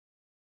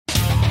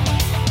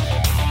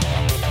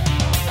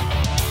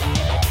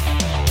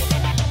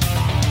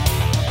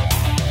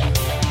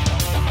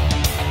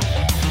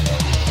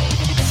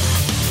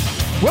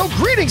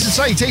Greetings and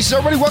salutations,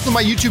 everybody. Welcome to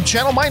my YouTube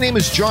channel. My name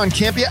is John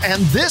Campea,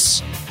 and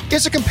this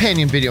is a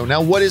companion video.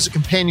 Now, what is a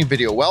companion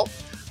video? Well,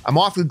 I'm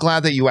awfully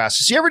glad that you asked.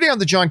 See, every day on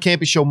the John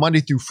Campea Show,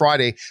 Monday through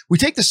Friday, we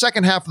take the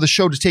second half of the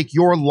show to take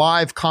your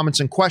live comments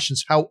and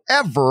questions.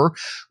 However,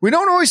 we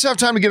don't always have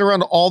time to get around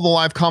to all the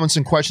live comments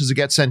and questions that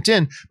get sent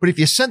in. But if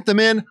you sent them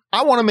in,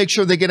 I want to make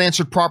sure they get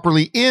answered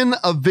properly in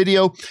a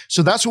video.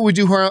 So that's what we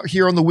do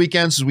here on the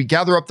weekends is we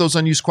gather up those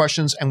unused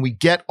questions and we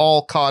get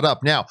all caught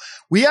up. Now,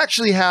 we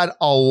actually had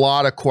a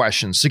lot of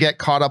questions to get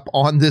caught up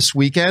on this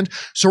weekend.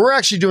 So we're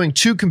actually doing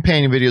two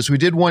companion videos. We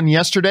did one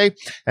yesterday,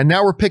 and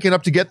now we're picking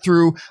up to get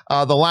through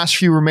the last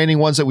few remaining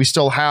ones that we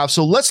still have.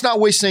 So let's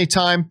not waste any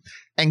time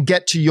and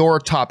get to your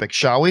topic,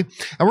 shall we? And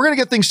we're going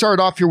to get things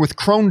started off here with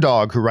Crone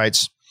Dog, who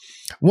writes,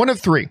 one of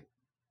three.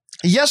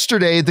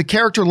 Yesterday, the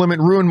character limit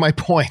ruined my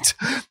point,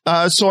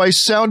 so I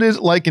sounded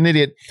like an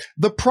idiot.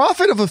 The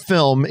profit of a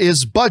film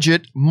is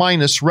budget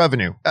minus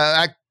revenue.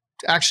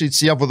 Actually, it's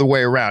the other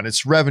way around.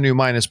 It's revenue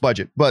minus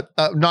budget, but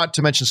not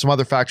to mention some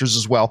other factors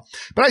as well.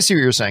 But I see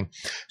what you're saying.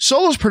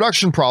 Solo's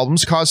production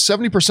problems caused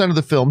 70% of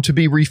the film to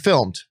be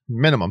refilmed,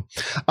 minimum,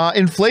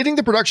 inflating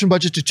the production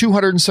budget to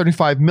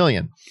 $275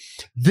 million.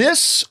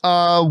 This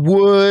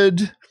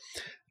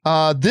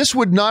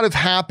would not have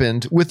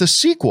happened with a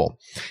sequel.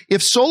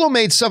 If Solo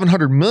made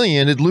 $700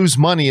 million, it'd lose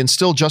money and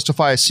still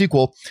justify a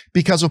sequel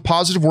because of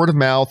positive word of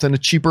mouth and a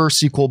cheaper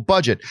sequel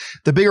budget.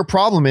 The bigger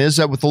problem is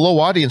that with the low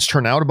audience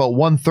turnout, about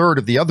 1/3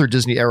 of the other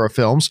Disney era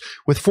films,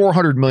 with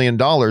 $400 million,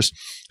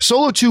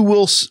 Solo 2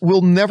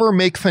 will never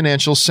make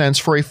financial sense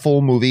for a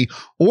full movie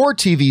or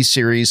TV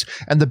series,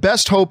 and the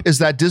best hope is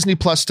that Disney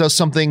Plus does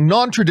something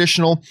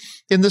non-traditional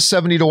in the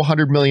 $70 to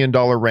 $100 million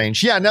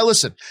range. Yeah, now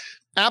listen.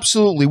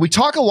 Absolutely. We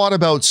talk a lot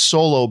about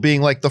Solo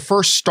being like the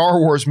first Star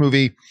Wars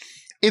movie.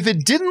 If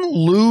it didn't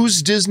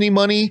lose Disney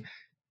money,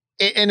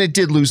 and it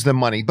did lose them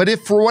money, but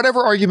if for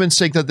whatever argument's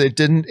sake that it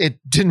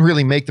didn't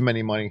really make them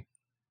any money.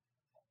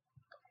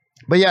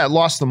 But yeah, it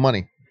lost them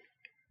money.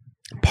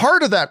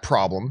 Part of that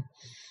problem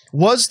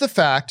was the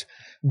fact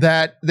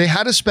that they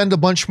had to spend a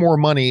bunch more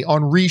money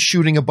on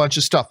reshooting a bunch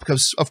of stuff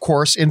because, of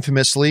course,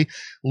 infamously,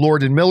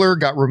 Lord and Miller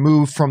got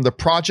removed from the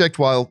project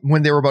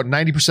when they were about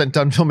 90%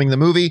 done filming the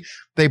movie.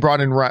 They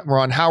brought in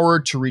Ron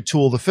Howard to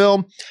retool the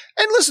film.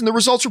 And listen, the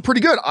results were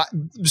pretty good.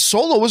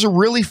 Solo was a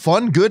really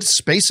fun, good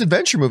space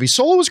adventure movie.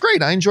 Solo was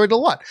great. I enjoyed it a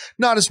lot.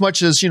 Not as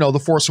much as,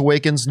 The Force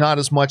Awakens, not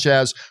as much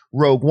as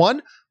Rogue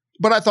One,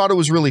 but I thought it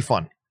was really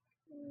fun.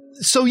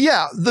 So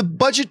yeah, the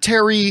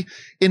budgetary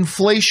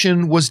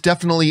inflation was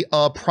definitely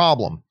a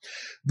problem.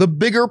 The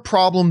bigger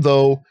problem,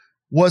 though,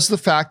 was the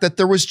fact that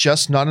there was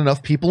just not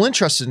enough people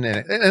interested in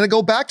it. And I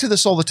go back to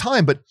this all the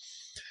time, but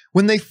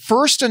when they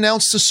first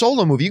announced the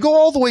Solo movie, you go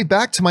all the way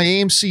back to my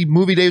AMC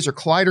movie days or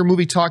Collider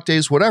movie talk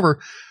days, whatever.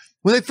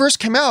 When they first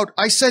came out,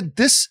 I said,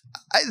 this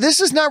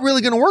is not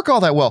really going to work all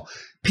that well.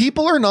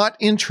 People are not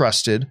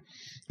interested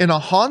in a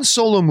Han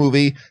Solo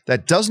movie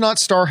that does not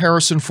star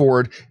Harrison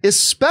Ford,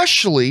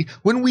 especially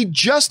when we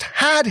just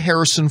had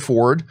Harrison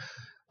Ford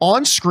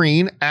on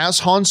screen as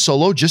Han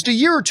Solo just a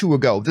year or two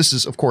ago. This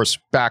is, of course,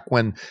 back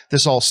when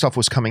this all stuff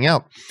was coming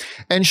out.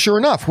 And sure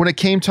enough, when it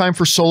came time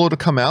for Solo to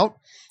come out,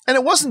 and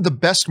it wasn't the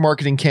best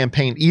marketing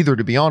campaign either,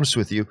 to be honest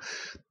with you,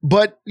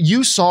 but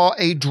you saw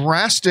a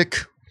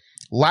drastic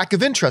lack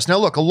of interest. Now,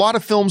 look, a lot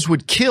of films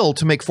would kill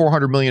to make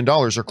 $400 million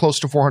or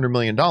close to $400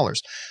 million,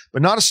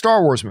 but not a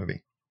Star Wars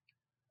movie.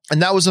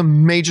 And that was a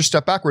major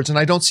step backwards, and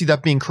I don't see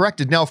that being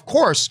corrected. Now, of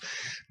course,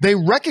 they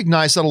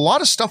recognize that a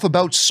lot of stuff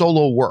about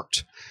Solo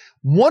worked.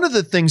 One of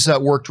the things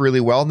that worked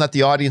really well and that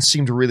the audience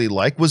seemed to really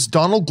like was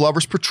Donald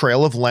Glover's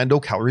portrayal of Lando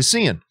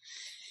Calrissian.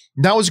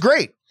 That was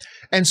great.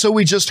 And so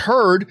we just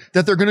heard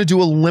that they're going to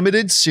do a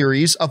limited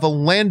series of a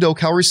Lando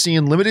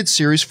Calrissian limited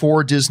series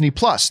for Disney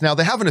Plus. Now,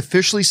 they haven't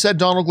officially said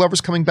Donald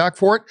Glover's coming back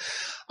for it.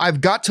 I've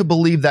got to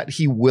believe that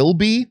he will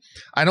be.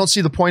 I don't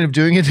see the point of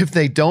doing it if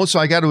they don't, so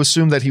I got to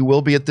assume that he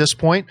will be at this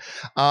point.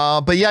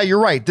 But yeah,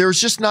 you're right. There's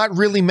just not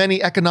really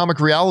many economic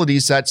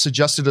realities that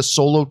suggested a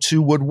Solo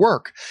 2 would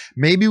work.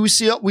 Maybe we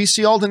see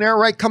Alden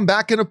Ehrenreich come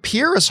back and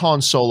appear as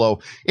Han Solo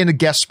in a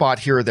guest spot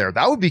here or there.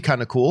 That would be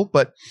kind of cool,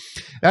 but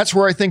that's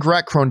where I think we're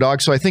at, Crone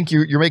Dog, so I think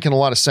you're making a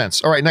lot of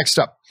sense. All right, next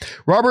up.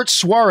 Robert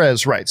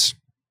Suarez writes,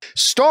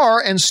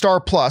 Star and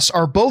Star Plus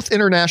are both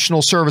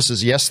international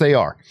services. Yes, they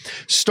are.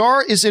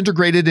 Star is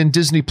integrated in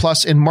Disney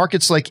Plus in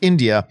markets like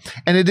India,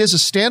 and it is a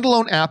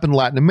standalone app in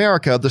Latin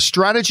America. The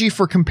strategy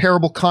for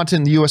comparable content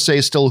in the USA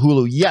is still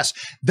Hulu. Yes,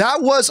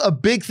 that was a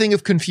big thing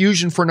of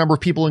confusion for a number of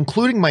people,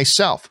 including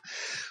myself.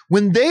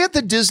 When they at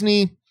the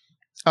Disney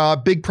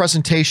big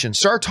presentation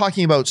started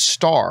talking about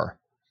Star,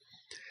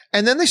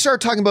 and then they started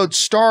talking about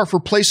Star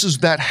for places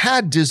that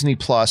had Disney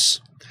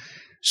Plus,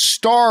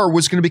 Star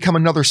was going to become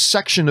another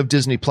section of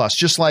Disney Plus,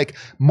 just like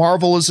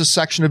Marvel is a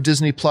section of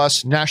Disney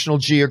Plus, National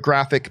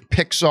Geographic,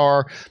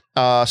 Pixar,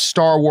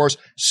 Star Wars.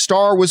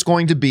 Star was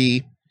going to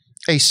be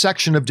a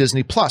section of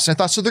Disney Plus. And I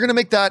thought, so they're going to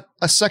make that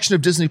a section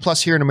of Disney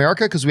Plus here in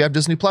America because we have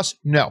Disney Plus?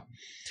 No.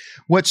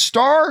 What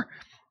Star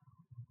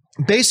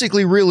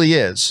basically really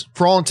is,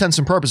 for all intents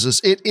and purposes,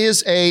 it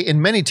is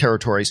in many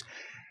territories,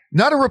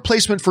 Not a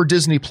replacement for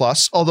Disney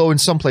Plus, although in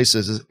some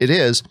places it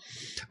is,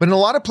 but in a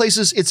lot of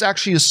places it's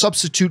actually a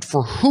substitute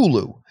for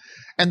Hulu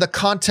and the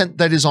content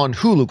that is on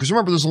Hulu. Because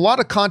remember, there's a lot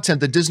of content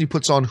that Disney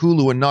puts on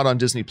Hulu and not on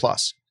Disney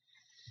Plus.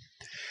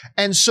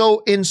 And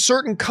so in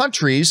certain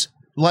countries,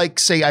 like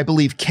say, I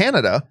believe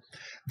Canada,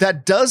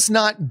 that does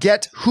not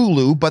get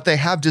Hulu, but they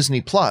have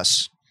Disney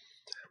Plus.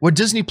 What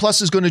Disney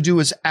Plus is going to do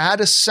is add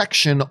a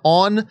section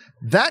on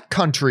that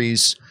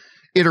country's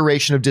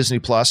iteration of Disney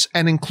Plus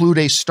and include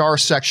a star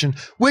section,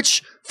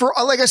 which, for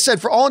like I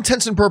said, for all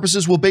intents and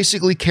purposes, will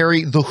basically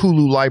carry the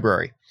Hulu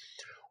library.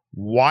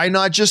 Why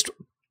not just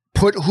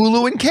put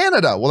Hulu in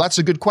Canada? Well, that's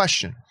a good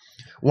question.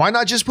 Why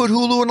not just put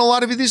Hulu in a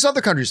lot of these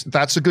other countries?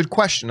 That's a good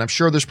question. I'm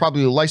sure there's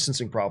probably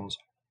licensing problems.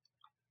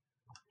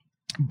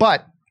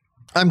 But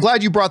I'm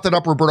glad you brought that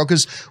up, Roberto,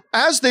 because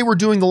as they were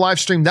doing the live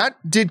stream, that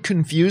did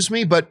confuse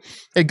me, but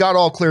it got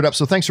all cleared up.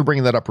 So thanks for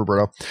bringing that up,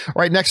 Roberto. All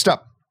right, next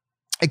up.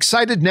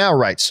 Excited Now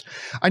writes,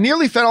 I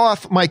nearly fell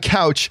off my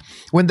couch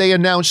when they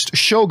announced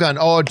Shogun.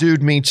 Oh,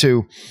 dude, me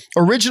too.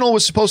 Original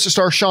was supposed to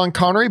star Sean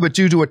Connery, but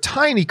due to a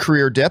tiny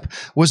career dip,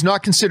 was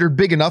not considered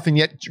big enough, and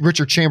yet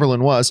Richard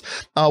Chamberlain was.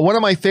 One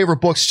of my favorite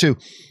books, too.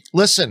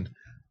 Listen,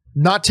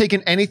 not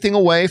taking anything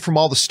away from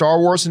all the Star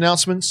Wars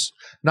announcements,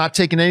 not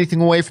taking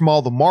anything away from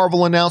all the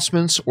Marvel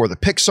announcements or the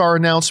Pixar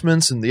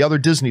announcements and the other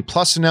Disney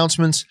Plus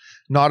announcements,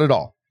 not at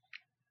all.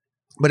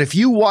 But if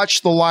you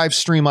watch the live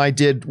stream I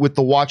did with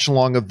the watch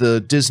along of the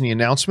Disney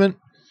announcement,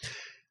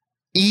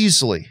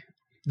 easily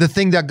the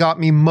thing that got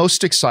me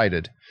most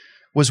excited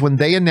was when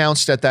they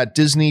announced at that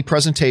Disney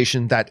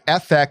presentation that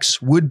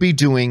FX would be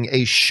doing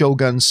a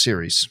Shogun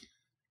series.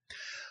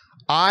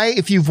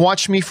 If you've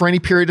watched me for any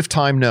period of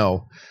time,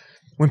 know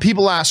when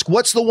people ask,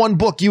 what's the one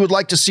book you would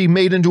like to see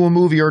made into a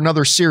movie or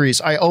another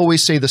series? I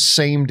always say the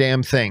same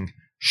damn thing.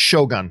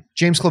 Shogun.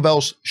 James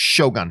Clavell's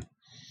Shogun.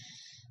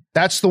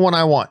 That's the one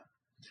I want.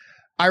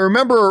 I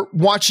remember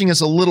watching as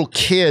a little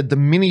kid the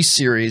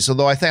miniseries,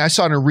 although I think I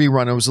saw it in a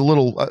rerun. I was a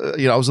little,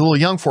 I was a little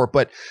young for it,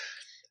 but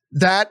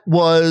that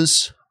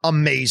was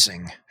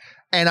amazing.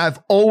 And I've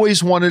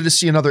always wanted to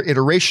see another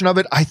iteration of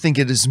it. I think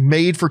it is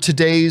made for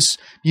today's,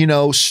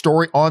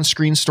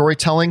 on-screen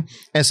storytelling.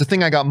 And it's the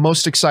thing I got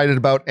most excited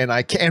about. And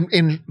I can,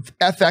 in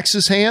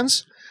FX's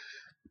hands,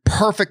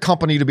 perfect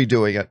company to be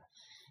doing it.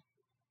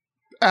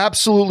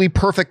 Absolutely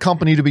perfect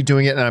company to be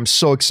doing it. And I'm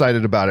so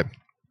excited about it.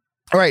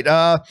 All right,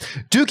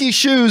 Dookie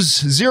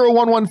Shoes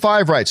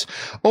 0115 writes,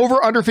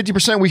 over under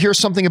 50%, we hear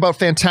something about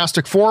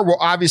Fantastic Four. Well,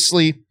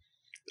 obviously,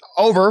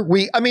 over.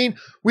 We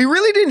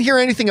really didn't hear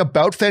anything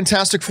about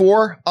Fantastic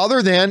Four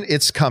other than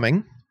it's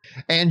coming.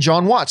 And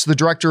John Watts, the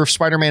director of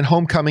Spider-Man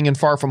Homecoming and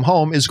Far From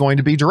Home, is going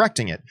to be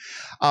directing it.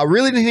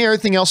 Really didn't hear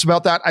anything else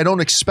about that. I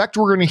don't expect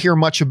we're going to hear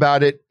much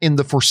about it in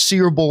the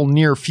foreseeable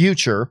near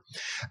future.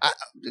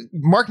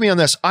 Mark me on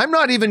this. I'm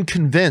not even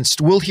convinced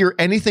we'll hear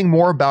anything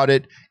more about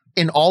it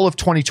in all of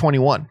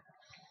 2021.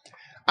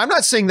 I'm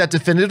not saying that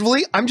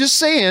definitively. I'm just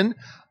saying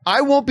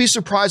I won't be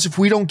surprised if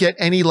we don't get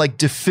any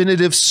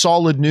definitive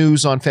solid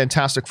news on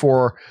Fantastic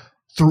Four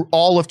through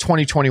all of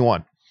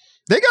 2021.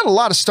 They got a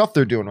lot of stuff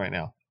they're doing right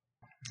now.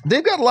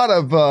 They've got a lot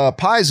of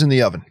pies in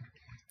the oven.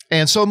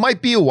 And so it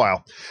might be a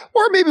while.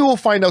 Or maybe we'll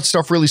find out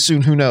stuff really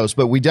soon. Who knows?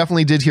 But we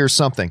definitely did hear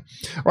something.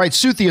 All right,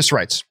 Suthius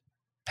writes,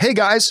 hey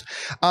guys,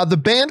 the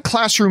band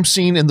classroom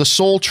scene in the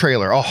Soul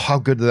trailer. Oh, how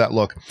good did that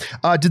look?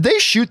 Did they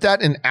shoot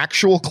that in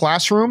actual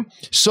classroom?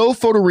 So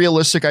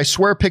photorealistic. I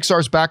swear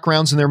Pixar's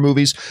backgrounds in their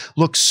movies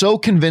look so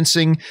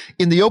convincing.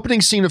 In the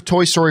opening scene of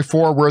Toy Story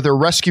 4 where they're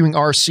rescuing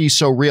RC,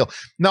 so real.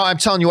 No, I'm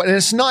telling you what, and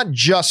it's not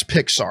just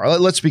Pixar.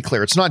 Let's be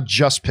clear. It's not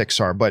just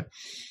Pixar, but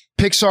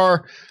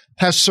Pixar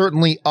has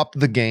certainly upped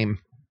the game.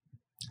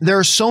 There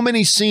are so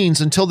many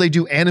scenes until they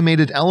do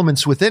animated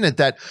elements within it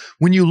that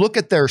when you look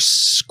at their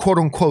quote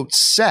unquote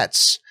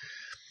sets,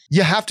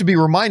 you have to be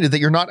reminded that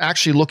you're not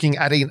actually looking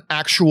at an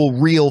actual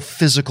real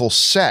physical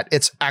set.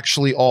 It's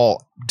actually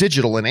all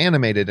digital and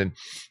animated. And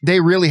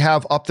they really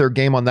have upped their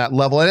game on that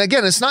level. And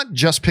again, it's not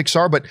just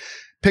Pixar, but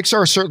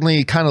Pixar is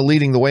certainly kind of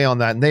leading the way on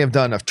that, and they have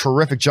done a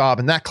terrific job.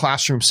 And that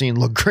classroom scene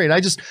looked great.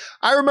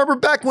 I remember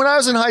back when I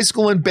was in high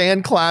school in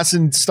band class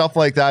and stuff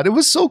like that. It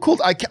was so cool.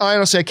 I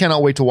honestly, I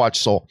cannot wait to watch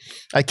Soul.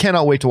 I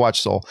cannot wait to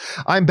watch Soul.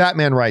 I'm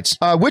Batman writes,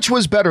 which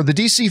was better, the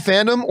DC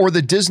fandom or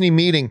the Disney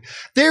meeting?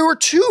 They were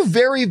two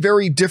very,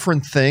 very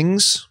different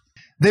things.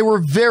 They were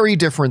very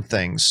different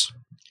things.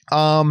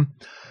 One,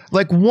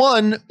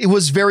 it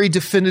was very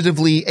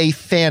definitively a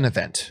fan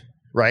event.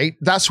 Right?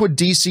 That's what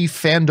DC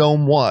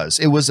Fandome was.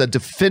 It was a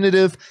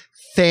definitive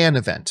fan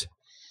event.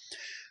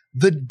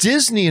 The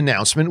Disney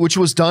announcement, which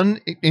was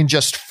done in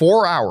just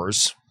 4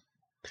 hours,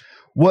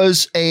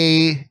 was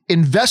a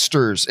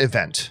investors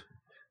event.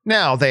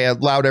 Now, they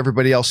allowed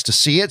everybody else to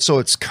see it, so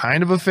it's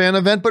kind of a fan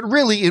event, but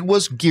really it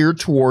was geared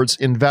towards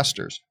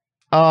investors.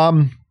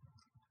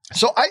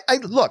 So I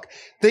look,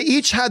 they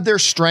each had their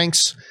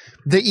strengths.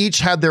 They each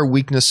had their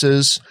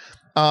weaknesses.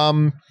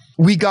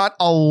 We got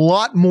a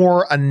lot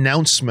more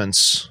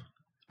announcements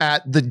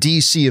at the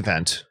DC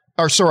event.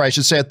 Or sorry, I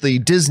should say at the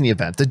Disney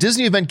event. The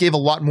Disney event gave a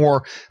lot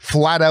more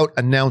flat out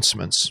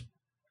announcements.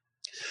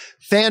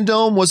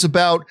 Fandome was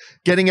about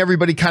getting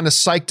everybody kind of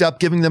psyched up,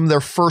 giving them their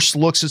first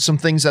looks at some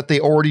things that they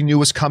already knew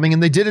was coming,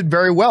 and they did it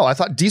very well. I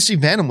thought DC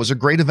Fandom was a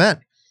great event.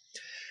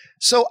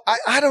 So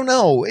I don't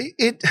know.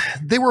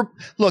 They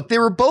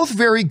were both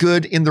very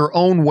good in their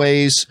own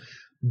ways,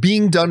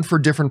 being done for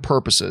different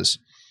purposes.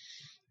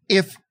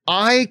 If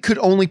I could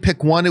only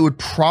pick one, it would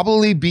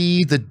probably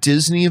be the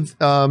Disney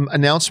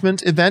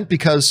announcement event,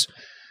 because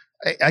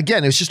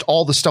again, it's just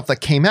all the stuff that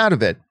came out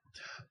of it.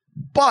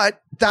 But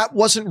that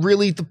wasn't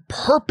really the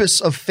purpose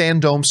of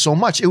Fandome so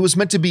much. It was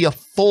meant to be a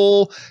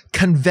full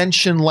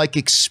convention-like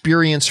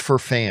experience for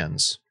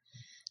fans,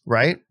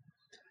 right?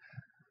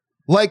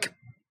 Like,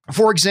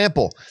 for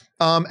example,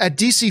 at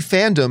DC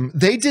Fandom,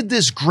 they did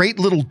this great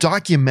little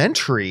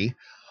documentary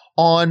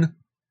on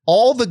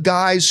all the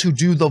guys who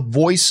do the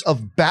voice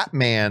of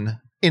Batman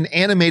in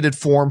animated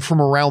form from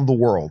around the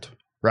world,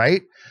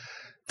 right?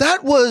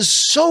 That was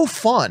so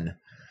fun.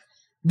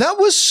 That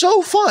was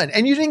so fun.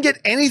 And you didn't get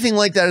anything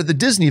like that at the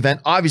Disney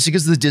event, obviously,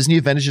 because the Disney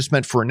event is just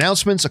meant for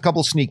announcements, a couple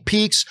of sneak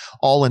peeks,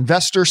 all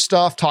investor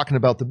stuff, talking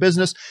about the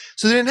business.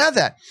 So they didn't have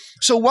that.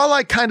 So while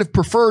I kind of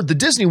preferred the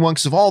Disney one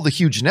because of all the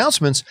huge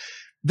announcements,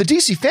 the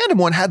DC Fandom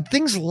one had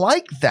things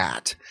like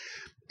that.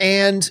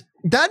 And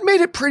that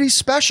made it pretty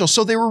special.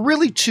 So they were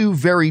really two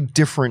very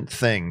different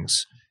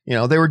things. You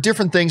know, they were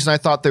different things, and I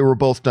thought they were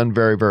both done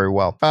very, very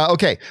well.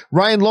 Okay,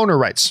 Ryan Lohner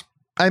writes,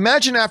 I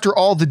imagine after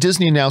all the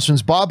Disney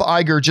announcements, Bob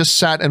Iger just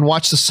sat and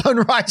watched the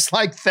sunrise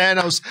like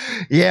Thanos.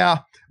 Yeah,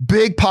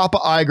 Big Papa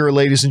Iger,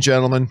 ladies and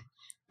gentlemen.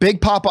 Big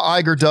Papa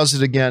Iger does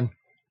it again.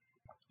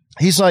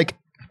 He's like,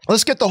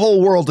 let's get the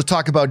whole world to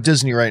talk about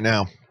Disney right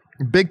now.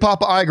 Big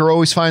Papa Iger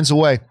always finds a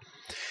way.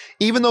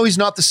 Even though he's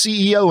not the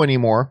CEO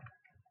anymore,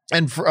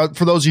 and for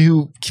those of you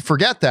who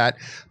forget that,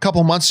 a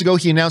couple months ago,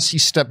 he announced he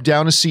stepped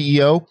down as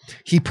CEO.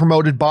 He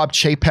promoted Bob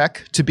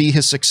Chapek to be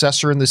his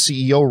successor in the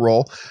CEO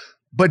role.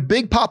 But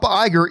Big Papa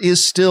Iger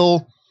is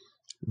still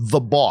the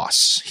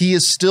boss. He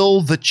is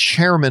still the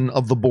chairman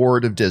of the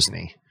board of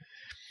Disney.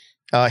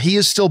 He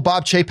is still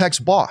Bob Chapek's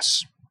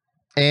boss.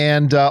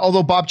 And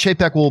although Bob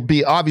Chapek will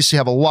obviously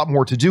have a lot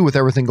more to do with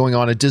everything going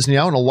on at Disney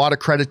now, and a lot of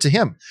credit to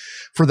him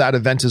for that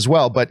event as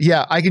well. But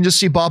yeah, I can just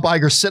see Bob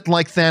Iger sitting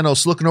like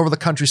Thanos, looking over the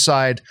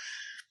countryside,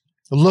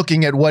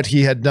 looking at what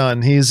he had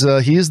done. He is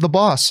the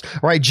boss.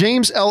 All right,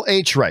 James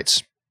L.H.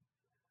 writes,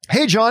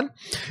 hey, John,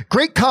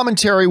 great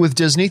commentary with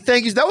Disney.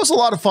 Thank you. That was a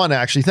lot of fun,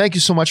 actually. Thank you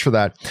so much for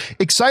that.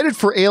 Excited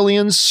for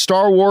Aliens,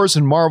 Star Wars,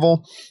 and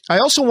Marvel. I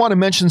also want to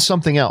mention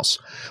something else.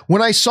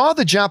 When I saw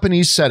the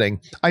Japanese setting,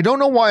 I don't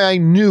know why I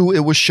knew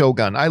it was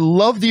Shogun. I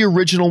love the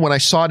original when I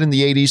saw it in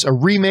the 80s.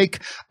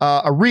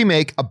 A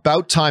remake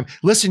about time.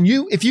 Listen,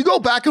 if you go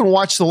back and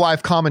watch the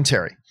live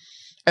commentary,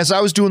 as I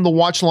was doing the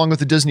watch along with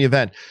the Disney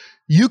event,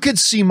 you could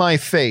see my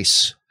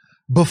face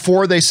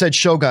before they said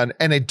Shogun,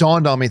 and it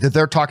dawned on me that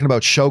they're talking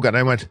about Shogun.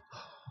 I went,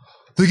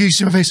 look, you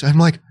see my face? I'm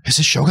like, is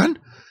this Shogun?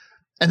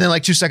 And then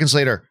like 2 seconds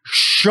later,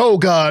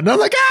 Shogun. And I'm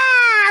like,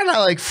 ah! And I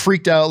like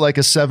freaked out like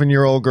a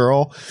 7-year-old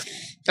girl.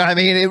 I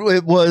mean,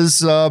 it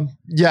was,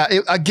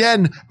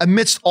 again,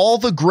 amidst all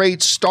the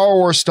great Star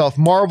Wars stuff,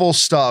 Marvel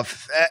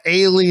stuff,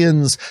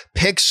 Aliens,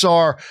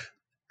 Pixar,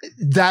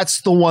 that's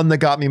the one that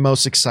got me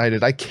most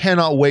excited. I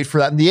cannot wait for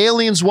that. And the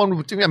Aliens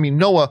one, I mean,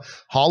 Noah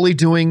Hawley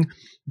doing,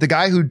 the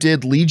guy who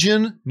did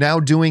Legion, now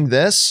doing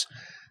this,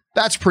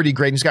 that's pretty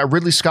great. He's got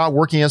Ridley Scott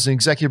working as an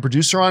executive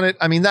producer on it.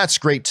 I mean, that's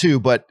great too,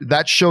 but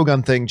that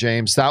Shogun thing,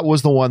 James, that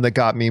was the one that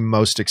got me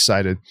most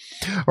excited.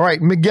 All right,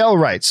 Miguel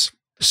writes,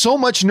 so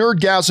much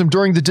nerdgasm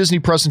during the Disney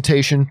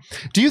presentation.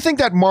 Do you think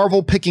that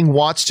Marvel picking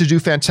Watts to do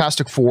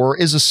Fantastic Four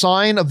is a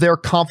sign of their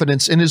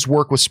confidence in his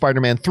work with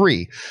Spider-Man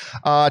 3?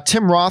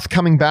 Tim Roth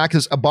coming back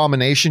as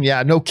Abomination.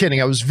 Yeah, no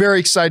kidding. I was very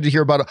excited to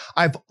hear about it.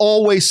 I've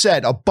always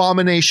said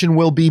Abomination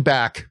will be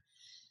back.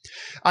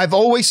 I've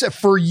always said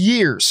for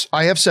years,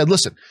 I have said,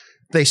 listen,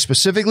 they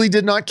specifically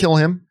did not kill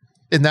him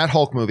in that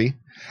Hulk movie,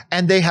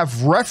 and they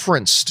have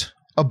referenced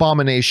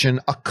Abomination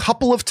a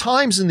couple of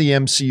times in the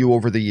MCU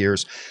over the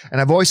years. And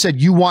I've always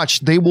said, you watch,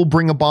 they will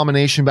bring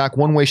Abomination back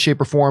one way,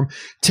 shape, or form.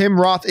 Tim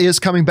Roth is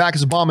coming back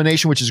as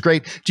Abomination, which is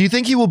great. Do you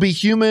think he will be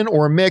human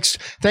or mixed?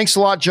 Thanks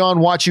a lot, John.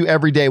 Watch you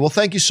every day. Well,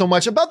 thank you so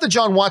much. About the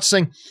John Watts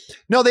thing,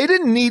 no, they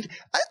didn't need,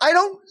 I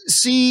don't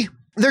see,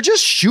 they're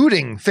just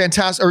shooting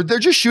they're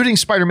just shooting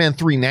Spider-Man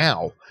 3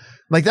 now.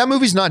 Like, that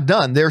movie's not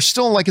done. They're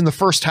still like in the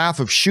first half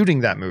of shooting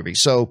that movie.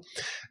 So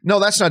no,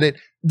 that's not it.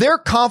 They're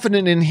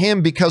confident in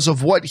him because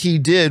of what he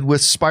did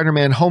with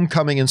Spider-Man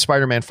Homecoming and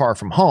Spider-Man Far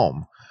From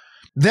Home.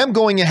 Them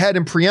going ahead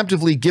and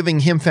preemptively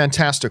giving him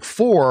Fantastic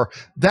Four,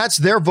 that's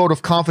their vote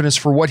of confidence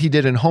for what he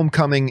did in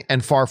Homecoming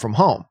and Far From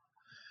Home.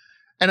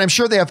 And I'm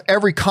sure they have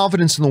every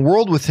confidence in the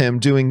world with him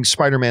doing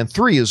Spider-Man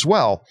 3 as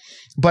well.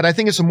 But I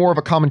think it's more of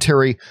a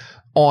commentary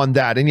on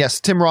that. And yes,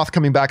 Tim Roth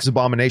coming back as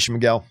Abomination,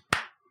 Miguel.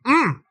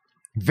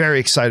 Very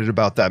excited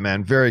about that,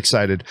 man. Very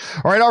excited.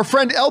 All right, our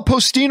friend El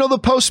Postino the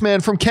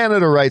Postman from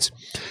Canada writes,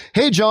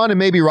 hey, John, and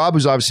maybe Rob,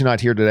 who's obviously not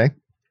here today.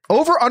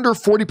 over under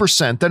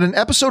 40% that an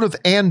episode of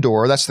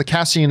Andor, that's the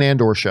Cassian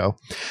Andor show,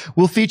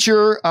 will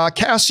feature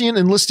Cassian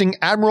enlisting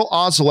Admiral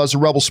Ozzel as a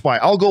rebel spy.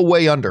 I'll go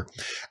way under.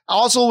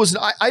 Ozzel was,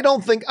 I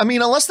don't think, I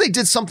mean, unless they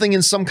did something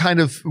in some kind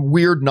of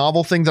weird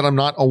novel thing that I'm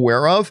not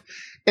aware of,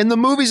 in the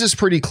movies it's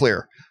pretty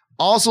clear.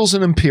 Ozzel's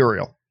an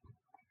Imperial.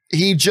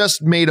 He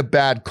just made a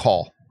bad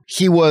call.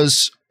 He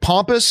was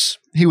pompous,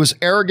 he was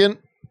arrogant,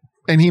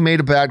 and he made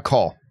a bad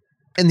call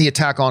in the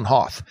attack on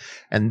Hoth.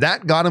 And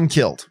that got him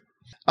killed.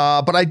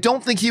 But I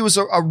don't think he was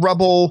a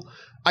rebel.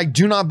 I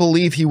do not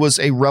believe he was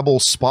a rebel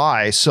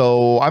spy.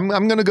 So I'm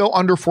going to go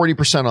under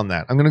 40% on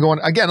that. I'm going to go on,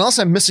 again, unless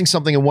I'm missing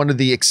something in one of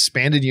the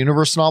expanded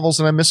universe novels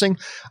that I'm missing.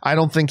 I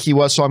don't think he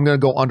was. So I'm going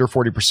to go under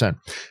 40%.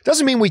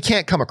 Doesn't mean we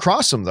can't come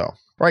across him, though.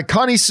 All right.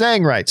 Connie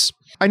Sang writes,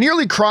 I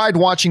nearly cried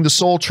watching the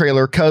Soul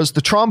trailer because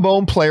the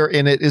trombone player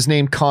in it is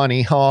named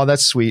Connie. Oh,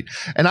 that's sweet.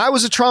 And I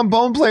was a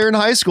trombone player in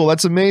high school.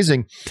 That's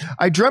amazing.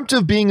 I dreamt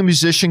of being a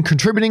musician,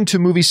 contributing to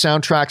movie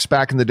soundtracks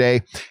back in the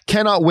day.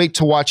 Cannot wait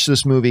to watch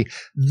this movie.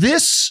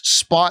 This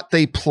spot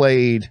they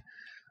played,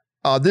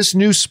 this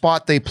new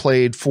spot they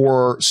played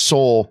for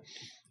Soul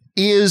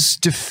is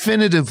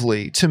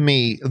definitively, to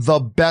me, the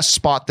best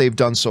spot they've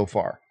done so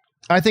far.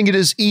 I think it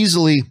is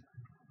easily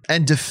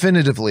and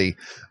definitively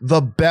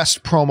the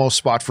best promo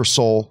spot for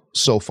Soul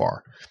so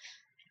far.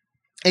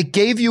 It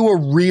gave you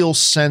a real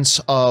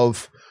sense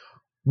of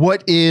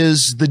what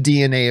is the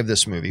DNA of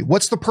this movie?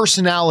 What's the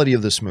personality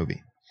of this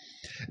movie?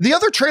 The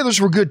other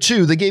trailers were good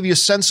too. They gave you a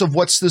sense of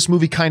what's this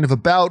movie kind of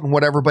about and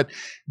whatever, but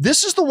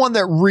this is the one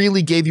that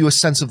really gave you a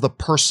sense of the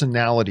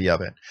personality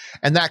of it.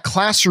 And that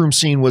classroom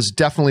scene was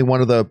definitely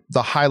one of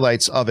the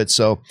highlights of it.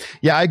 So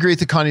yeah, I agree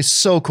with you, Connie.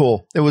 So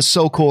cool. It was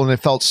so cool and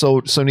it felt so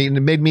neat. And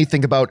it made me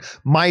think about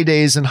my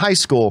days in high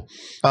school,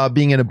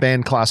 being in a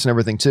band class and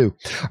everything too.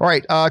 All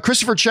right.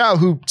 Christopher Chow,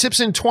 who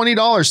tips in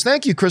 $20.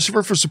 Thank you,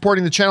 Christopher, for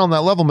supporting the channel on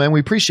that level, man. We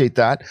appreciate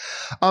that.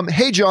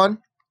 Hey, John.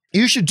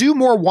 You should do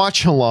more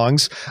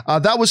watch-alongs.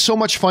 That was so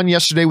much fun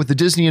yesterday with the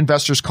Disney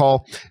Investors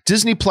Call.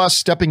 Disney Plus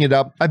stepping it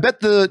up. I bet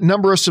the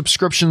number of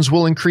subscriptions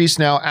will increase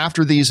now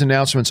after these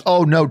announcements.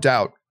 Oh, no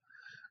doubt.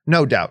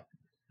 No doubt.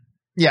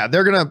 Yeah,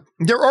 they're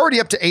already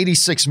up to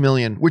 86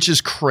 million, which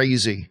is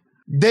crazy.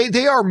 They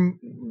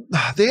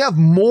have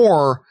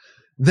more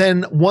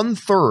than one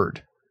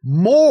third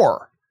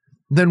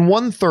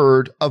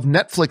of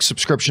Netflix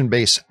subscription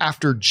base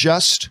after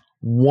just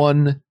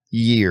 1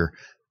 year.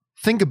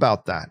 Think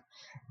about that.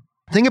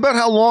 Think about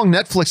how long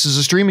Netflix as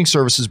a streaming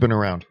service has been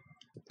around.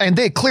 And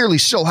they clearly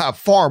still have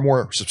far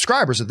more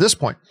subscribers at this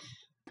point.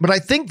 But I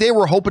think they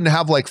were hoping to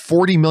have like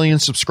 40 million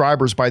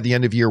subscribers by the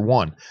end of year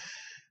one.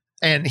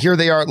 And here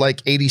they are at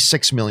like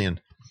 86 million.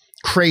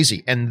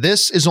 Crazy. And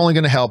this is only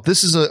going to help.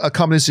 This is a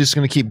company that's just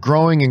going to keep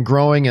growing and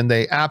growing. And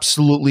they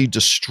absolutely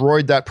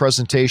destroyed that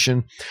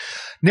presentation.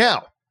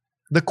 Now,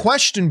 the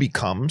question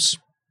becomes,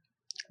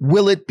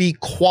 will it be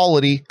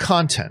quality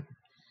content?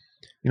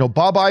 You know,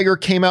 Bob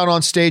Iger came out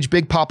on stage,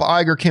 Big Papa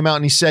Iger came out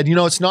and he said, you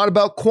know, it's not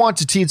about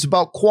quantity, it's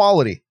about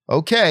quality.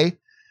 Okay.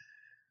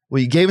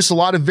 Well, you gave us a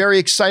lot of very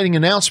exciting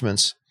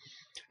announcements.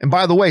 And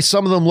by the way,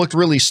 some of them looked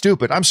really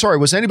stupid. I'm sorry,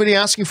 was anybody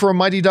asking for a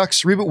Mighty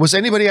Ducks reboot? Was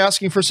anybody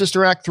asking for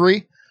Sister Act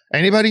 3?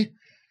 Anybody?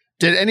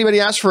 Did anybody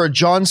ask for a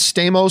John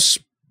Stamos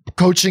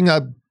coaching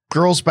a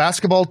girls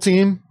basketball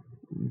team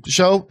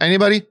show?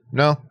 Anybody?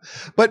 No.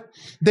 But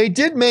they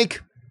did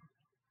make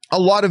a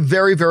lot of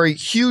very, very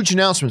huge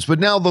announcements. But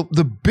now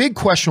the big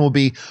question will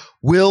be,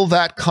 will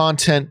that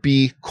content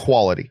be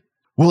quality?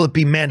 Will it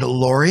be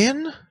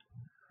Mandalorian?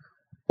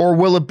 Or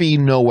will it be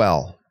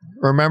Noelle?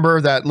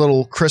 Remember that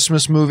little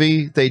Christmas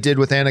movie they did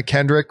with Anna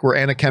Kendrick, where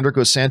Anna Kendrick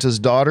was Santa's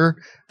daughter?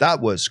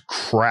 That was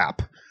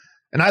crap.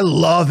 And I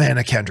love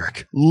Anna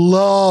Kendrick.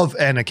 Love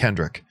Anna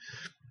Kendrick.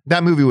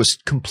 That movie was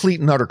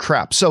complete and utter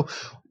crap. So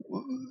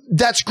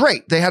that's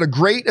great. They had a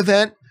great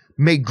event,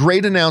 made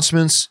great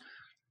announcements.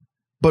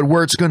 But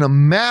where it's going to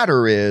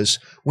matter is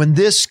when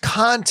this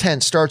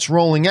content starts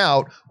rolling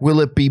out, will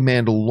it be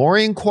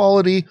Mandalorian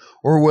quality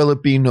or will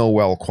it be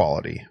Noelle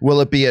quality?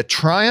 Will it be a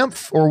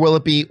triumph or will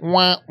it be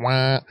wah,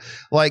 wah?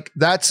 Like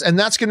that's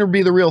going to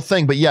be the real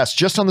thing. But yes,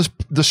 just on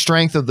the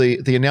strength of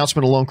the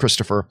announcement alone,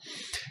 Christopher,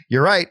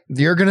 you're right.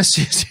 You're going to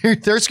see they're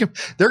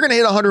going to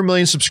hit 100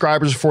 million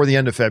subscribers before the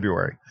end of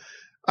February.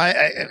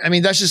 I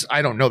mean, that's just,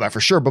 I don't know that for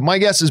sure, but my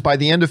guess is by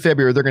the end of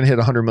February, they're going to hit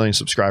 100 million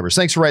subscribers.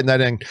 Thanks for writing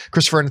that in,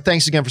 Christopher, and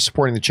thanks again for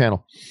supporting the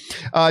channel.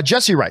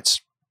 Jesse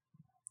writes,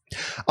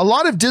 a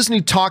lot of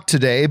Disney talk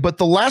today, but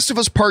The Last of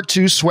Us Part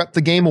 2 swept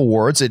the Game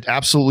Awards. It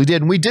absolutely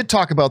did, and we did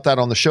talk about that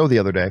on the show the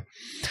other day.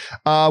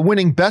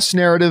 Winning Best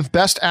Narrative,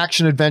 Best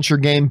Action Adventure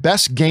Game,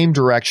 Best Game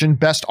Direction,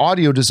 Best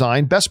Audio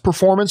Design, Best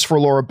Performance for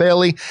Laura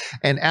Bailey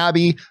and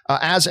Abby,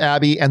 as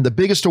Abby, and the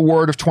biggest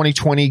award of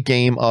 2020,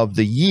 Game of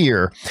the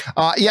Year.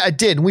 Yeah, it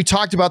did. We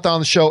talked about that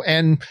on the show,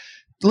 and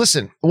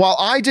listen, while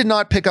I did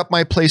not pick up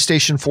my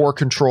PlayStation 4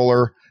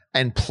 controller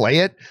and play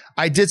it,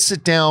 I did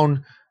sit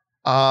down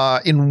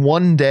in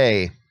one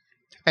day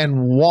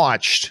and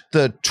watched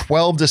the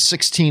 12 to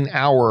 16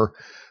 hour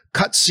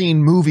cutscene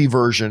movie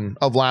version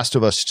of Last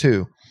of Us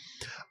 2.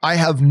 I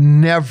have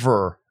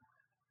never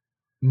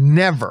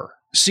never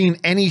seen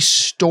any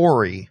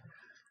story,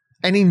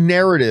 any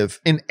narrative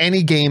in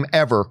any game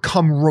ever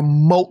come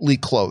remotely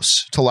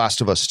close to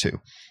Last of Us 2.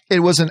 It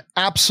was an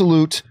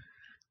absolute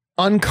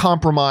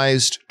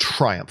uncompromised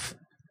triumph.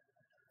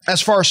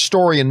 As far as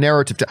story and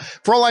narrative,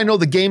 for all I know,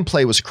 the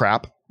gameplay was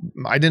crap.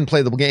 I didn't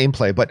play the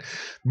gameplay, but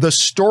the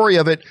story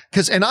of it,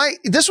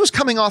 this was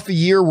coming off a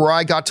year where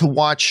I got to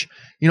watch,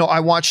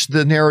 I watched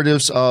the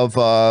narratives of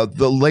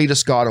the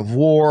latest God of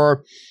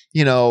War,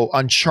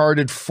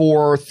 Uncharted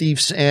 4,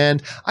 Thief's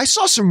End. I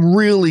saw some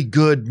really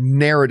good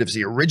narratives.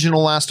 The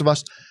original Last of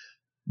Us.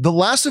 The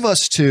Last of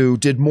Us 2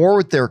 did more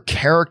with their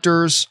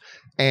characters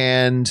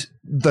and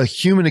the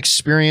human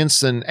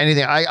experience than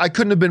anything. I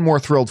couldn't have been more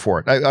thrilled for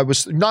it. I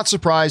was not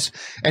surprised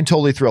and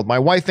totally thrilled. My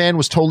wife, Ann,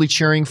 was totally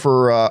cheering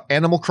for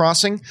Animal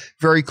Crossing.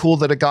 Very cool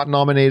that it got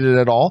nominated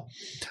at all.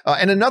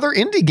 And another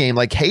indie game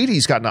like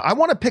Hades got nominated. I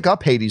want to pick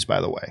up Hades, by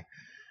the way.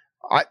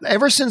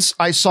 Ever since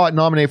I saw it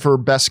nominated for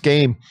Best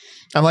Game,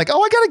 I'm like,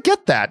 oh, I got to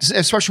get that,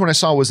 especially when I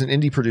saw it was an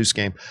indie-produced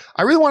game.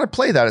 I really want to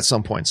play that at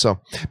some point.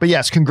 But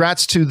yes,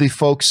 congrats to the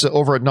folks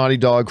over at Naughty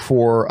Dog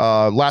for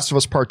Last of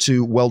Us Part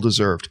 2.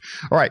 Well-deserved.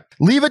 All right,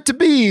 Leave It to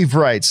Beav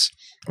writes,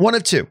 1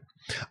 of 2.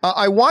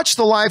 I watched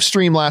the live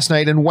stream last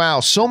night, and wow,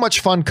 so much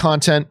fun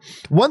content.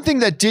 One thing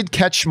that did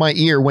catch my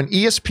ear when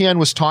ESPN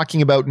was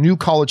talking about new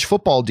college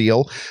football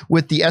deal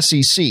with the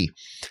SEC.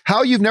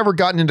 How you've never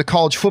gotten into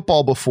college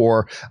football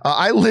before.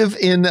 I live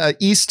in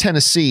East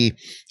Tennessee,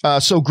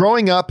 so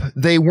growing up,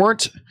 there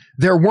weren't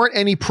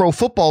any pro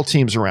football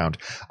teams around.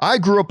 I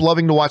grew up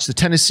loving to watch the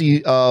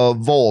Tennessee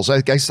Vols.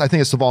 I think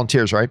it's the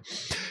Volunteers, right?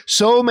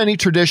 So many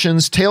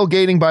traditions,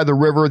 tailgating by the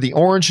river, the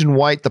orange and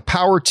white, the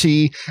power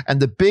tee,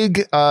 and the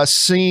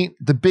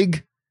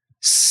big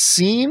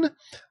scene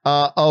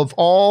of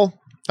all.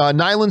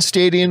 Neyland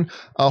Stadium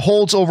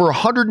holds over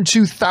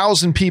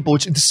 102,000 people,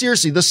 which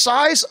seriously, the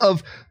size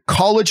of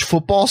college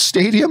football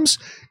stadiums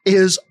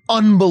is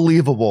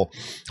unbelievable.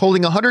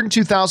 Holding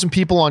 102,000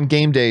 people on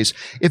game days.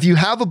 If you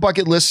have a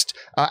bucket list,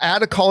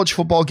 add a college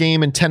football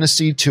game in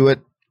Tennessee to it.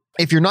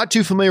 If you're not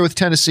too familiar with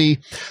Tennessee,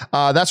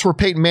 that's where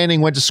Peyton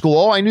Manning went to school.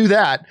 Oh, I knew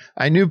that.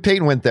 I knew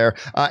Peyton went there.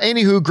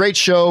 Anywho, great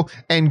show,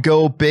 and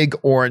go Big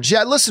Orange.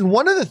 Yeah, listen,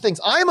 one of the things,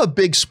 I'm a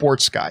big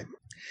sports guy.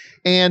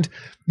 And,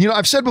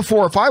 I've said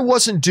before, if I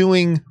wasn't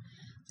doing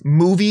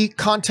movie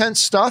content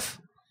stuff,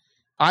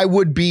 I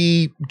would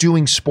be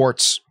doing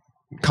sports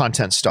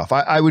content stuff.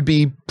 I would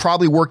be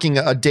probably working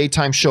a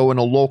daytime show in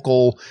a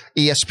local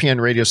ESPN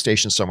radio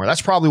station somewhere.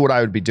 That's probably what I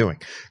would be doing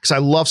because I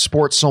love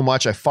sports so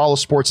much. I follow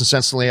sports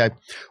incessantly. I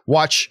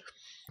watch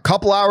a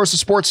couple hours of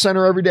Sports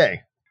Center every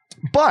day.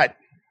 But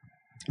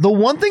the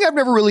one thing I've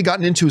never really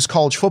gotten into is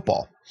college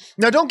football.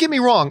 Now, don't get me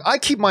wrong. I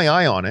keep my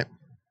eye on it.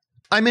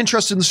 I'm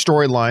interested in the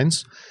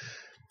storylines.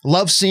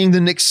 Love seeing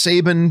the Nick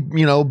Saban,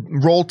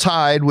 roll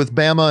tide with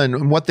Bama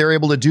and what they're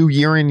able to do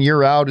year in,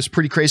 year out is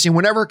pretty crazy. And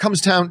whenever it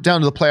comes down to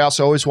the playoffs,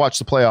 I always watch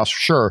the playoffs,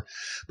 sure.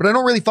 But I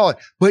don't really follow it.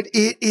 But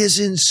it is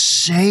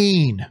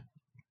insane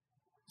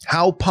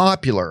how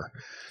popular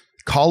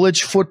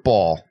college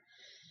football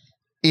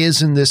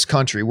is in this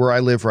country where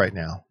I live right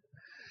now.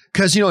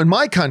 Because, in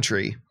my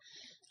country,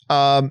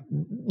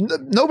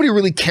 nobody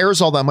really cares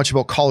all that much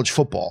about college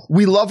football.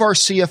 We love our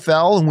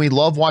CFL and we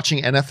love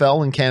watching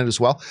NFL in Canada as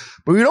well,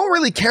 but we don't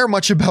really care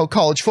much about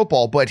college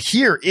football. But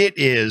here it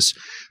is.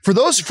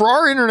 For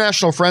our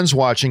international friends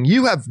watching,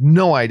 you have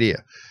no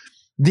idea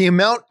the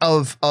amount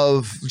of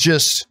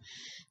just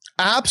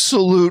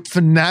absolute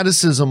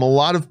fanaticism a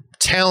lot of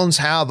towns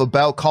have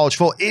about college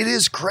football. It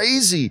is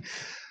crazy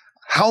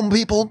how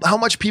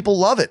much people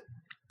love it.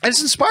 And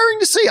it's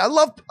inspiring to see. I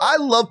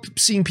love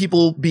seeing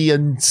people be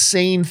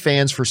insane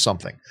fans for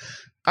something.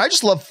 I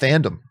just love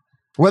fandom.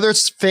 Whether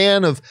it's a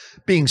fan of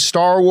being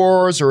Star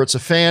Wars or it's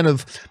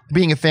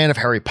being a fan of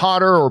Harry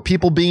Potter or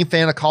people being a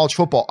fan of college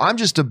football. I'm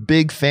just a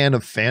big fan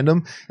of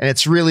fandom, and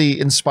it's really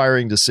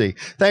inspiring to see.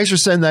 Thanks for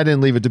sending that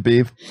in. Leave it to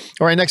Beav.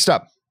 All right, next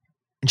up.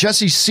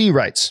 Jesse C.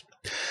 writes,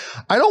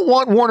 I don't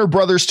want Warner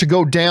Brothers to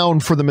go down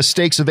for the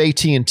mistakes of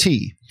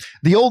AT&T.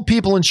 The old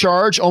people in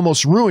charge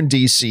almost ruined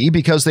DC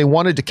because they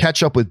wanted to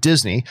catch up with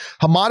Disney.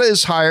 Hamada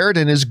is hired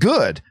and is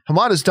good.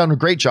 Hamada's done a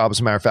great job, as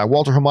a matter of fact.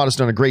 Walter Hamada's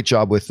done a great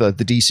job with the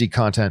DC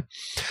content.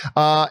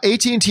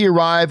 AT&T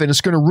arrive and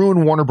it's going to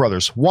ruin Warner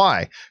Brothers.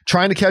 Why?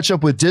 Trying to catch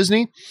up with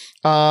Disney?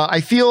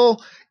 I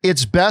feel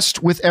it's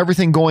best with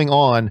everything going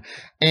on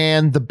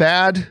and the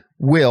bad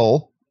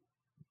will.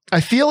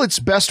 AT&T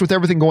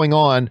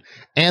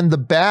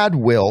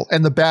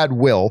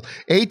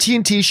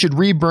should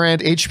rebrand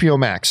HBO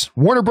Max.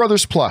 Warner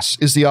Brothers Plus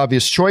is the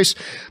obvious choice,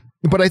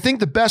 but I think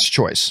the best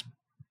choice.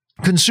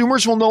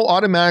 Consumers will know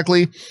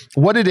automatically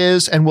what it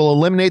is and will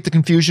eliminate the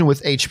confusion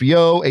with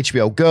HBO,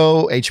 HBO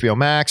Go, HBO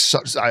Max.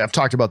 I've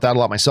talked about that a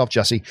lot myself,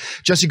 Jesse.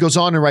 Jesse goes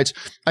on and writes,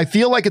 I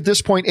feel like at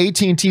this point,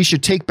 AT&T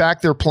should take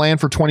back their plan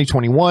for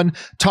 2021,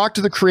 talk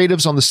to the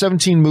creatives on the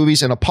 17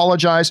 movies and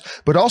apologize,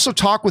 but also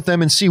talk with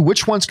them and see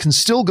which ones can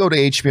still go to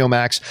HBO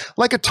Max,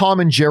 like a Tom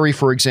and Jerry,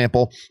 for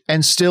example,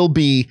 and still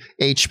be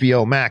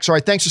HBO Max. All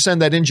right, thanks for sending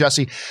that in,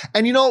 Jesse.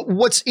 And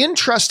what's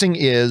interesting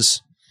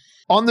is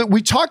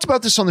We talked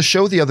about this on the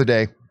show the other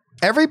day.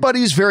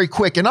 Everybody's very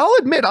quick, and I'll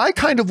admit I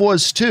kind of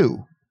was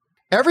too.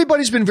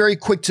 Everybody's been very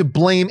quick to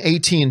blame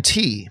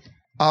AT&T.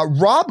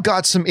 Rob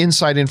got some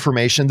inside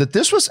information that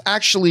this was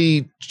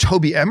actually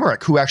Toby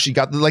Emmerich who actually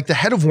got, like, the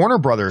head of Warner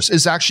Brothers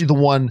is actually the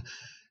one.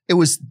 It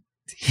was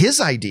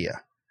his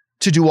idea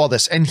to do all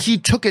this, and he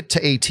took it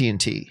to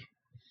AT&T,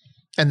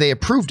 and they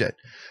approved it.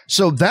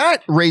 So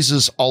that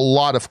raises a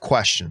lot of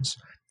questions,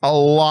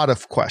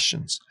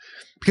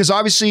 because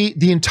obviously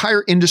the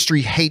entire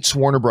industry hates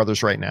Warner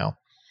Brothers right now.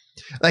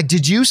 Like,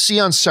 did you see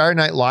on Saturday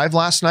Night Live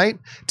last night,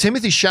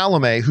 Timothée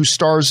Chalamet, who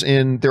stars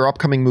in their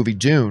upcoming movie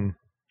Dune,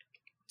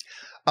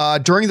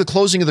 during the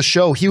closing of the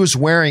show, he was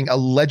wearing a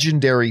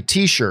Legendary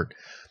t-shirt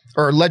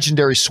or a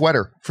Legendary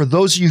sweater. For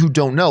those of you who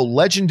don't know,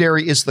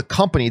 Legendary is the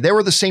company. They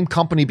were the same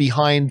company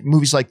behind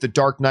movies like The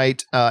Dark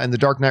Knight and The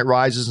Dark Knight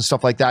Rises and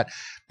stuff like that.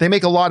 They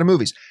make a lot of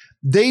movies.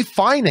 They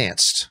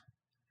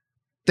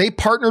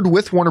partnered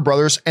with Warner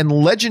Brothers, and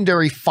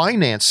Legendary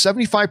financed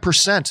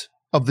 75%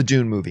 of the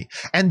Dune movie.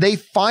 And they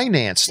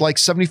financed like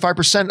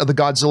 75% of the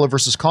Godzilla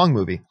vs. Kong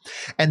movie.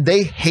 And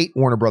they hate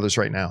Warner Brothers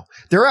right now.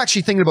 They're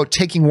actually thinking about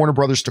taking Warner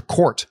Brothers to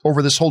court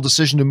over this whole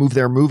decision to move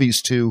their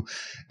movies to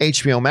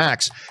HBO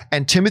Max.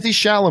 And Timothée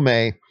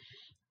Chalamet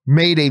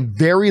made a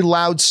very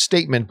loud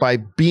statement by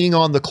being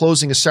on the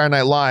closing of Saturday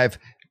Night Live,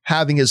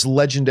 having his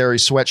Legendary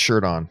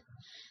sweatshirt on.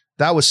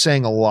 That was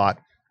saying a lot.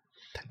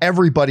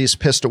 Everybody's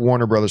pissed at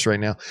Warner Brothers right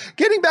now.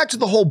 Getting back to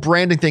the whole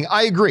branding thing,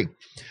 I agree.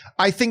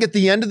 I think at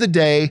the end of the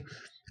day,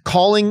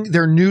 calling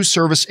their new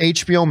service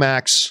HBO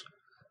Max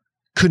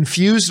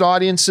confused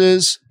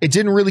audiences. It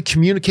didn't really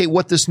communicate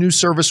what this new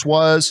service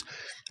was.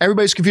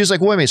 Everybody's confused.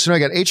 Like, wait a minute. So now I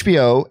got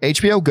HBO,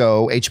 HBO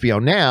Go,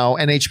 HBO Now,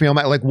 and HBO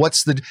Max. Like,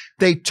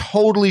 they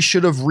totally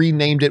should have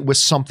renamed it with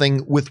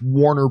something with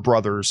Warner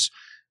Brothers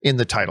in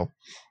the title.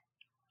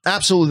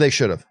 Absolutely, they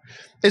should have.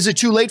 Is it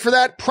too late for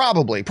that?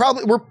 Probably.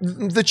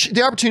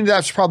 The opportunity to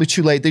that is probably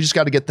too late. They just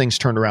got to get things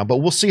turned around. But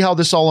we'll see how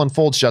this all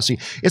unfolds, Jesse.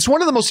 It's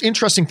one of the most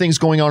interesting things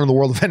going on in the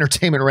world of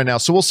entertainment right now.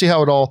 So we'll see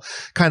how it all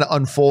kind of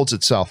unfolds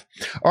itself.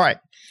 All right.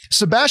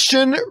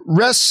 Sebastian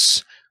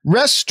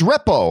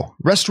Restrepo.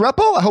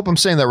 I hope I'm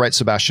saying that right,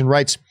 Sebastian,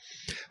 writes,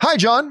 "Hi,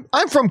 John.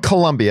 I'm from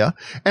Colombia,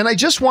 and I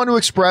just want to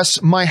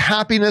express my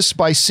happiness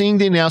by seeing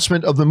the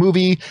announcement of the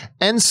movie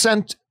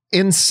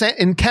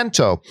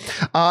Encanto.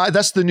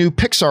 That's the new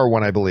Pixar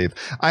one, I believe.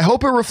 I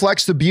hope it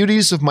reflects the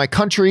beauties of my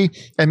country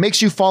and makes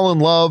you fall in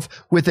love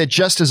with it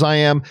just as I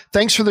am.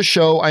 Thanks for the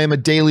show. I am a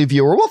daily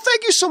viewer." Well,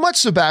 thank you so much,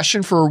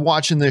 Sebastian, for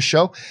watching this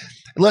show.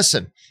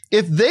 Listen,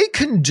 if they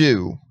can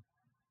do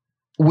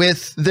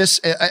with this,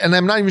 and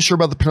I'm not even sure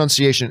about the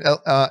pronunciation,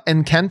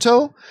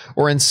 Encanto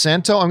or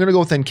Ensanto, I'm going to go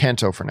with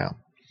Encanto for now.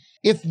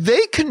 If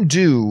they can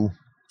do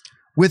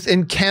with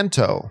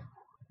Encanto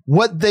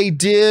what they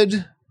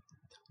did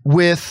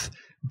with,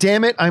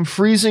 damn it, I'm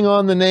freezing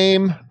on the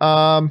name.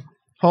 Hold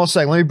on a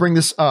second. Let me bring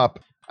this up.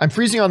 I'm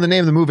freezing on the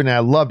name of the movie, and I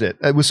loved it.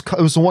 It was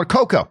the one,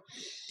 Coco.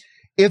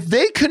 If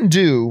they can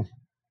do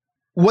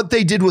what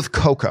they did with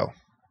Coco,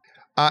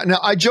 now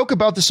I joke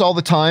about this all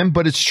the time,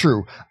 but it's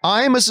true.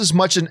 I'm as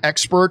much an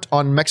expert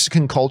on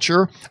Mexican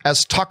culture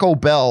as Taco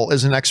Bell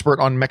is an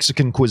expert on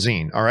Mexican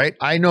cuisine. All right,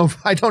 I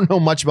don't know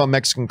much about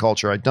Mexican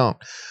culture. I don't,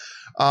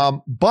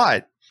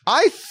 but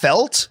I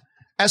felt,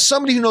 as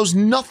somebody who knows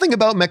nothing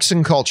about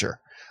Mexican culture,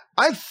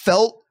 I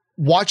felt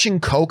watching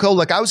Coco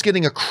like I was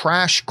getting a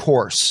crash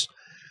course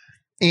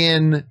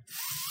in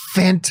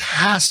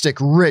fantastic,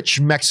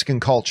 rich Mexican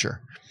culture.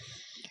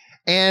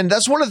 And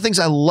that's one of the things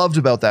I loved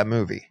about that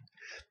movie.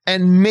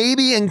 And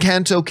maybe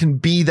Encanto can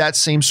be that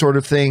same sort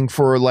of thing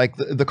for like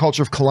the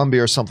culture of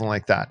Colombia or something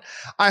like that.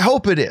 I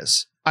hope it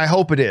is.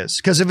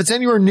 Because if it's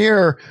anywhere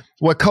near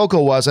what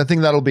Coco was, I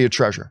think that'll be a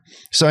treasure.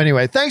 So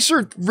anyway, thanks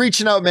for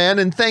reaching out, man.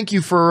 And thank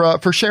you for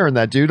sharing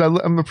that, dude. I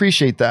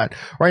appreciate that.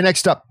 All right,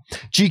 next up,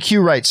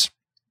 GQ writes,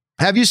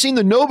 "Have you seen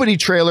the Nobody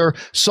trailer?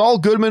 Saul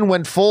Goodman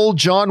went full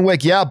John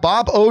Wick." Yeah,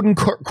 Bob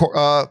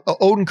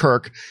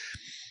Odenkirk,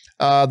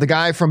 the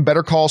guy from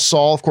Better Call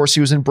Saul. Of course,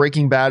 he was in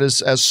Breaking Bad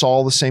as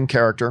Saul, the same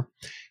character.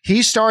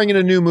 He's starring in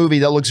a new movie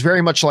that looks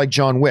very much like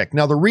John Wick.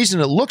 Now, the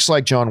reason it looks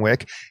like John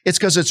Wick is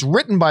because it's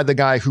written by the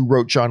guy who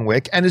wrote John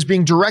Wick and is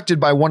being directed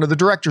by one of the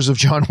directors of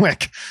John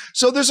Wick.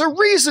 So there's a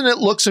reason it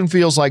looks and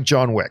feels like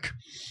John Wick.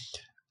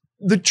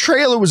 The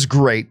trailer was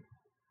great.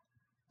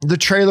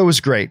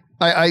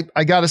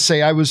 I got to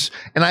say,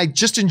 I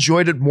just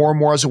enjoyed it more and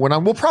more as it went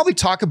on. We'll probably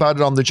talk about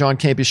it on the John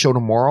Campea show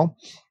tomorrow.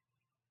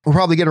 We'll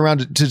probably get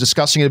around to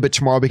discussing it a bit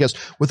tomorrow, because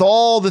with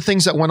all the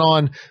things that went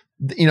on,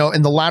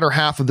 in the latter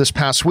half of this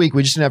past week,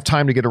 we just didn't have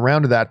time to get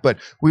around to that, but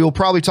we will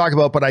probably talk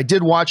about it. But I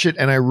did watch it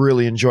and I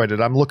really enjoyed it.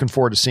 I'm looking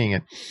forward to seeing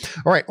it.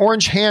 All right.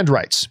 Orange Hand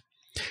writes,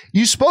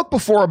 "You spoke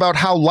before about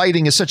how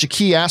lighting is such a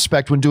key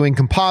aspect when doing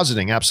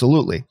compositing."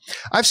 Absolutely.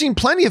 "I've seen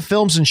plenty of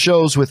films and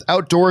shows with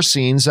outdoor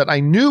scenes that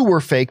I knew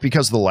were fake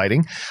because of the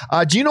lighting.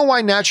 Do you know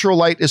why natural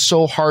light is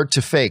so hard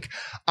to fake?"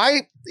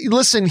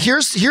 Listen,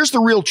 here's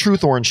the real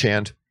truth, Orange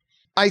Hand.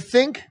 I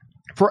think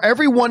for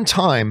every one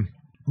time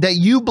that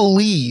you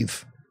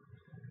believe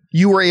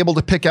you were able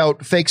to pick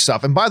out fake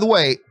stuff. And by the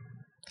way,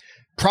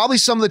 probably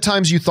some of the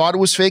times you thought it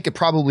was fake, it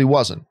probably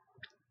wasn't.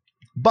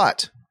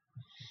 But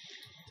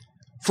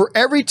for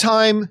every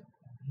time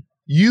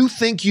you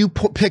think you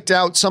picked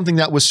out something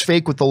that was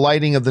fake with the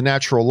lighting of the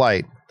natural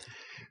light,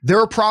 there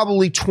are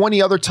probably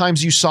 20 other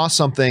times you saw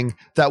something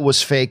that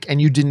was fake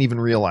and you didn't even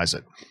realize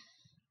it.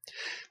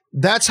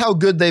 That's how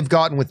good they've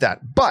gotten with that.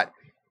 But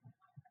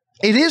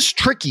it is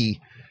tricky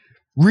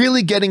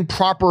really getting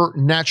proper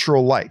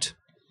natural light.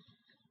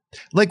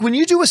 Like when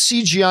you do a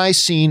CGI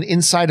scene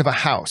inside of a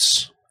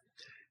house,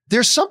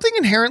 there's something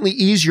inherently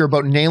easier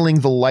about nailing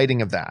the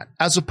lighting of that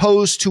as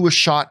opposed to a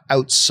shot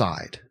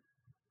outside.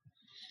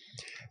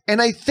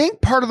 And I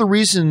think part of the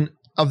reason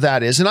of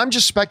that is, and I'm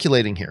just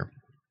speculating here,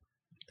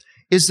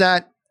 is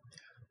that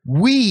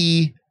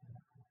we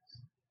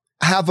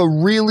have a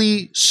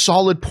really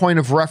solid point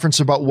of reference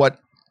about what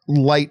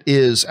light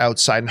is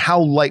outside and how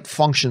light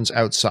functions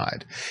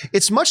outside.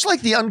 It's much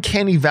like the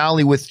uncanny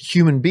valley with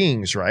human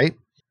beings, right?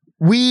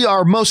 We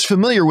are most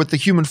familiar with the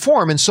human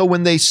form. And so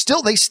when they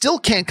still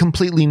can't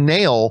completely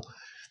nail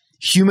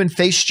human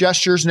face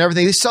gestures and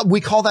everything,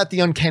 we call that the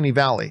uncanny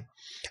valley.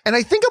 And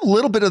I think a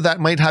little bit of that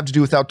might have to do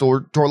with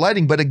outdoor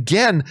lighting. But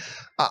again,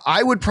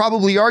 I would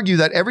probably argue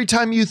that every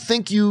time you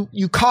think you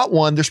caught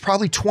one, there's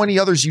probably 20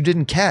 others you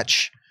didn't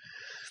catch.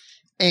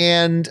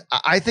 And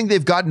I think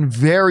they've gotten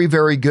very,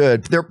 very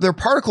good. Their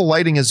particle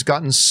lighting has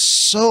gotten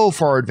so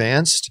far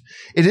advanced.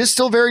 It is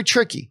still very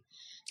tricky.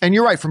 And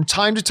you're right, from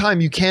time to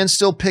time, you can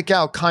still pick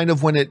out kind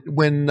of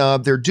when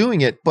they're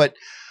doing it. But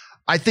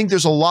I think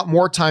there's a lot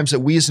more times that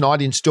we as an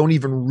audience don't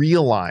even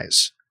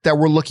realize that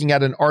we're looking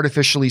at an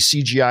artificially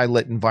CGI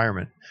lit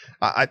environment.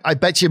 I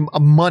bet you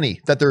money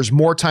that there's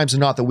more times than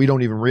not that we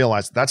don't even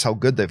realize. That's how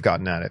good they've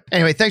gotten at it.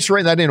 Anyway, thanks for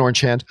writing that in,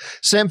 Orange Hand.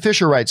 Sam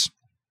Fisher writes,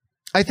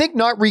 I think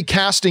not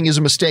recasting is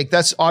a mistake.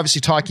 That's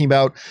obviously talking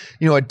about,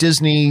 at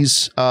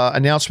Disney's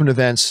announcement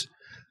events,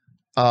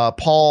 Kevin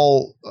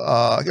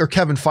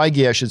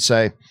Feige, I should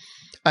say,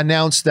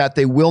 announced that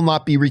they will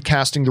not be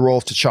recasting the role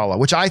of T'Challa,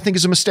 which I think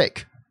is a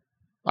mistake.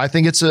 I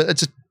think it's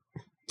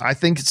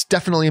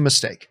definitely a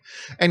mistake.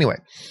 Anyway,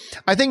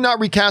 I think not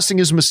recasting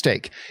is a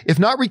mistake. If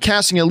not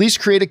recasting, at least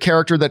create a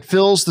character that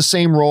fills the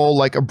same role,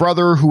 like a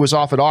brother who was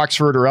off at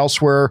Oxford or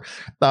elsewhere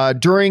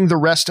during the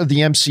rest of the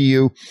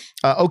MCU.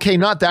 Okay,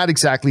 not that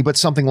exactly, but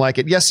something like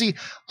it. Yeah, see,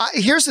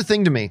 here's the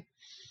thing to me.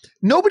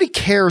 Nobody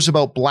cares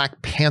about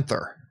Black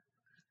Panther.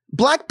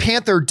 Black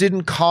Panther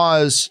didn't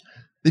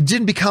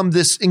become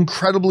this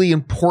incredibly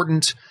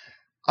important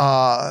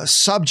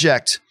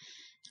subject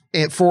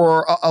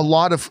for a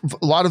lot of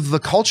the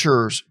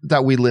cultures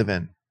that we live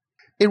in.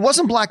 It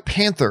wasn't Black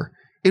Panther.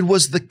 It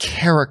was the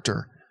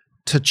character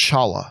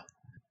T'Challa.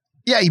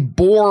 Yeah, he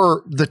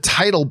bore the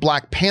title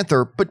Black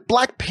Panther, but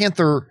Black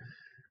Panther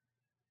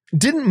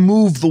didn't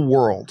move the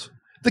world.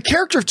 The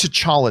character of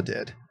T'Challa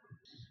did,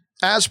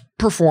 as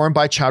performed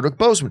by Chadwick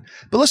Boseman.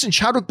 But listen,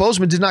 Chadwick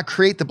Boseman did not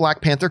create the Black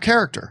Panther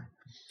character.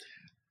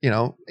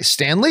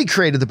 Stan Lee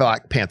created the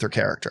Black Panther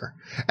character.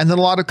 And then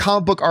a lot of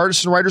comic book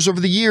artists and writers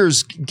over the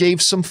years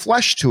gave some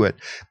flesh to it.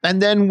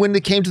 And then when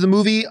it came to the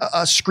movie,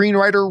 a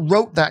screenwriter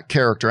wrote that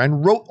character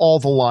and wrote all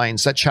the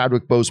lines that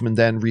Chadwick Boseman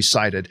then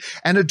recited.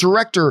 And a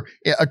director,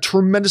 a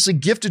tremendously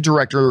gifted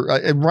director,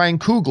 Ryan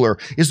Coogler,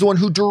 is the one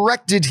who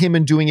directed him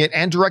in doing it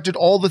and directed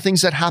all the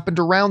things that happened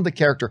around the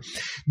character.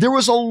 There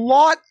was a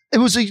lot. It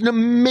was an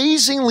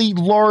amazingly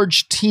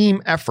large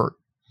team effort.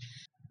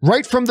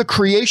 Right from the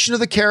creation of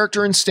the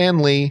character in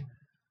Stan Lee,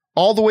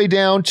 all the way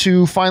down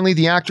to finally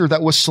the actor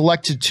that was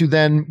selected to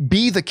then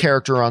be the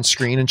character on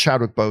screen in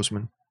Chadwick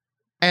Boseman.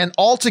 And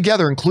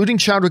altogether, including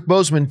Chadwick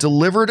Boseman,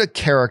 delivered a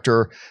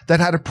character that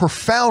had a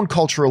profound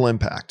cultural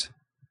impact.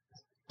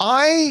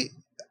 I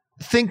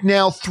think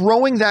now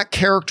throwing that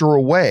character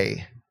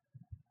away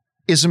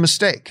is a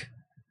mistake.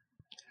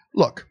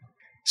 Look,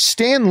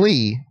 Stan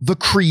Lee, the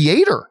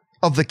creator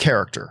of the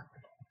character,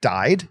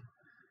 died.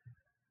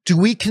 Do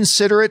we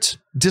consider it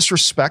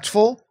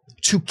disrespectful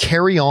to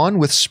carry on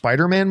with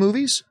Spider-Man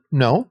movies?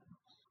 No.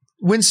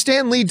 When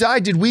Stan Lee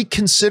died, did we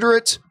consider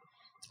it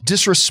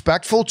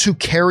disrespectful to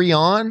carry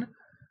on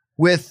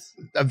with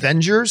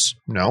Avengers?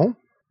 No.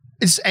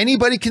 Does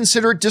anybody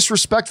consider it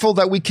disrespectful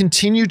that we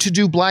continue to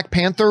do Black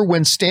Panther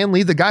when Stan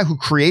Lee, the guy who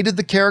created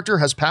the character,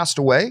 has passed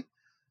away?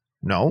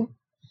 No.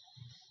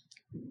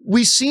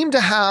 We seem to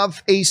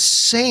have a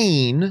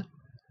sane,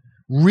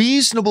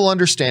 reasonable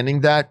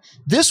understanding that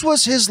this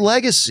was his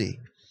legacy.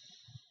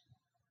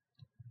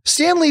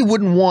 Stan Lee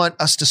wouldn't want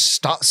us to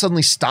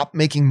suddenly stop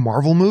making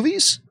Marvel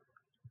movies.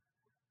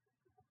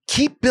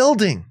 Keep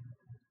building.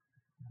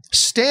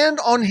 Stand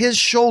on his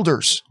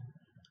shoulders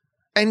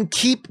and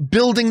keep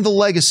building the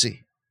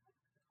legacy.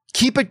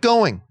 Keep it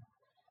going.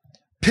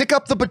 Pick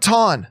up the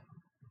baton.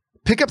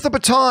 Pick up the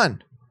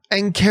baton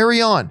and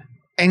carry on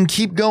and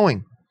keep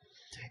going.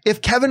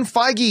 If Kevin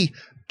Feige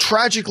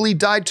tragically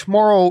died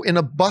tomorrow in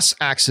a bus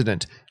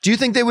accident, do you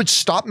think they would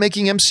stop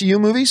making MCU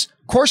movies?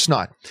 Of course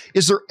not.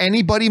 Is there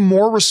anybody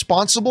more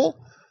responsible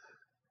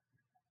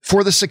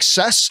for the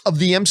success of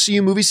the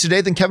MCU movies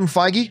today than Kevin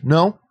Feige?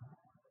 No.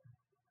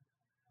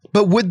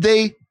 But would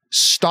they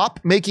stop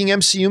making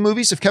MCU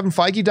movies if Kevin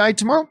Feige died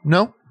tomorrow?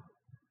 No.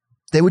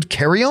 They would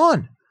carry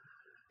on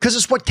because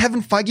it's what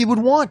Kevin Feige would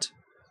want.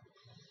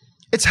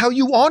 It's how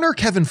you honor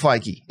Kevin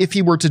Feige if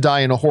he were to die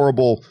in a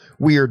horrible,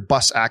 weird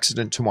bus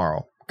accident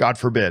tomorrow. God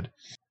forbid.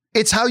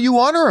 It's how you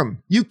honor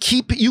him. You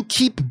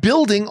keep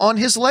building on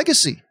his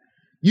legacy.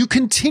 You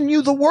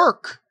continue the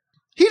work.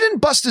 He didn't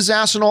bust his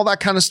ass and all that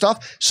kind of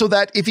stuff so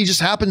that if he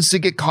just happens to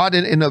get caught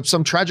in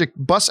some tragic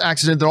bus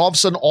accident, then all of a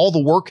sudden all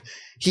the work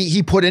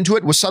he put into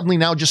it was suddenly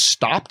now just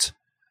stopped.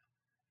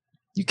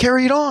 You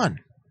carry it on.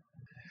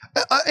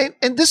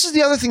 And this is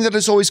the other thing that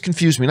has always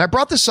confused me. And I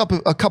brought this up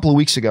a couple of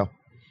weeks ago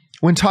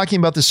when talking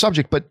about this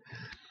subject. But,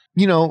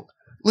 you know,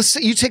 let's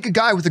say you take a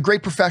guy with a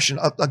great profession,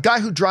 a guy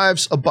who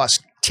drives a bus,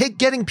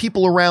 getting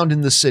people around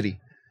in the city,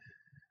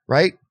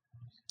 right?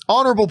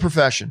 Honorable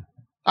profession.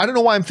 I don't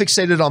know why I'm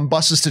fixated on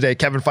buses today.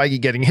 Kevin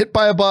Feige getting hit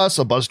by a bus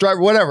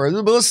driver, whatever.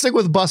 But let's stick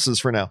with buses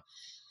for now.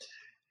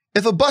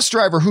 If a bus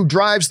driver who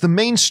drives the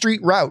main street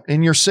route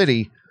in your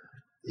city,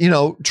 you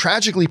know,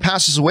 tragically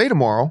passes away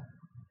tomorrow,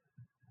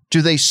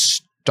 do they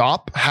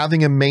stop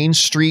having a main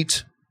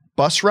street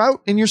bus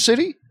route in your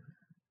city?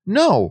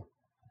 No.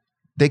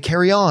 They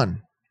carry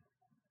on.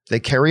 They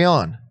carry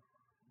on.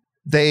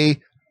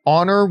 They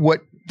honor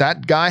what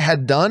that guy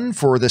had done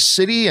for the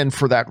city and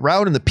for that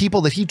route and the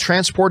people that he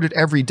transported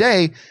every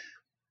day.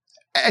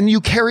 And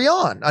you carry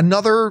on.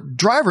 Another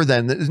driver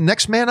then, the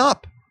next man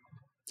up,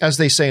 as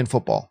they say in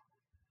football.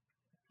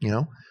 You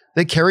know,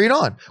 they carry it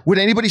on. Would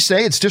anybody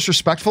say it's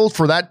disrespectful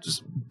for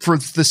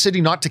the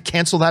city not to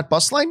cancel that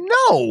bus line?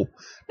 No,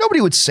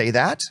 nobody would say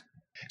that.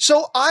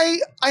 So I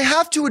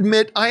have to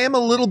admit, I am a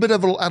little bit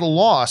at a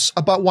loss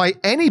about why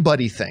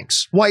anybody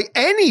thinks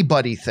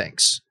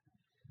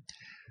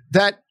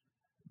that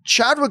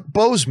Chadwick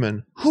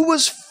Boseman, who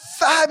was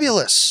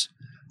fabulous,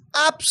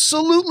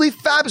 absolutely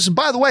fabulous. And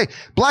by the way,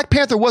 Black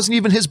Panther wasn't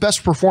even his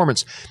best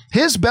performance.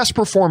 His best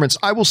performance,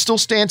 I will still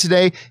stand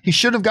today, he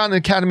should have gotten an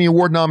Academy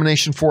Award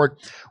nomination for it,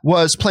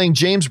 was playing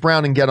James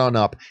Brown in Get On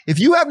Up. If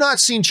you have not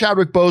seen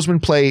Chadwick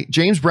Boseman play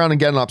James Brown in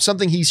Get On Up,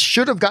 something he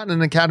should have gotten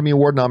an Academy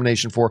Award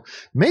nomination for,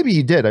 maybe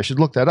he did, I should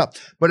look that up.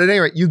 But at any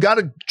rate, you got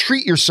to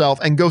treat yourself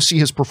and go see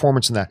his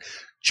performance in that.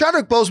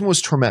 Chadwick Boseman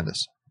was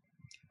tremendous.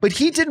 But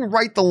he didn't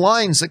write the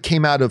lines that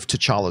came out of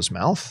T'Challa's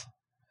mouth.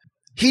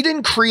 He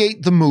didn't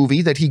create the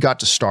movie that he got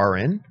to star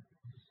in.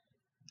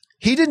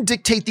 He didn't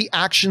dictate the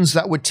actions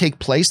that would take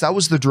place. That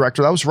was the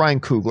director. That was Ryan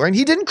Coogler. And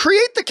he didn't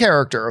create the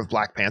character of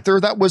Black Panther.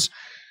 That was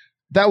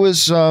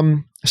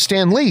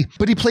Stan Lee.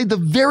 But he played the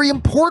very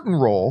important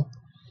role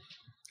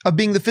of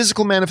being the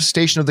physical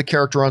manifestation of the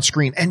character on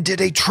screen and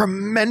did a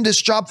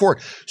tremendous job for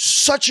it.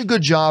 Such a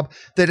good job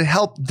that it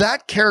helped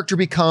that character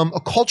become a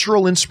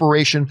cultural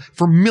inspiration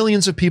for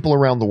millions of people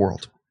around the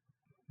world.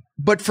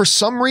 But for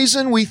some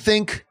reason, we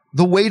think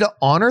the way to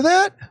honor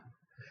that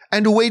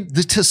and a way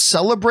to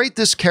celebrate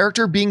this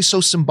character being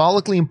so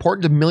symbolically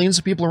important to millions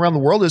of people around the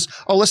world is,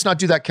 oh, let's not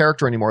do that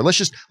character anymore. Let's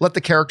just let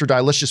the character die.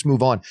 Let's just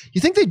move on. You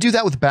think they'd do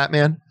that with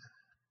Batman?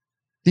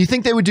 Do you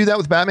think they would do that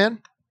with Batman?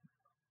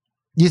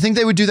 Do you think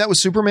they would do that with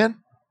Superman?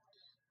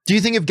 Do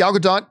you think if Gal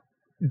Gadot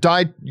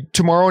died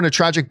tomorrow in a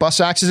tragic bus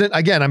accident,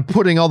 again, I'm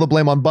putting all the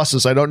blame on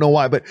buses, I don't know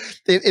why, but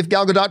if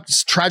Gal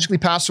Gadot tragically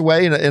passed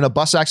away in a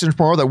bus accident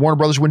tomorrow, that Warner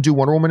Brothers wouldn't do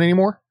Wonder Woman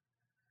anymore?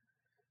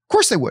 Of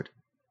course they would.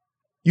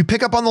 You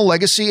pick up on the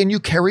legacy and you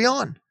carry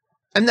on.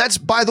 And that's,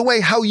 by the way,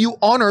 how you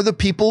honor the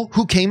people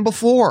who came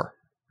before.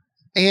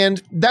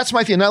 And that's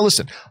my feeling. Now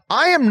listen,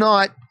 I am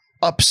not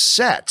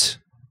upset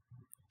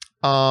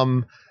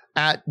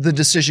at the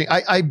decision.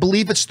 I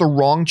believe it's the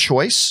wrong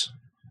choice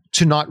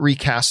to not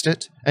recast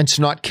it and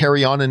to not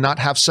carry on and not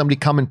have somebody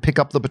come and pick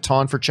up the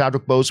baton for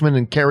Chadwick Boseman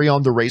and carry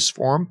on the race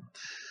for him.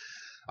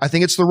 I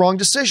think it's the wrong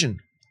decision.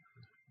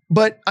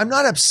 But I'm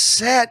not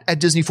upset at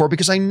Disney for it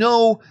because I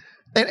know,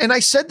 and I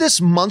said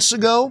this months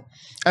ago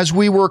as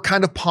we were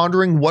kind of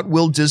pondering what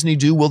will Disney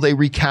do? Will they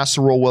recast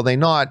the role? Will they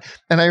not?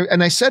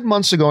 And I said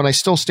months ago, and I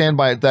still stand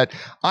by it, that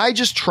I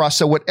just trust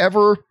that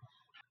whatever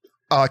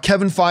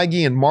Kevin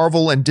Feige and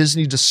Marvel and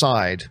Disney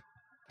decide,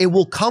 it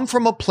will come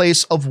from a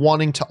place of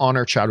wanting to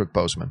honor Chadwick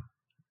Boseman.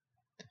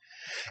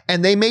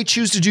 And they may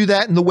choose to do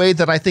that in the way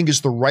that I think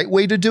is the right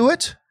way to do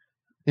it,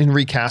 in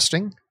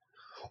recasting.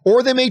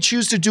 Or they may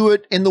choose to do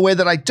it in the way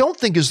that I don't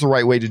think is the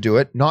right way to do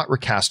it, not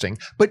recasting.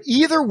 But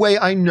either way,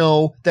 I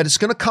know that it's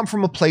going to come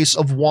from a place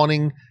of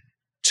wanting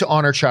to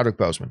honor Chadwick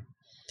Boseman.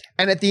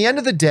 And at the end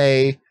of the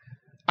day,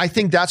 I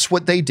think that's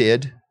what they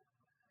did.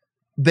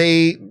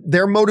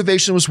 Their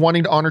motivation was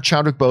wanting to honor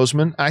Chadwick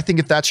Boseman. I think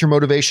if that's your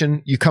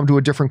motivation, you come to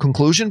a different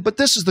conclusion. But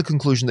this is the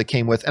conclusion they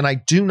came with, and I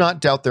do not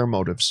doubt their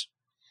motives.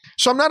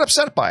 So I'm not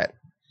upset by it.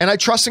 And I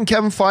trust in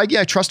Kevin Feige.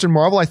 I trust in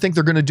Marvel. I think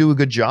they're going to do a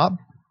good job.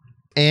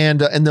 And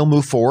they'll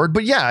move forward.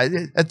 But yeah,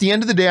 at the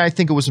end of the day, I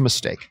think it was a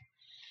mistake.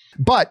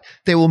 But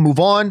they will move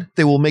on.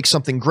 They will make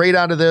something great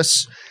out of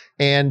this,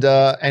 and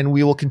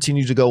we will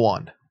continue to go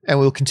on, and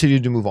we'll continue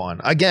to move on.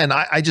 Again,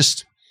 I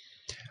just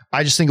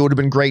think it would have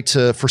been great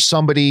for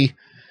somebody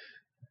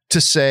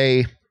to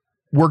say,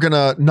 we're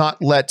gonna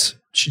not let,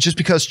 just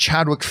because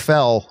Chadwick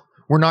fell,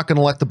 We're not going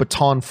to let the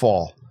baton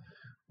fall.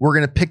 We're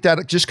going to pick that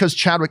up just because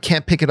Chadwick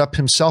can't pick it up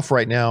himself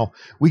right now.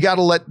 We got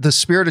to let the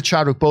spirit of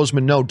Chadwick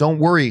Boseman know, don't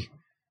worry.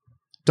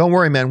 Don't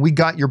worry, man. We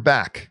got your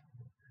back.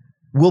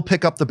 We'll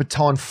pick up the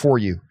baton for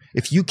you.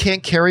 If you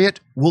can't carry it,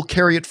 we'll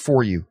carry it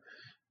for you.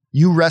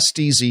 You rest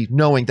easy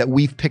knowing that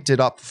we've picked it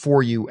up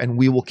for you and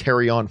we will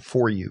carry on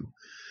for you.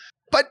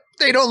 But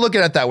they don't look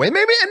at it that way.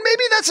 Maybe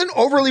that's an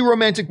overly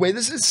romantic way.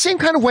 This is the same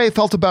kind of way I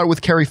felt about it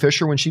with Carrie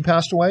Fisher when she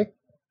passed away.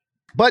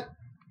 But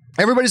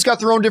everybody's got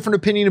their own different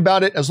opinion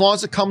about it. As long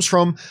as it comes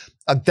from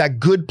that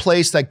good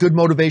place, that good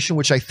motivation,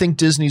 which I think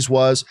Disney's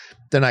was,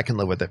 then I can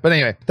live with it. But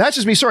anyway, that's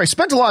just me. Sorry, I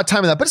spent a lot of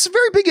time on that, but it's a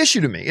very big issue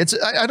to me.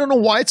 I don't know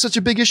why it's such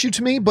a big issue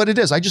to me, but it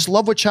is. I just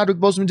love what Chadwick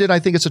Boseman did. I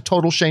think it's a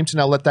total shame to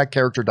now let that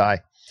character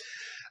die.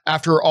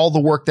 After all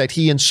the work that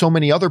he and so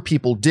many other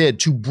people did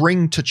to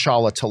bring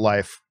T'Challa to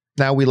life,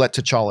 now we let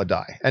T'Challa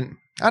die. And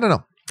I don't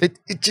know.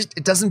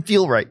 It doesn't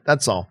feel right.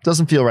 That's all. It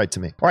doesn't feel right to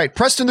me. All right,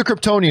 Preston the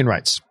Kryptonian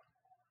writes,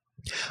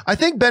 I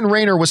think Ben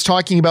Rayner was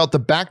talking about the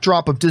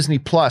backdrop of Disney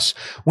Plus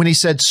when he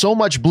said so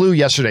much blue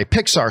yesterday.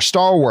 Pixar,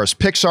 Star Wars,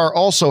 Pixar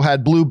also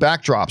had blue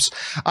backdrops.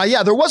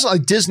 Yeah, there was a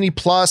Disney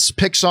Plus,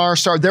 Pixar,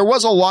 Star. There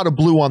was a lot of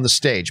blue on the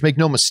stage. Make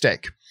no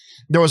mistake.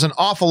 There was an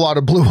awful lot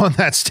of blue on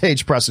that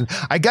stage, Preston.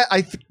 I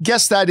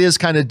guess that is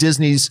kind of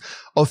Disney's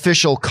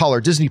official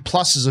color, Disney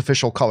Plus's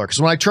official color.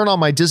 Because when I turn on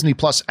my Disney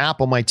Plus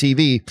app on my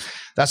TV,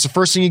 that's the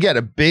first thing you get,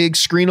 a big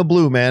screen of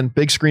blue, man.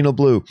 Big screen of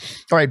blue.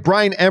 All right,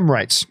 Brian M.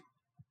 writes,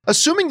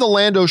 assuming the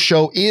Lando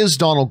show is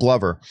Donald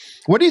Glover,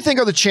 what do you think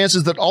are the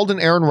chances that Alden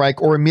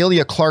Ehrenreich or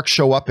Emilia Clarke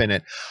show up in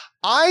it?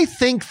 I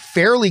think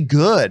fairly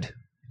good.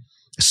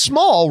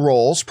 Small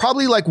roles,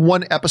 probably like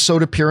one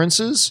episode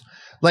appearances,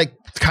 like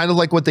kind of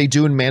like what they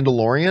do in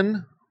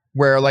Mandalorian,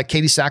 where like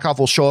Katie Sackhoff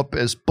will show up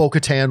as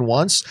Bo-Katan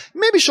once.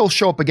 Maybe she'll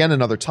show up again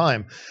another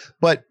time.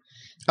 But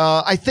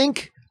I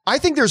think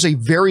there's a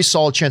very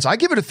solid chance. I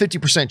give it a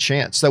 50%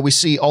 chance that we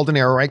see Alden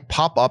Ehrenreich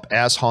pop up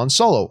as Han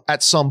Solo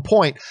at some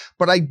point,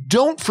 but I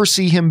don't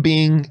foresee him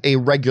being a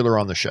regular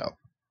on the show.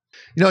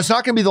 You know, it's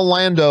not going to be the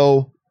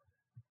Lando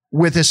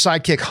with his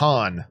sidekick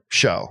Han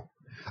show.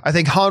 I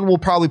think Han will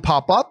probably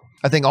pop up.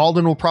 I think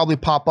Alden will probably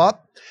pop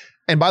up.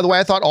 And by the way,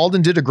 I thought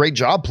Alden did a great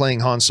job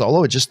playing Han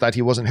Solo. It's just that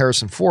he wasn't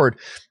Harrison Ford.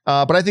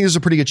 But I think there's a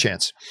pretty good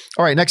chance.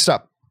 All right, next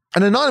up.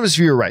 An anonymous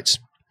viewer writes,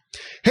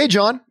 hey,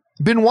 John.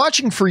 Been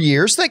watching for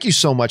years. Thank you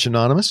so much,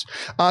 Anonymous.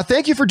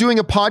 Thank you for doing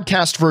a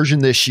podcast version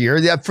this year.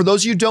 For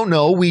those of you who don't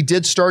know, we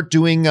did start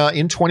doing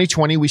in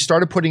 2020, we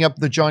started putting up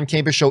the John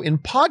Campea Show in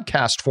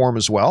podcast form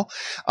as well.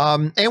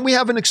 And we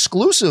have an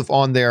exclusive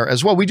on there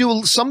as well. We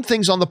do some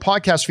things on the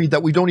podcast feed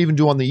that we don't even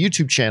do on the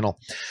YouTube channel.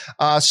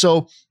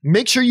 So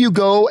make sure you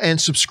go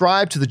and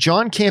subscribe to the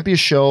John Campea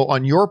Show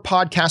on your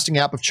podcasting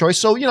app of choice.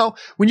 So, you know,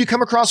 when you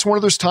come across one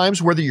of those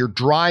times, whether you're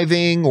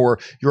driving or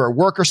you're at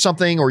work or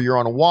something, or you're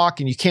on a walk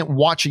and you can't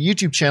watch a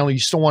YouTube channel, you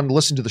still want to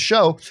listen to the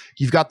show,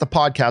 you've got the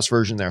podcast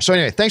version there. So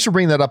anyway, thanks for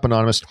bringing that up,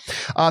 Anonymous.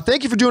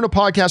 Thank you for doing a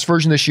podcast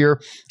version this year.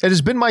 It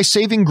has been my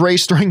saving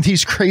grace during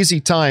these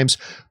crazy times.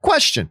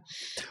 Question.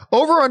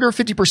 Over under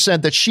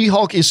 50% that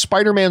She-Hulk is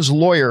Spider-Man's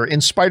lawyer in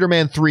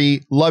Spider-Man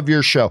 3. Love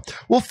your show.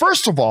 Well,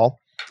 first of all,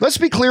 let's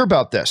be clear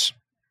about this.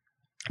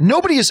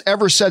 Nobody has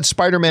ever said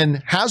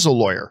Spider-Man has a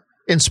lawyer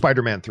in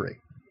Spider-Man 3.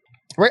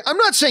 Right? I'm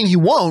not saying he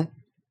won't.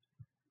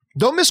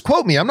 Don't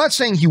misquote me. I'm not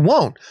saying he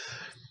won't.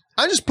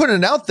 I'm just putting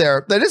it out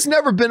there that it's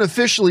never been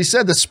officially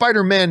said that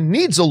Spider-Man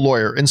needs a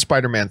lawyer in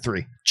Spider-Man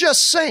 3.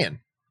 Just saying.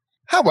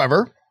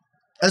 However,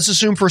 let's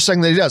assume for a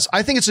second that he does.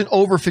 I think it's an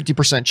over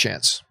 50%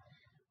 chance.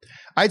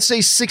 I'd say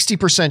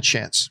 60%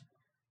 chance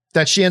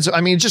that she ends up. I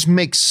mean, it just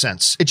makes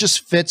sense. It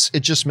just fits.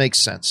 It just makes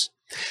sense.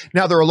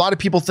 Now, there are a lot of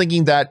people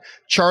thinking that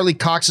Charlie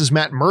Cox's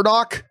Matt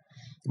Murdock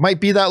might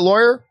be that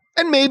lawyer.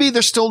 And maybe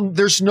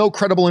there's no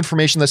credible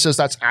information that says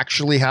that's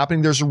actually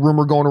happening. There's a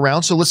rumor going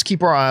around. So let's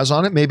keep our eyes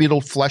on it. Maybe it'll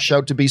flesh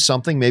out to be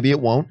something. Maybe it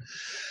won't.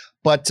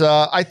 But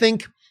I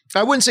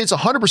wouldn't say it's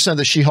 100%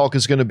 that She-Hulk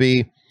is going to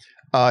be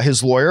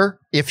his lawyer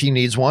if he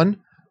needs one.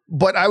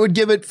 But I would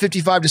give it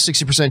 55 to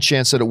 60%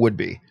 chance that it would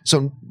be.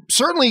 So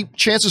certainly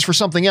chances for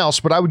something else,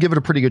 but I would give it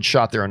a pretty good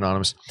shot there,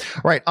 Anonymous.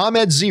 All right,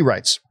 Ahmed Z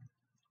writes,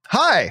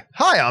 Hi,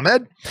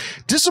 Ahmed.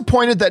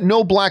 Disappointed that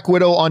no Black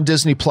Widow on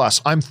Disney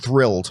Plus. I'm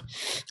thrilled.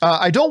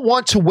 I don't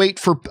want to wait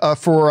for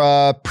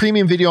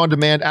premium video on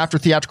demand after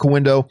theatrical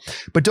window,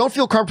 but don't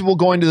feel comfortable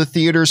going to the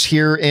theaters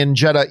here in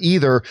Jeddah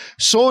either.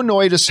 So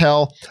annoyed as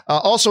hell.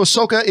 Also,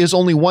 Ahsoka is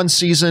only one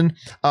season.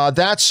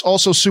 That's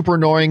also super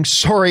annoying.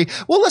 Sorry.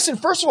 Well, listen.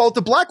 First of all, with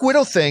the Black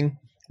Widow thing,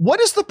 what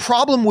is the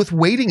problem with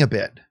waiting a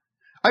bit?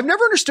 I've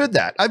never understood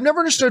that. I've never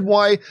understood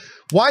why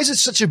is it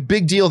such a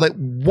big deal that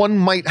one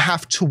might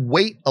have to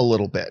wait a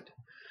little bit?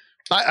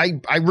 I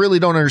really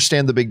don't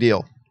understand the big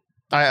deal.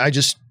 I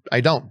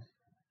don't.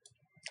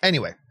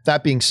 Anyway,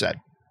 that being said,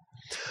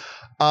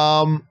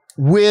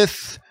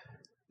 with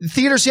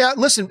theaters, yeah,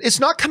 listen, it's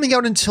not coming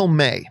out until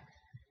May,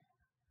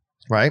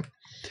 right?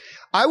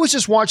 I was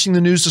just watching the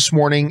news this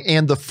morning,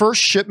 and the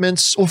first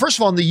shipments, well, first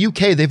of all, in the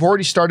UK, they've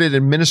already started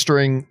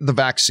administering the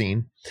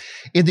vaccine.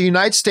 In the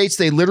United States,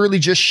 they literally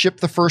just shipped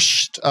the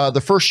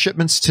first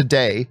shipments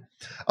today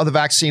of the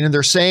vaccine, and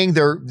they're saying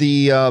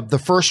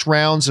the first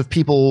rounds of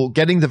people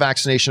getting the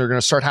vaccination are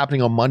going to start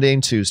happening on Monday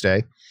and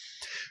Tuesday.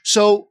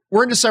 So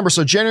we're in December,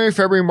 so January,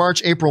 February,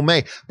 March, April,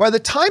 May. By the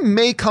time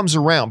May comes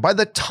around, by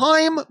the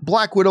time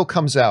Black Widow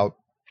comes out,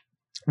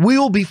 we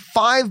will be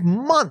 5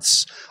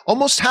 months,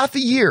 almost half a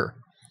year,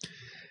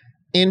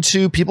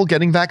 into people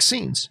getting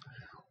vaccines.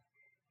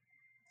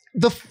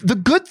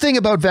 The good thing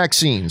about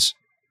vaccines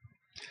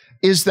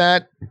is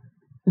that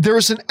there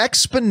is an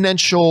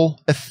exponential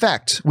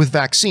effect with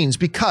vaccines,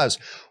 because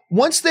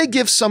once they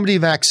give somebody a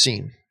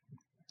vaccine,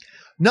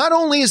 not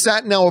only is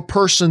that now a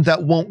person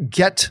that won't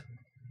get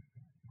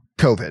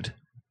COVID,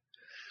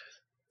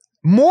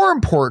 more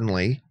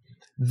importantly,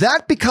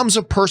 that becomes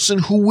a person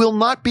who will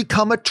not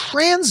become a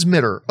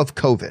transmitter of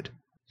COVID.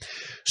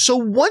 So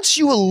once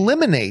you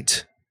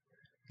eliminate,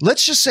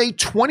 let's just say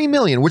 20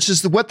 million, which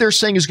is what they're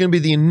saying is going to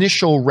be the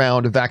initial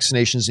round of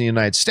vaccinations in the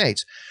United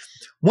States.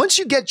 Once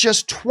you get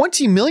just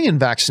 20 million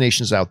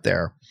vaccinations out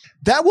there,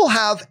 that will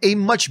have a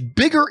much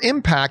bigger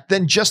impact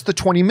than just the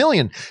 20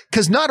 million.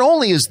 Because not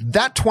only is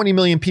that 20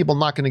 million people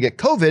not going to get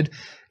COVID,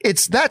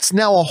 that's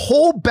now a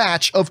whole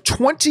batch of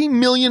 20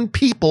 million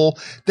people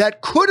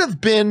that could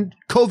have been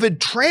COVID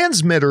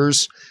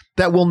transmitters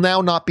that will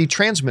now not be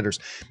transmitters.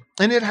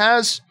 And it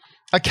has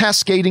a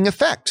cascading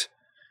effect.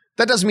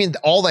 That doesn't mean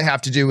all they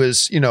have to do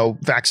is,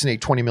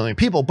 vaccinate 20 million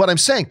people. But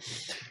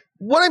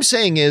what I'm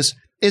saying is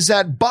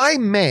that by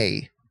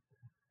May,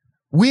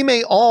 we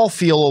may all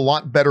feel a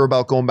lot better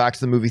about going back to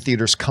the movie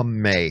theaters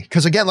come May.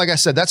 Because again, like I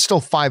said, that's still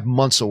 5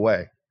 months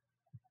away.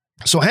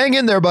 So hang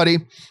in there, buddy.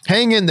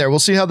 Hang in there. We'll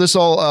see how this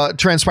all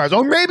transpires.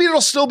 Oh, maybe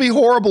it'll still be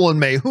horrible in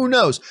May. Who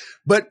knows?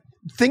 But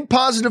think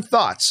positive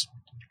thoughts.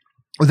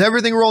 With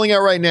everything rolling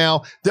out right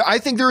now, I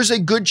think there is a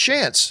good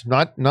chance,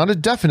 not a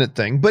definite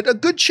thing, but a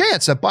good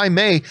chance that by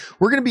May,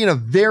 we're going to be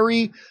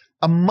in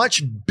a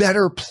much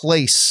better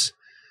place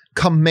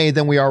come May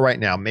than we are right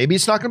now. Maybe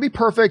it's not going to be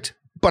perfect,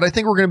 but I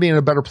think we're going to be in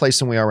a better place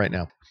than we are right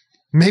now.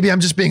 Maybe I'm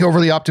just being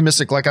overly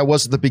optimistic like I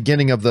was at the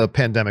beginning of the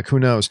pandemic. Who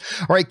knows?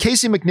 All right,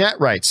 Casey McNatt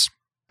writes,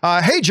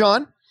 hey,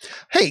 John.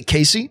 Hey,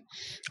 Casey.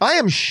 I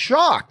am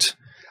shocked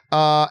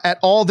at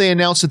all they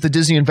announced at the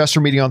Disney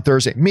investor meeting on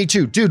Thursday. Me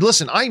too. Dude,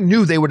 listen, I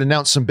knew they would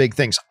announce some big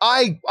things.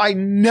 I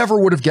never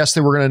would have guessed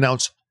they were going to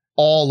announce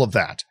all of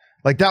that.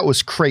 Like, that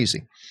was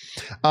crazy.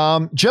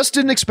 Just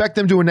didn't expect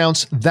them to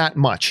announce that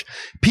much.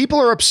 People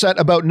are upset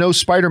about no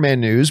Spider-Man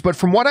news, but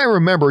from what I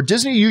remember,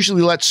 Disney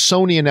usually lets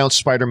Sony announce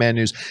Spider-Man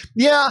news.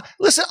 Yeah,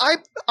 listen,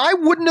 I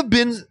wouldn't have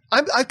been,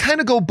 I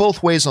kind of go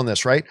both ways on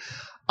this, right?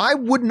 I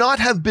would not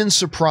have been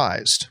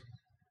surprised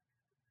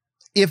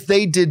if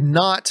they did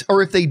not,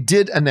 or if they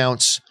did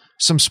announce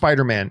some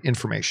Spider-Man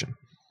information.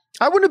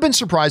 I wouldn't have been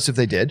surprised if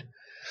they did,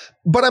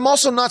 but I'm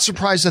also not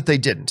surprised that they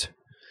didn't.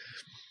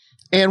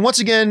 And once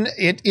again,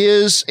 it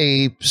is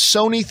a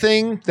Sony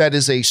thing. That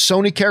is a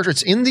Sony character.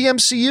 It's in the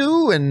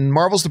MCU and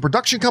Marvel's the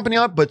production company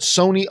on it, but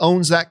Sony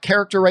owns that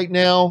character right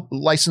now,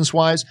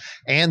 license-wise,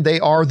 and they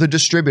are the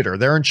distributor.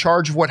 They're in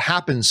charge of what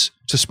happens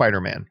to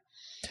Spider-Man.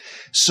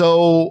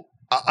 So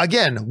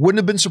again, wouldn't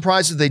have been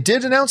surprised if they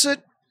did announce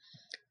it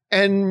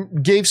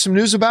and gave some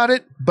news about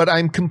it, but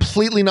I'm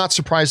completely not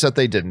surprised that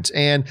they didn't.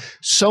 And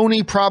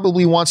Sony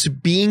probably wants to,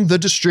 being the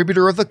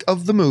distributor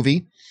of the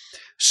movie,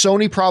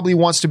 Sony probably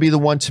wants to be the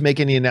one to make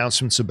any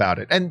announcements about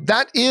it. And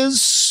that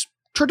is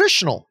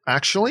traditional,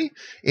 actually.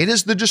 It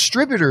is the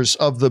distributors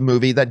of the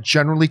movie that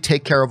generally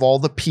take care of all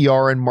the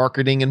PR and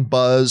marketing and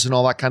buzz and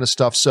all that kind of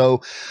stuff.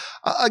 So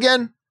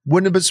again,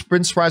 wouldn't have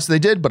been surprised if they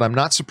did, but I'm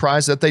not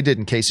surprised that they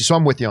didn't, Casey. So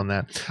I'm with you on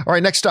that. All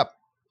right, next up.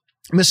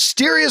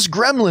 Mysterious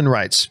Gremlin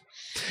writes,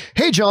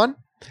 hey, John,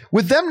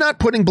 with them not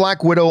putting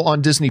Black Widow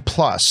on Disney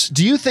Plus,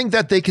 do you think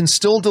that they can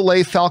still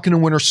delay Falcon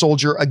and Winter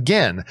Soldier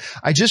again?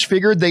 I just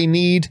figured they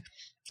need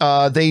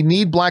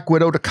Black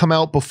Widow to come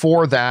out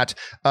before that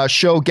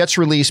show gets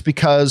released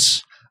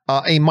because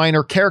a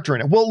minor character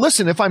in it. Well,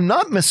 listen, if I'm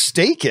not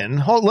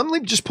mistaken, let me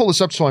just pull this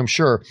up so I'm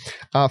sure.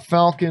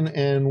 Falcon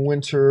and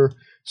Winter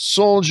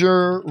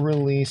Soldier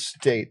release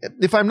date.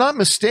 If I'm not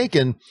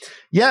mistaken,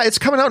 yeah, it's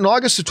coming out in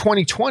August of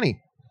 2020.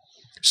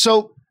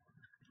 So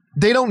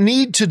they don't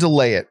need to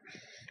delay it,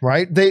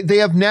 right? They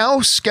have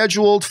now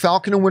scheduled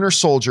Falcon and Winter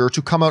Soldier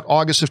to come out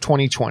August of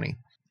 2020.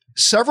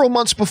 Several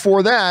months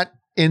before that,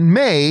 in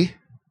May,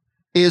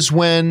 is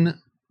when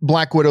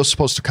Black Widow is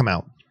supposed to come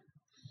out.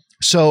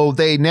 So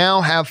they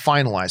now have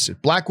finalized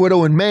it. Black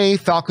Widow in May,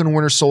 Falcon and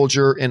Winter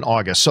Soldier in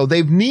August. So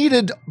they've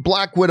needed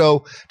Black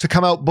Widow to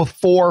come out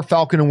before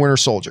Falcon and Winter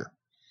Soldier,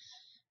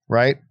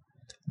 right?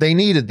 They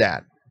needed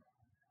that.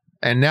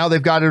 And now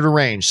they've got it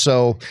arranged.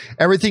 So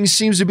everything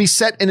seems to be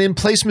set and in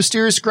place,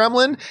 Mysterious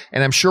Gremlin.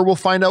 And I'm sure we'll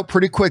find out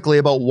pretty quickly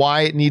about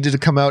why it needed to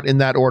come out in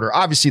that order.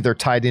 Obviously, they're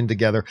tied in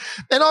together.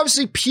 And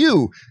obviously,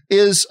 Pew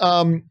is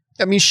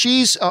I mean,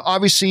 she's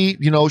obviously,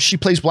 she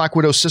plays Black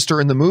Widow's sister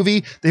in the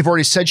movie. They've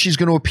already said she's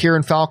going to appear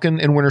in Falcon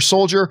and Winter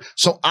Soldier.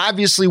 So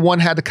obviously one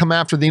had to come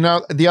after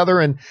the other.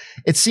 And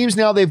it seems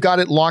now they've got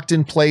it locked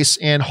in place.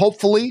 And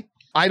hopefully,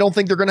 I don't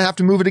think they're going to have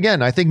to move it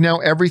again. I think now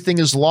everything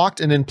is locked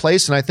and in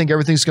place. And I think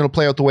everything's going to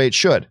play out the way it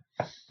should.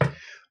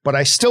 But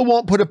I still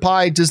won't put it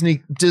by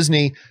Disney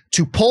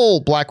to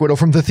pull Black Widow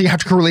from the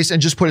theatrical release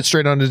and just put it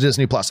straight onto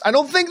Disney Plus. I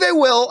don't think they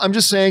will. I'm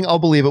just saying I'll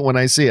believe it when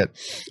I see it.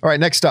 All right,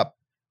 next up.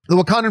 The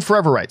Wakandan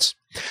Forever writes,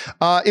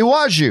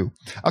 Iwaju,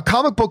 a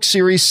comic book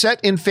series set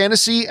in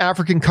fantasy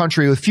African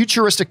country with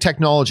futuristic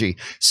technology.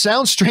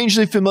 Sounds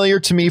strangely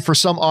familiar to me for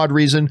some odd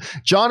reason.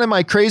 John, am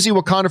I crazy?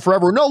 Wakanda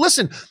Forever? No,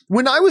 listen,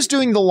 when I was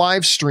doing the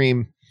live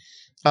stream,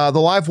 the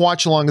live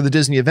watch along of the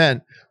Disney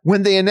event,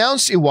 when they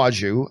announced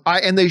Iwaju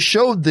and they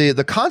showed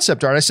the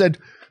concept art, I said,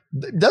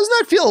 doesn't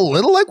that feel a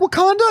little like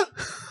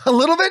Wakanda? A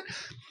little bit?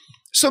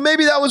 So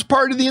maybe that was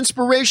part of the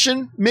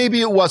inspiration.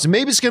 Maybe it wasn't.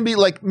 Maybe it's going to be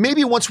like,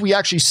 maybe once we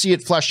actually see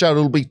it fleshed out,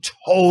 it'll be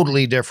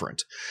totally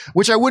different,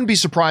 which I wouldn't be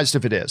surprised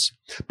if it is.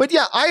 But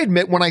yeah, I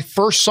admit when I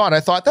first saw it, I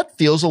thought that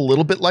feels a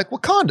little bit like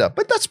Wakanda,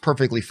 but that's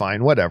perfectly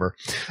fine. Whatever.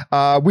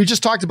 We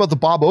just talked about the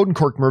Bob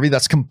Odenkirk movie.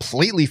 That's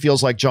completely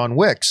feels like John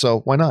Wick. So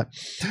why not?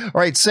 All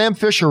right. Sam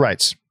Fisher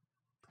writes,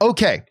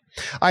 okay,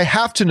 I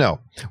have to know,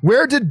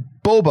 where did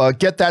Boba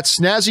get that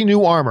snazzy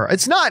new armor?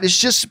 It's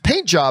just a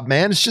paint job,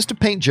 man. It's just a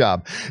paint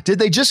job. Did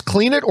they just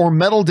clean it or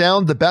metal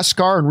down the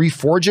Beskar and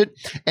reforge it?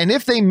 And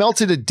if they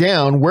melted it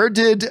down, where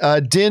did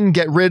Din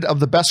get rid of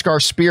the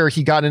Beskar spear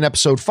he got in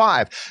episode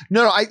 5?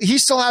 No, he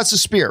still has the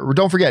spear.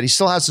 Don't forget, he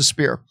still has the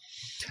spear.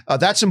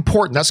 That's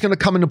important. That's going to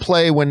come into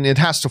play when it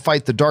has to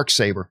fight the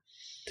Darksaber.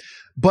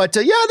 But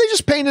yeah, they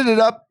just painted it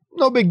up.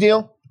 No big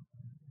deal.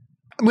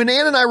 When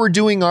Ann and I were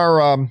doing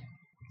our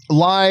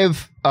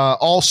live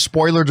all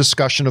spoiler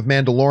discussion of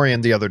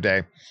Mandalorian the other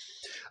day,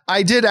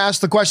 I did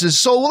ask the question,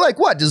 so like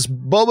what, does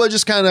Boba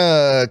just kind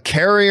of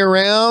carry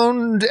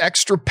around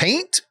extra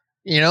paint,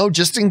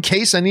 just in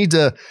case I need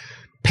to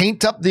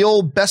paint up the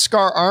old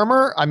Beskar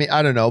armor? I mean,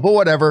 I don't know, but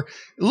whatever.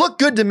 It looked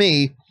good to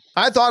me.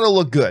 I thought it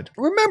looked good.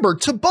 Remember,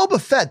 to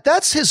Boba Fett,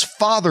 that's his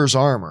father's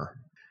armor.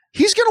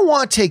 He's going to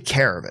want to take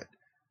care of it.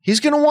 He's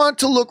going to want it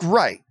to look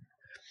right.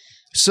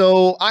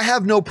 So I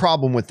have no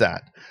problem with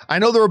that. I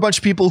know there were a bunch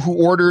of people who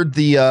ordered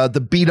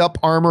the beat up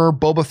armor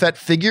Boba Fett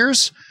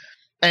figures,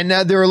 and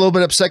now they're a little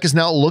bit upset because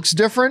now it looks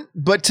different.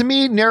 But to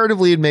me,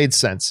 narratively, it made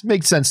sense. It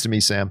makes sense to me,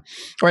 Sam.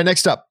 All right,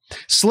 next up.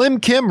 Slim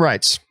Kim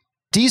writes,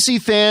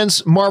 DC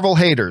fans, Marvel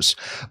haters.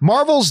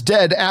 Marvel's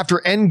dead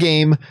after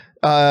Endgame.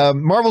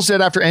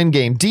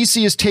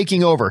 DC is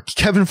taking over.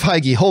 Kevin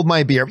Feige, hold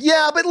my beer.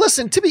 Yeah, but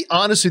listen, to be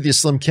honest with you,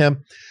 Slim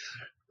Kim,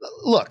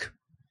 look,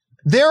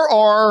 there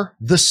are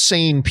the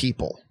sane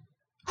people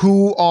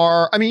who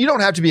are, I mean, you don't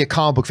have to be a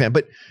comic book fan,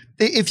 but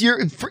if you're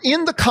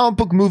in the comic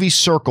book movie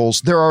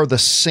circles, there are the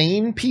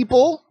sane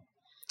people,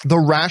 the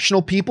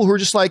rational people who are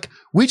just like,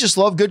 we just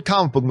love good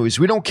comic book movies.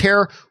 We don't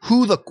care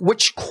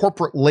which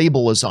corporate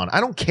label is on. I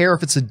don't care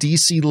if it's a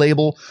DC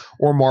label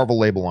or Marvel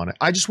label on it.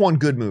 I just want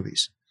good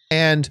movies.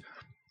 And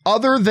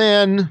other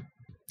than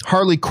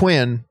Harley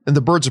Quinn and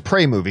the Birds of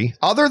Prey movie,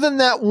 other than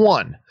that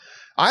one,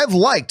 I've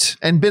liked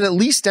and been at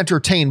least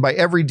entertained by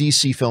every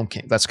DC film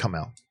that's come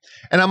out.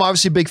 And I'm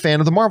obviously a big fan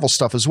of the Marvel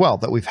stuff as well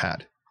that we've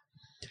had.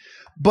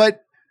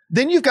 But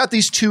then you've got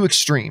these two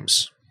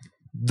extremes.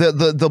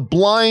 The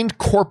blind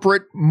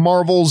corporate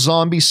Marvel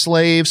zombie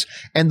slaves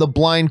and the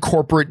blind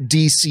corporate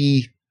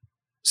DC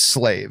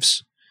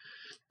slaves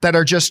that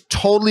are just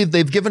totally,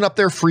 they've given up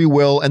their free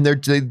will and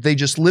they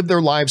just live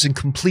their lives in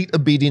complete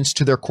obedience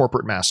to their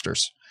corporate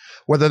masters,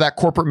 whether that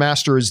corporate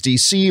master is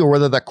DC or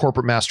whether that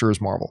corporate master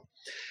is Marvel.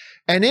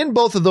 And in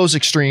both of those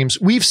extremes,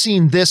 we've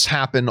seen this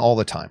happen all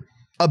the time.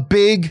 A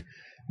big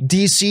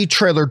DC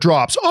trailer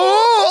drops.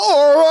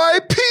 Oh,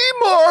 R.I.P.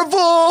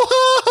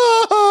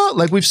 Marvel.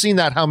 Like we've seen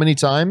that how many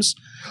times?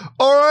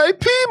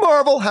 R.I.P.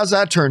 Marvel. How's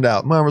that turned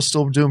out? Marvel's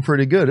still doing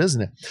pretty good,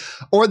 isn't it?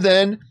 Or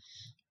then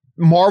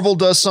Marvel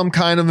does some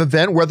kind of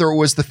event, whether it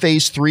was the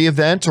Phase 3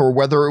 event or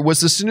whether it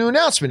was this new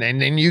announcement.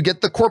 And then you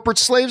get the corporate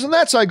slaves on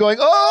that side going,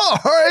 oh,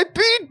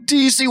 R.I.P.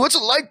 DC. What's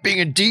it like being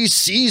in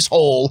DC's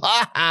hole?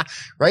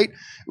 Right?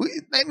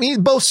 I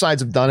mean, both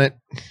sides have done it.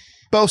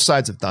 Both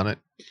sides have done it.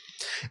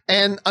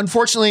 And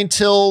unfortunately,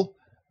 until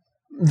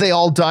they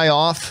all die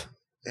off,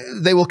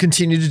 they will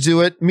continue to do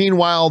it.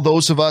 Meanwhile,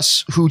 those of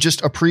us who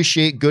just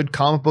appreciate good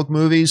comic book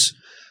movies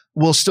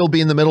will still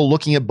be in the middle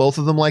looking at both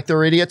of them like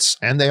they're idiots,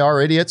 and they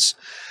are idiots.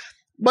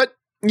 But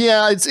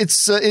yeah,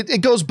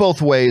 it goes both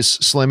ways,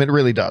 Slim. It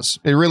really does.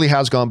 It really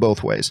has gone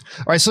both ways.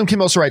 All right, Slim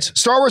Kim also writes,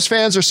 Star Wars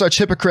fans are such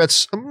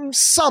hypocrites.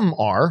 Some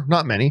are,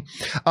 not many.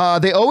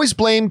 They always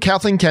blame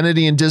Kathleen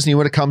Kennedy and Disney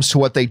when it comes to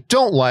what they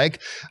don't like.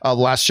 The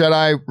Last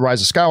Jedi,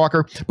 Rise of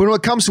Skywalker. But when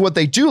it comes to what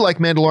they do like,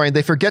 Mandalorian,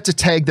 they forget to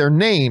tag their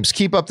names.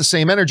 Keep up the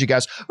same energy,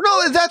 guys.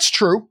 No, that's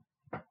true.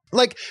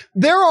 Like,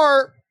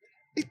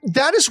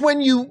 that is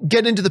when you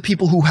get into the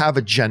people who have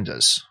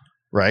agendas,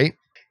 right?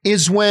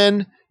 Is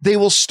when they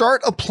will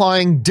start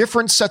applying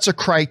different sets of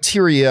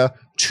criteria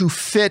to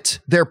fit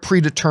their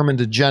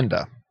predetermined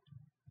agenda.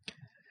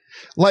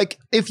 Like,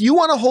 if you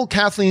want to hold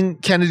Kathleen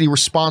Kennedy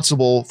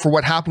responsible for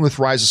what happened with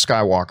Rise of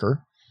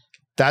Skywalker,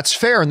 that's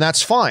fair and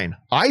that's fine.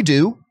 I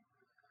do.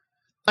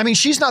 I mean,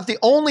 she's not the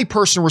only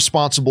person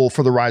responsible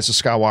for the Rise of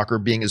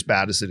Skywalker being as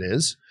bad as it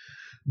is.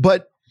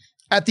 But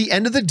at the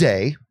end of the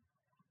day,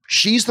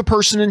 she's the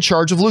person in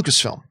charge of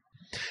Lucasfilm.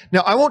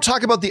 Now, I won't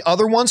talk about the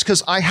other ones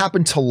because I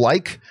happen to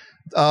like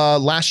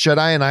Last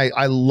Jedi, and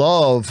I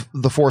love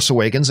The Force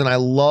Awakens, and I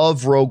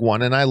love Rogue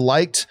One, and I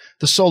liked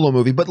the Solo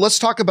movie. But let's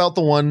talk about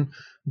the one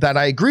that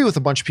I agree with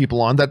a bunch of people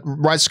on, that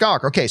Rise of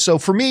Skywalker. Okay, so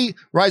for me,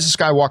 Rise of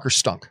Skywalker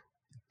stunk.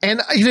 And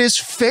it is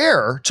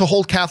fair to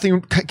hold Kathleen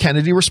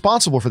Kennedy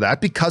responsible for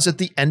that because at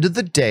the end of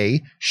the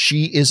day,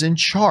 she is in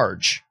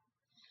charge.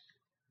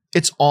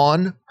 It's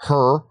on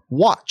her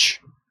watch.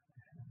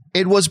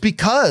 It was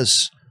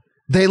because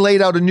they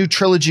laid out a new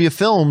trilogy of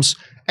films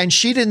and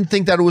she didn't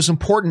think that it was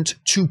important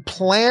to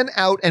plan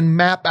out and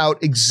map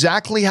out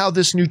exactly how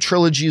this new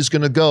trilogy is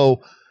going to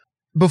go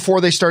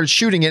before they started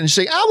shooting it and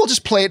say, we'll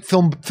just play it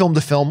film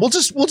to film. We'll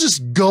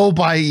just go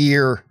by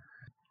ear.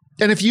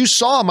 And if you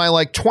saw my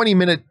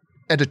 20-minute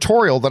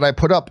editorial that I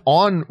put up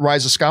on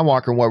Rise of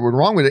Skywalker and what went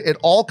wrong with it, it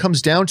all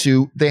comes down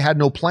to they had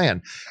no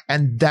plan.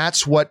 And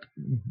that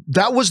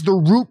was the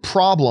root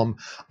problem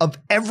of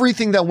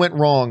everything that went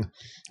wrong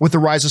with the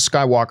Rise of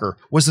Skywalker,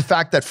 was the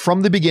fact that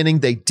from the beginning,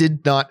 they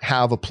did not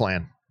have a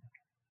plan.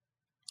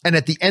 And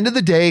at the end of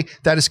the day,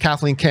 that is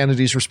Kathleen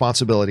Kennedy's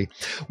responsibility.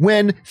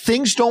 When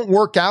things don't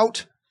work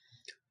out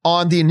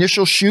on the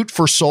initial shoot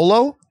for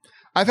Solo,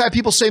 I've had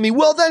people say to me,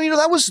 well, then,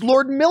 that was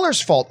Lord and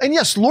Miller's fault. And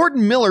yes, Lord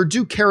and Miller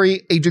do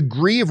carry a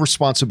degree of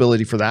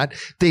responsibility for that.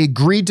 They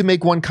agreed to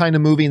make one kind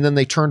of movie and then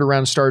they turned around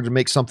and started to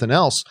make something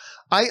else.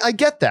 I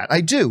get that. I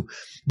do.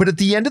 But at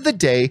the end of the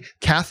day,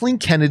 Kathleen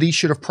Kennedy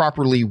should have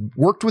properly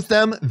worked with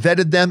them,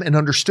 vetted them, and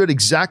understood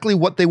exactly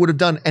what they would have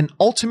done. And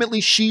ultimately,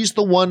 she's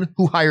the one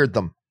who hired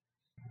them.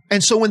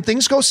 And so when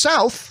things go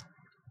south,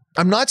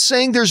 I'm not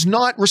saying there's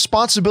not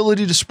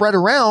responsibility to spread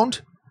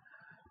around,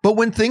 but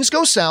when things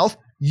go south,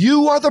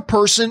 you are the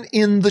person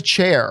in the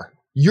chair.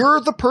 You're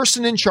the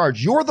person in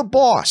charge. You're the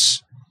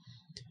boss.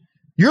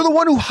 You're the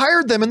one who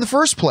hired them in the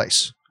first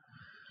place.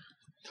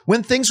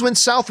 When things went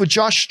south with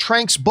Josh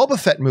Trank's Boba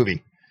Fett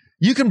movie,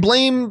 you can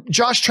blame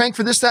Josh Trank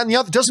for this, that, and the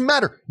other. It doesn't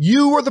matter.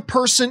 You are the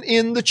person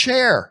in the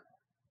chair.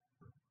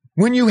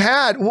 When you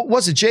had, what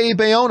was it, J.A.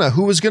 Bayona,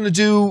 who was going to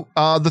do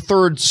the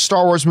third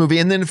Star Wars movie,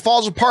 and then it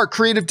falls apart,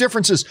 creative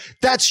differences.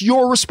 That's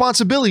your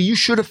responsibility. You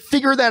should have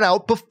figured that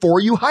out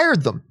before you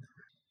hired them.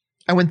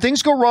 And when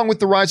things go wrong with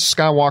The Rise of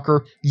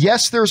Skywalker,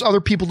 yes, there's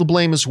other people to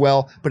blame as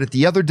well, but at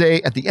the end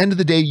of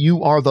the day,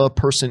 you are the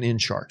person in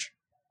charge.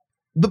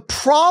 The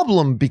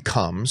problem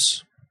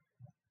becomes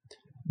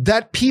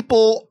that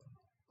people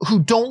who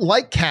don't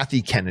like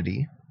Kathy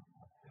Kennedy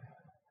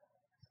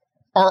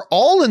are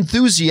all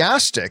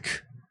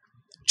enthusiastic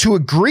to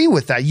agree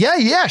with that.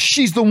 Yeah,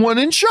 she's the one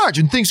in charge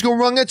and things go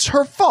wrong, it's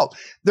her fault.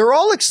 They're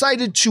all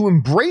excited to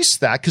embrace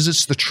that because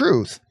it's the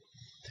truth.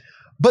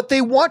 But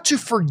they want to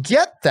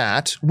forget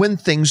that when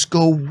things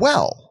go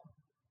well.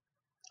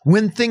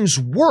 When things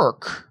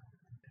work,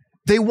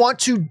 they want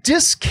to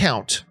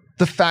discount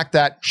the fact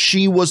that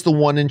she was the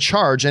one in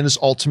charge and is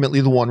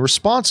ultimately the one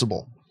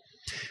responsible.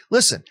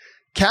 Listen,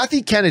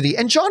 Kathy Kennedy,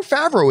 and Jon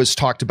Favreau has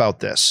talked about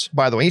this,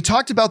 by the way. He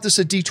talked about this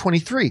at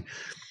D23.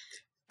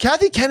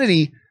 Kathy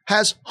Kennedy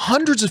has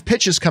hundreds of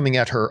pitches coming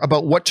at her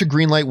about what to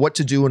greenlight, what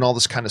to do, and all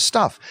this kind of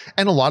stuff.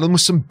 And a lot of them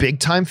with some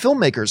big-time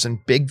filmmakers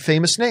and big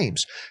famous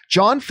names.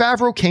 Jon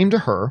Favreau came to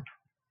her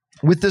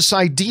with this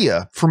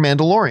idea for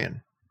Mandalorian.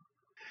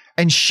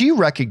 And she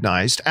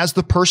recognized, as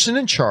the person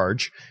in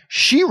charge,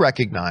 she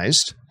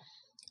recognized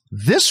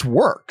this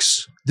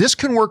works. This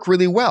can work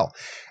really well.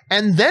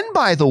 And then,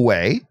 by the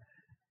way,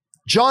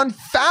 Jon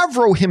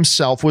Favreau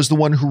himself was the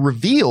one who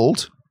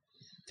revealed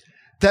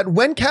that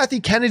when Kathy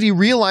Kennedy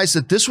realized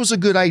that this was a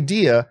good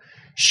idea,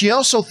 she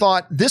also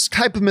thought this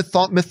type of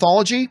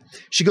mythology,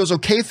 she goes,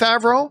 okay,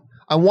 Favreau,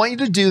 I want you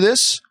to do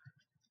this,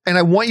 and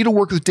I want you to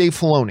work with Dave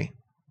Filoni.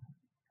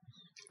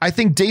 I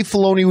think Dave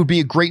Filoni would be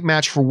a great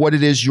match for what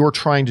it is you're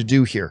trying to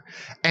do here.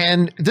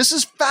 And this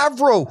is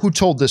Favreau who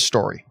told this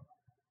story.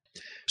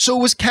 So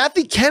it was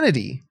Kathy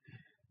Kennedy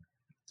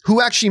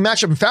who actually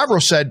matched up. And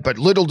Favreau said, but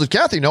little did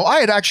Kathy know, I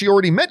had actually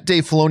already met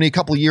Dave Filoni a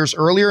couple of years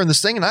earlier in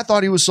this thing, and I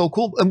thought he was so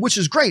cool, and which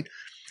is great.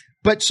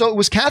 But so it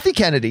was Kathy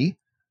Kennedy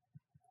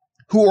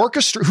who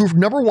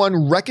number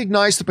one,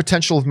 recognized the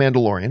potential of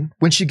Mandalorian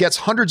when she gets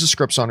hundreds of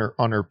scripts on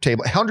her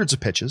table, hundreds of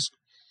pitches.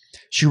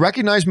 She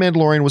recognized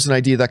Mandalorian was an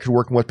idea that could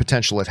work and what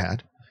potential it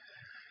had.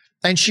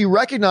 And she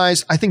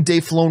recognized, I think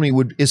Dave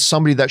Filoni is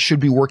somebody that should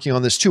be working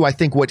on this too. I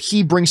think what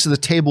he brings to the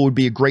table would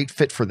be a great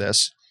fit for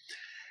this.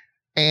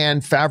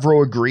 And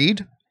Favreau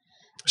agreed.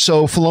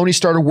 So Filoni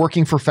started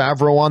working for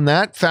Favreau on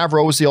that.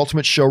 Favreau was the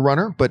ultimate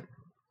showrunner, but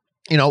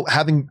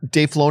having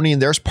Dave Filoni in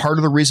there is part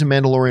of the reason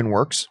Mandalorian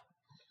works.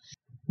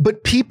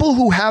 But people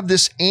who have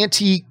this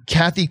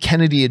anti-Kathy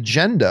Kennedy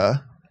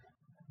agenda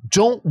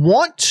don't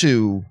want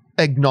to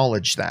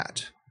acknowledge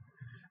that.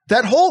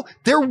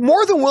 they're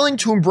more than willing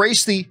to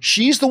embrace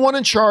she's the one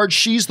in charge,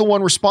 she's the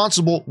one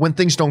responsible when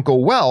things don't go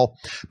well.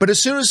 But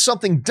as soon as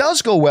something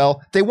does go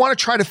well, they want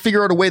to try to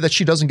figure out a way that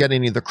she doesn't get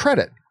any of the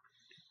credit.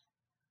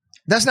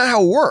 That's not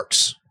how it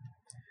works.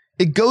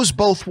 It goes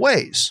both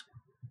ways.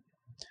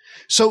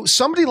 So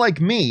somebody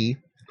like me,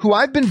 who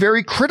I've been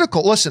very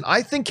critical, listen,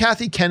 I think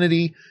Kathy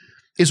Kennedy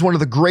is one of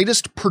the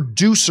greatest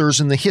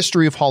producers in the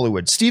history of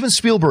Hollywood. Steven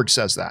Spielberg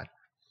says that.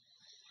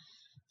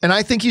 And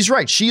I think he's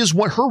right.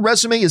 Her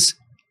resume is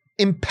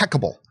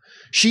impeccable.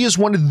 She is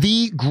one of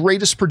the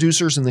greatest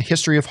producers in the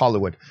history of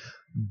Hollywood.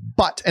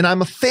 And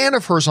I'm a fan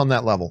of hers on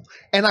that level.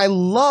 And I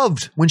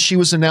loved when she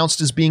was announced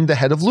as being the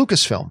head of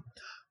Lucasfilm.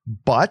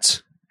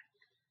 But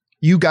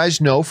you guys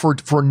know for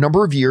a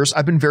number of years,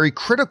 I've been very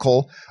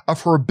critical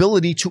of her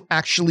ability to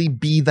actually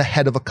be the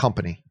head of a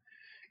company.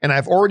 And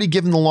I've already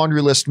given the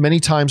laundry list many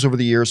times over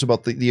the years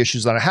about the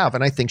issues that I have.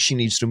 And I think she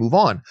needs to move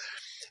on.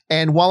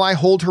 And while I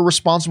hold her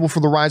responsible for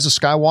the rise of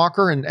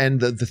Skywalker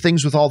and the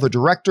things with all the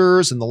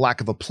directors and the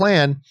lack of a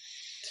plan,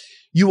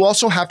 you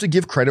also have to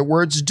give credit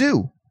where it's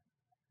due.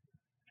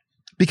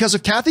 Because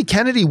if Kathy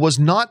Kennedy was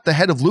not the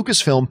head of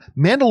Lucasfilm,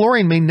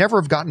 Mandalorian may never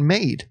have gotten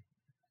made.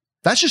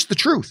 That's just the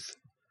truth.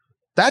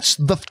 That's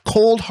the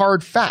cold,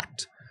 hard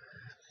fact.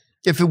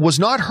 If it was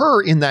not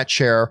her in that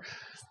chair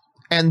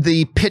and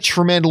the pitch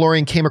for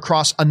Mandalorian came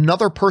across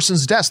another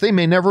person's desk, they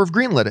may never have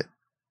greenlit it.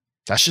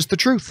 That's just the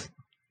truth.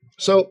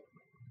 So,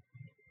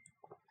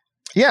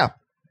 yeah,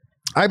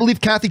 I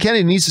believe Kathy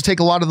Kennedy needs to take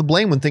a lot of the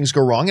blame when things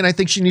go wrong, and I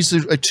think she needs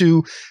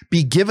to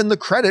be given the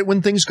credit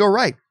when things go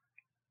right.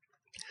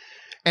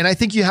 And I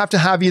think you have to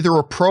have either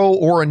a pro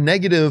or a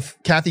negative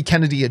Kathy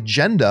Kennedy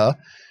agenda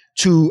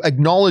to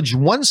acknowledge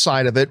one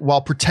side of it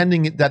while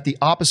pretending that the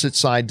opposite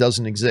side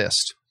doesn't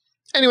exist.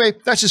 Anyway,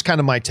 that's just kind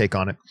of my take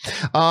on it.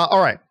 All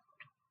right.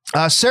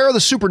 Sarah the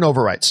Supernova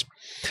writes,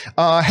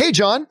 hey,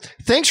 John,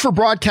 thanks for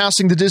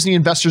broadcasting the Disney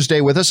Investors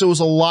Day with us. It was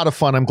a lot of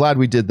fun. I'm glad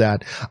we did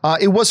that.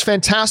 It was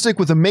fantastic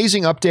with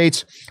amazing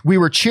updates. We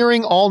were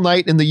cheering all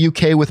night in the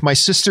UK with my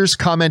sisters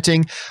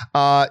commenting,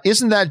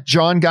 isn't that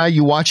John guy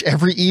you watch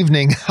every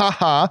evening?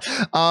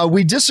 Haha.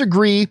 We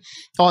disagree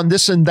on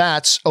this and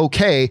that's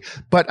okay,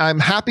 but I'm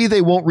happy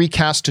they won't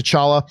recast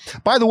T'Challa.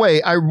 By the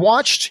way, I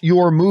watched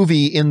your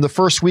movie in the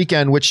first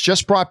weekend, which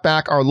just brought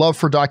back our love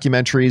for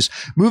documentaries.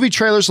 Movie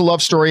trailers, a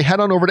love story. Head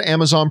on over to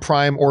Amazon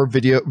Prime or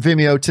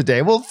Vimeo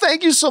today. Well,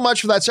 thank you so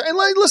much for that, sir. And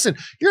listen,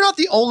 you're not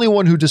the only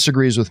one who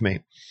disagrees with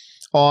me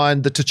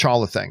on the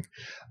T'Challa thing.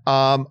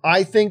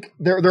 I think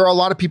there are a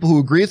lot of people who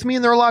agree with me,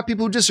 and there are a lot of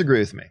people who disagree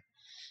with me.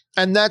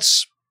 And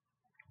that's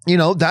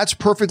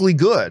perfectly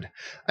good.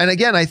 And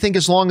again, I think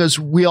as long as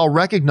we all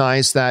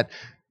recognize that,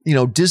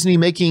 Disney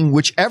making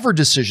whichever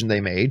decision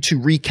they made to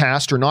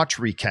recast or not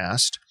to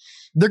recast,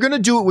 they're going to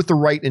do it with the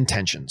right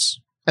intentions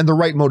and the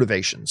right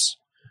motivations.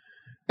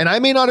 And I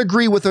may not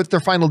agree with what their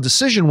final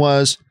decision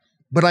was,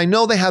 but I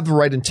know they have the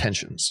right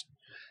intentions.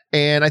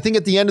 And I think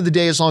at the end of the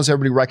day, as long as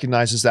everybody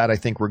recognizes that, I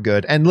think we're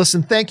good. And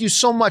listen, thank you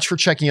so much for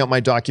checking out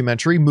my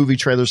documentary, Movie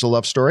Trailers, A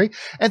Love Story.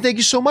 And thank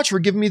you so much for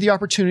giving me the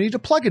opportunity to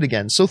plug it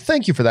again. So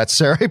thank you for that,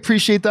 Sarah. I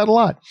appreciate that a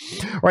lot.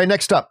 All right,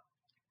 next up.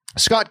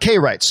 Scott K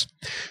writes,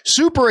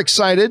 super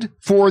excited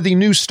for the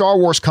new Star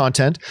Wars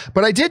content,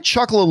 but I did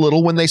chuckle a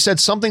little when they said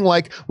something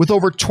like, with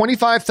over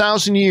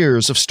 25,000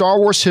 years of Star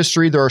Wars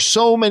history, there are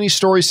so many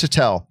stories to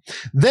tell.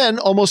 Then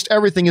almost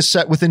everything is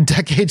set within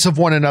decades of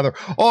one another.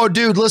 Oh,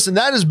 dude, listen,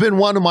 that has been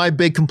one of my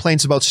big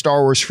complaints about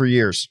Star Wars for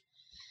years.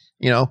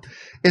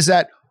 Is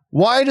that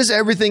why does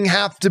everything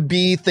have to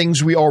be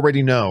things we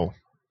already know?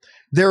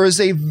 There is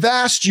a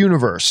vast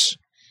universe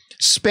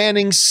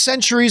spanning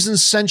centuries and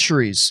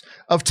centuries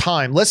of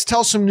time. Let's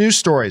tell some news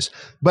stories.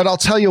 But I'll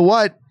tell you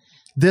what,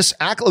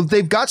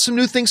 they've got some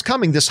new things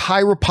coming. This High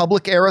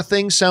Republic era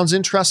thing sounds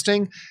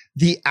interesting.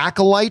 The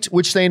Acolyte,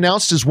 which they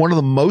announced, is one of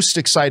the most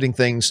exciting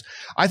things.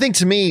 I think,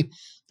 to me,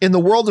 in the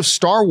world of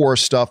Star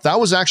Wars stuff,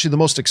 that was actually the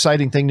most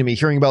exciting thing to me,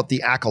 hearing about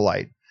the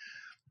Acolyte.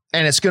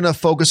 And it's going to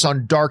focus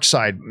on dark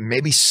side,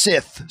 maybe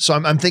Sith. So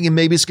I'm thinking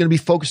maybe it's going to be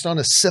focused on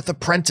a Sith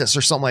apprentice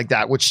or something like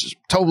that, which is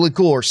totally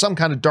cool, or some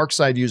kind of dark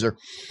side user.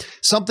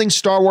 Something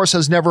Star Wars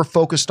has never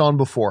focused on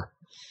before.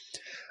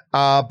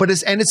 But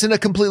it's in a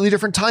completely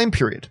different time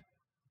period,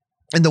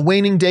 in the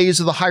waning days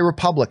of the High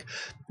Republic,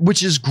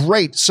 which is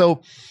great.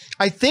 So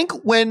I think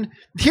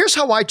here's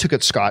how I took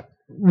it, Scott.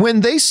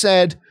 When they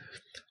said,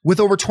 with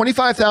over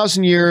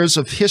 25,000 years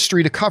of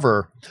history to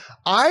cover,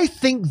 I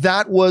think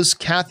that was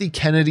Kathy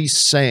Kennedy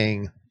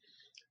saying,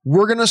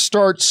 we're going to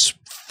start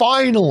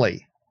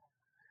finally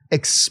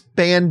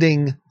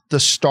expanding the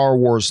Star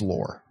Wars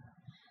lore.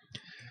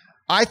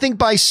 I think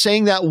by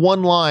saying that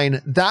one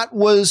line, that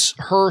was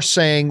her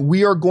saying,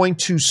 we are going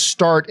to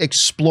start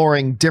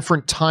exploring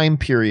different time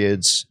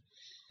periods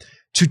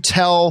to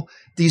tell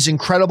these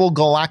incredible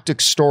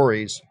galactic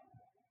stories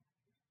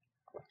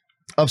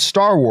of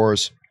Star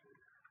Wars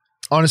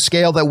on a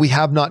scale that we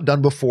have not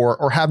done before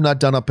or have not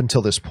done up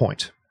until this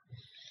point.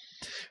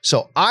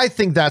 So I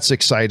think that's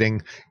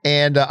exciting,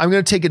 and I'm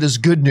going to take it as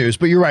good news.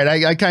 But you're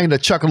right. I kind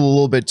of chuckled a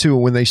little bit too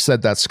when they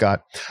said that,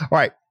 Scott. All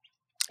right.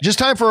 Just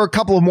time for a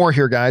couple of more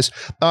here, guys.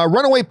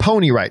 Runaway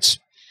Pony writes,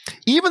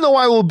 even though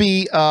I will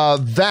be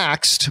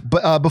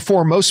vaxxed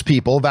before most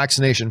people,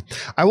 vaccination,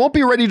 I won't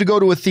be ready to go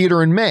to a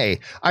theater in May.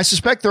 I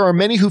suspect there are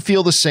many who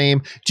feel the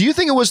same. Do you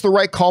think it was the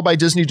right call by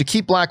Disney to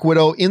keep Black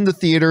Widow in the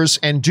theaters,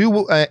 and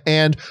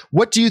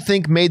what do you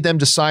think made them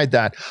decide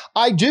that?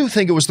 I do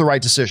think it was the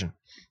right decision.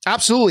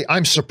 Absolutely.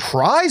 I'm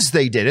surprised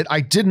they did it.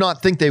 I did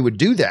not think they would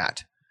do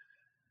that.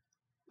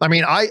 I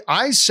mean,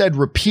 I said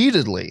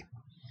repeatedly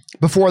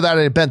before that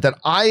event that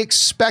I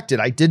expected,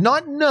 I did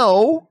not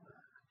know.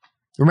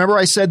 Remember,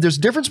 I said there's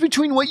a difference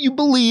between what you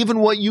believe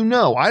and what you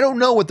know. I don't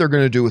know what they're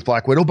going to do with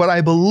Black Widow, but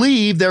I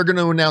believe they're going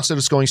to announce that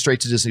it's going straight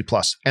to Disney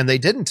Plus, and they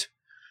didn't.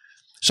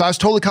 So I was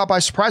totally caught by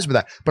surprise with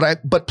that,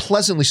 but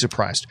pleasantly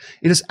surprised.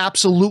 It is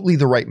absolutely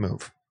the right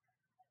move.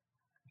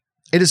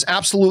 It is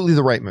absolutely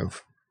the right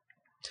move.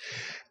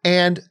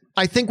 And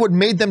I think what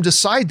made them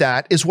decide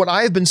that is what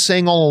I have been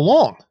saying all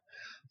along.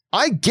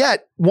 I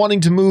get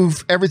wanting to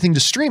move everything to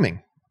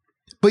streaming,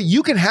 but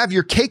you can have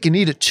your cake and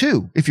eat it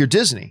too if you're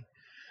Disney.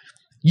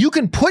 You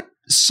can put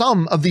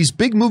some of these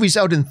big movies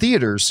out in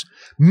theaters,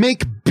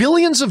 make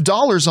billions of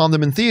dollars on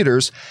them in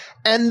theaters,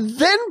 and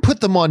then put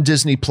them on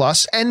Disney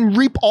Plus and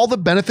reap all the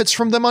benefits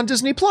from them on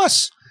Disney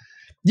Plus.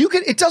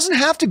 It doesn't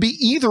have to be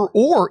either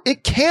or.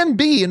 It can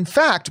be, in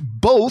fact,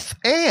 both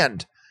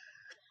and.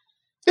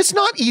 It's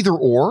not either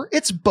or,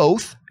 it's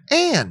both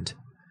and.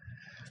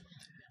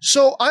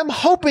 So I'm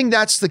hoping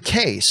that's the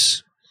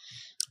case.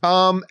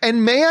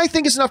 And May, I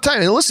think, is enough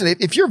time. And listen,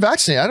 if you're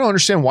vaccinated, I don't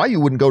understand why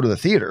you wouldn't go to the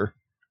theater.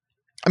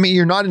 I mean,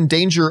 you're not in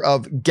danger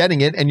of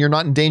getting it and you're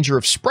not in danger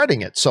of spreading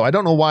it. So I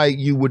don't know why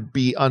you would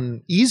be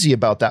uneasy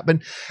about that. But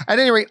at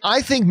any rate,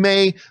 I think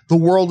May, the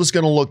world is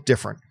going to look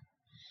different.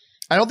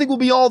 I don't think we'll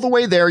be all the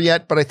way there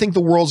yet, but I think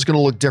the world's going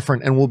to look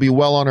different and we'll be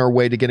well on our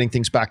way to getting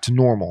things back to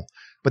normal.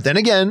 But then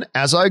again,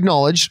 as I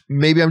acknowledged,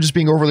 maybe I'm just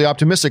being overly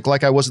optimistic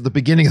like I was at the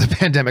beginning of the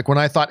pandemic when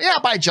I thought, yeah,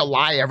 by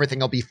July, everything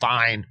will be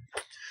fine.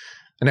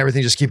 And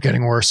everything just keep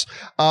getting worse.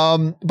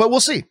 But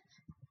we'll see.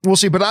 We'll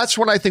see. But that's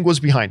what I think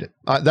was behind it.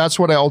 That's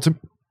what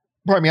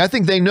I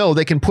think they know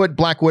they can put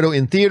Black Widow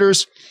in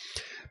theaters,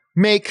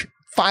 make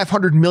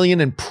 $500 million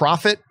in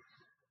profit,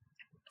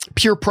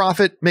 pure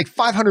profit, make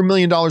 $500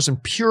 million in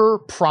pure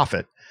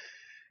profit,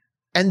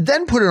 and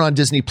then put it on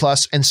Disney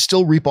Plus and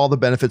still reap all the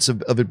benefits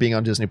of it being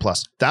on Disney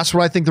Plus. That's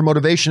what I think their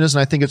motivation is,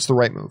 and I think it's the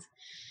right move.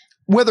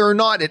 Whether or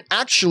not it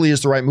actually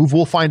is the right move,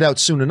 we'll find out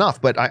soon enough,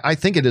 but I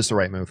think it is the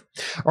right move.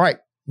 All right.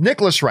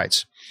 Nicholas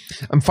writes,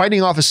 I'm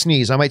fighting off a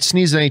sneeze. I might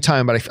sneeze at any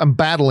time, but I'm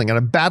battling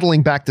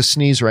back the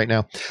sneeze right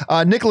now.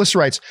 Nicholas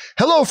writes,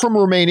 hello from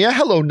Romania.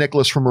 Hello,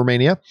 Nicholas from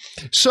Romania.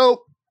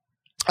 So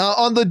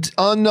on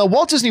the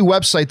Walt Disney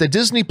website, the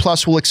Disney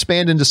Plus will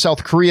expand into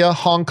South Korea,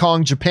 Hong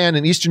Kong, Japan,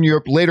 and Eastern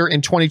Europe later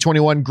in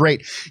 2021.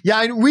 Great.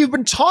 Yeah, we've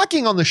been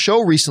talking on the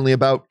show recently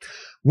about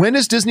when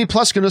is Disney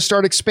Plus going to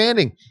start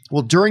expanding?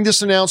 Well, during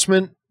this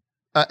announcement,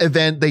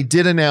 event, they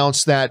did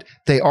announce that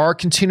they are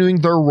continuing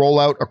their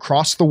rollout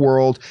across the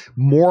world.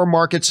 More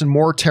markets and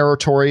more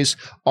territories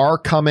are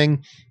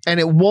coming, and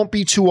it won't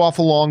be too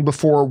awful long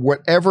before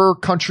whatever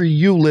country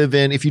you live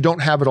in, if you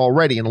don't have it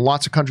already, and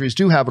lots of countries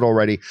do have it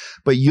already,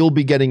 but you'll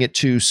be getting it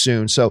too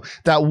soon. So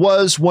that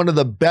was one of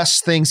the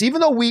best things, even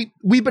though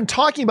we've been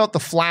talking about the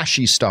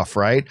flashy stuff,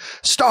 right?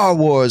 Star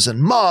Wars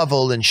and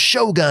Marvel and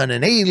Shogun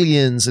and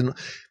Aliens, and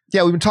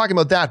yeah, we've been talking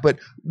about that, but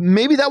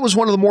maybe that was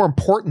one of the more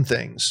important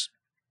things,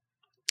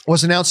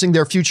 was announcing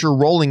their future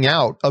rolling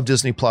out of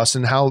Disney Plus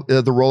and how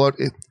the rollout.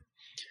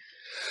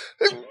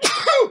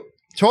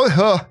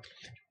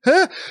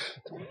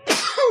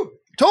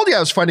 Told you I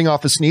was fighting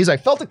off a sneeze. I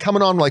felt it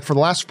coming on like for the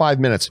last 5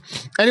 minutes.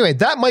 Anyway,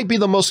 that might be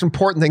the most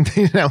important thing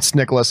they announced,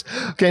 Nicholas.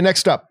 Okay,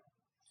 next up.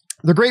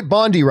 The Great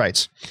Bondi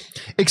writes,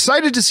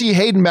 excited to see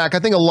Hayden back. I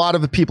think a lot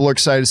of the people are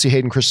excited to see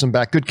Hayden Christensen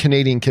back. Good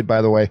Canadian kid,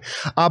 by the way.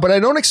 But I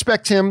don't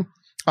expect him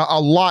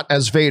a lot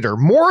as Vader.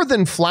 More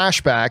than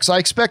flashbacks, I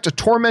expect a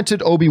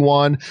tormented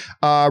Obi-Wan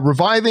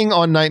reviving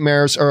on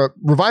nightmares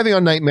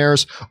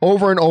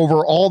over and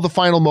over, all the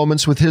final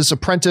moments with his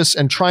apprentice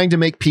and trying to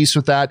make peace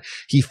with that.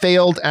 He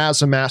failed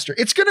as a master.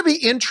 It's going to be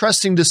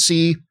interesting to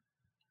see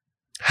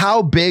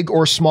how big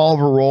or small of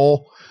a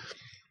role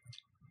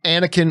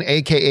Anakin,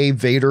 aka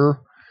Vader,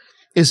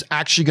 is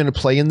actually going to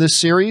play in this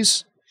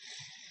series.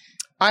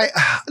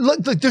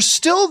 Look,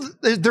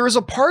 there is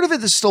a part of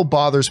it that still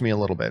bothers me a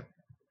little bit,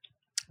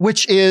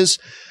 which is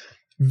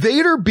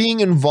Vader being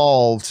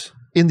involved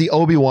in the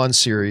Obi-Wan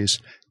series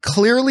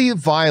clearly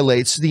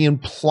violates the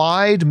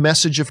implied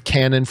message of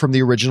canon from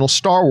the original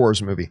Star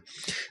Wars movie.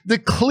 The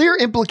clear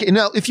implication.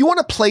 Now, if you want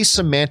to play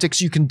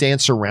semantics, you can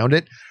dance around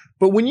it.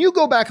 But when you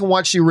go back and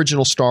watch the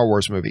original Star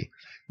Wars movie,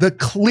 the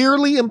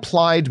clearly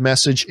implied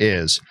message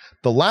is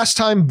the last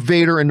time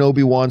Vader and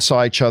Obi-Wan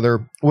saw each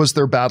other was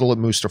their battle at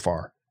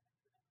Mustafar.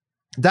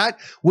 That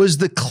was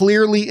the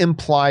clearly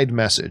implied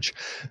message.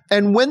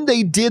 And when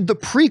they did the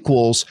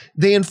prequels,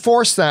 they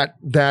enforced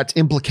that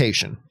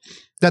implication,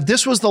 that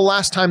this was the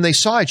last time they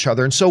saw each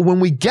other. And so when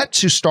we get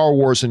to Star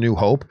Wars A New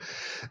Hope,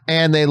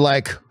 and they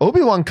like,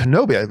 Obi-Wan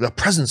Kenobi, the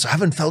presence I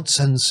haven't felt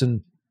since,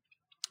 and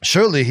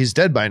surely he's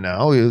dead by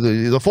now.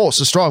 The force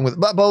is strong with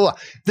blah, blah, blah.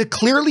 The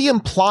clearly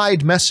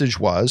implied message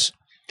was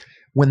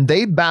when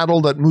they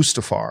battled at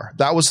Mustafar,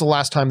 that was the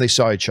last time they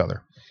saw each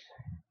other.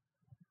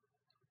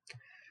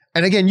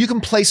 And again, you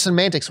can play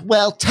semantics.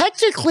 Well,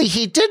 technically,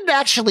 he didn't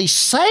actually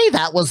say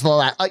that was the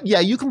last.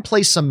 Yeah, you can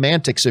play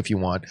semantics if you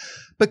want.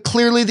 But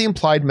clearly, the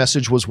implied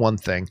message was one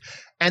thing.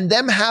 And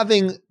them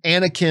having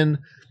Anakin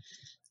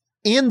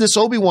in this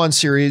Obi-Wan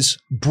series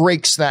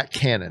breaks that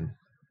canon.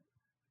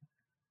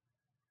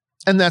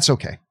 And that's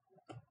okay.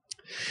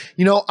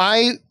 You know,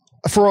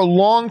 for a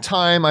long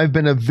time, I've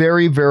been a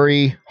very,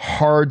 very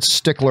hard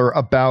stickler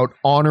about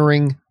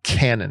honoring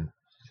canon.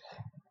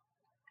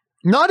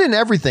 Not in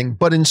everything,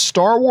 but in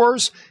Star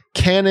Wars,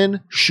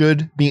 canon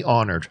should be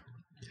honored.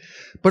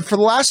 But for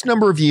the last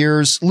number of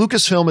years,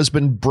 Lucasfilm has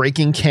been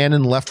breaking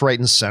canon left, right,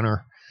 and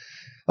center.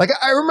 Like,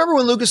 I remember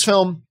when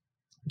Lucasfilm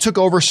took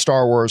over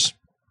Star Wars,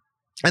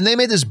 and they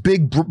made this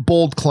big,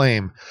 bold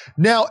claim.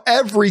 Now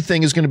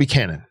everything is going to be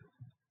canon.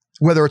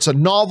 Whether it's a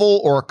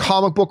novel or a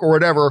comic book or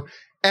whatever,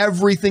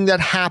 everything that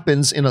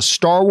happens in a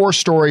Star Wars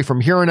story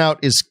from here on out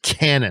is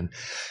canon.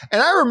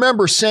 And I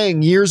remember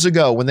saying years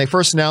ago when they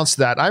first announced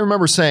that, I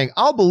remember saying,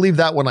 I'll believe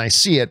that when I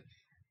see it.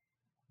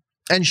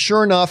 And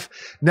sure enough,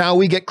 now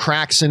we get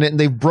cracks in it, and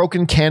they've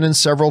broken canon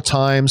several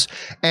times.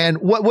 And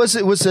what was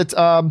it?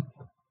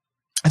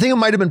 I think it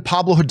might have been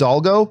Pablo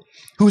Hidalgo,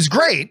 who's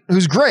great,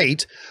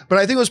 but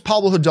I think it was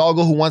Pablo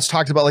Hidalgo who once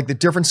talked about like the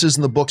differences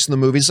in the books and the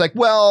movies. Like,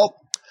 well,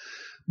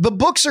 the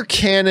books are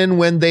canon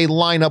when they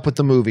line up with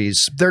the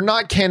movies. They're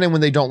not canon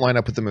when they don't line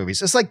up with the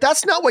movies. It's like,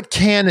 that's not what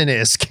canon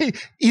is.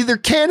 Either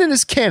canon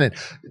is canon.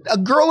 A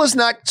girl is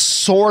not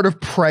sort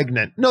of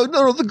pregnant. No,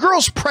 the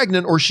girl's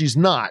pregnant or she's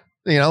not,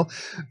 you know,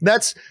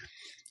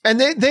 and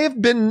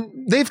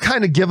they've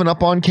kind of given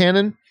up on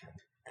canon.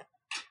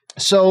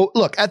 So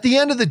look, at the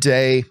end of the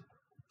day,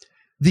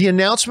 the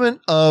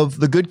announcement of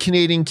the good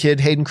Canadian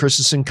kid, Hayden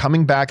Christensen,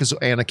 coming back as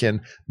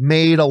Anakin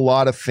made a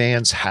lot of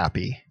fans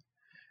happy.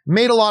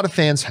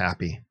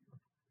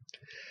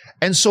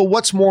 And so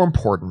what's more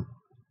important?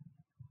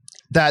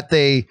 That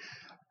they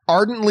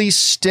ardently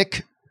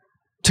stick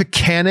to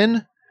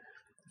canon,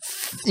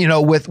 you know,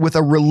 with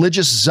a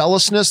religious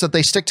zealousness, that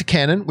they stick to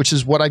canon, which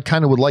is what I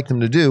kind of would like them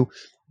to do.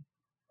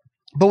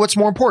 But what's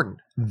more important?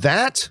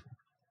 That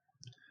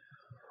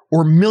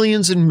or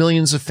millions and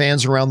millions of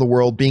fans around the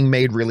world being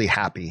made really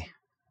happy?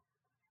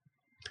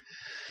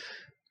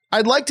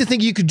 I'd like to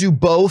think you could do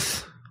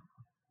both,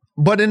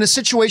 but in a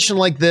situation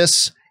like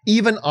this,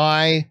 even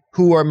I,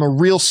 who am a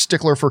real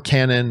stickler for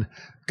canon,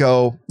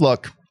 go,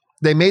 look,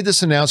 they made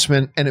this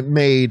announcement and it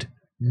made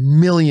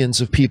millions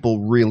of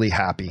people really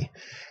happy.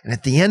 And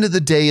at the end of the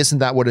day, isn't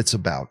that what it's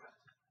about?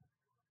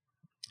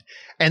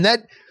 And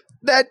that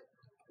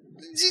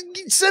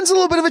sends a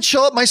little bit of a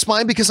chill up my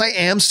spine because I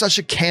am such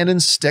a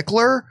canon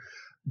stickler.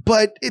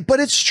 But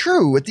it's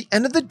true. At the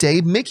end of the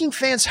day, making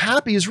fans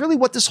happy is really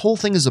what this whole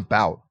thing is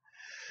about.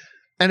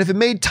 And if it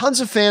made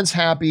tons of fans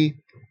happy,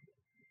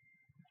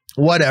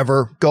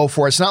 whatever, go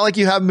for it. It's not like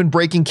you haven't been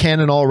breaking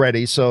canon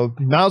already, so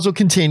might as well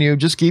continue.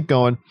 Just keep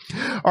going.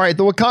 All right,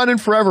 the Wakandan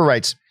Forever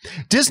writes,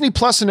 Disney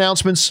Plus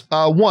announcements.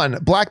 1,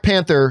 Black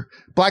Panther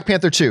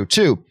 2.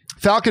 2,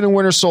 Falcon and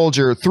Winter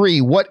Soldier.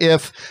 3, What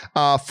If.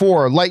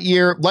 4,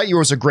 Lightyear. Lightyear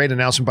was a great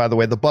announcement, by the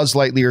way. The Buzz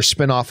Lightyear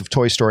spinoff of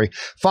Toy Story.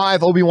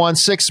 5, Obi-Wan.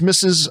 6,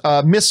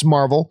 Miss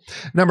Marvel.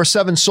 Number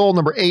 7, Soul.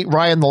 Number 8,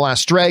 Raya and the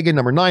Last Dragon.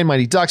 Number 9,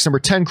 Mighty Ducks. Number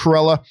 10,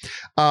 Cruella.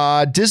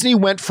 Disney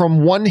went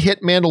from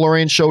one-hit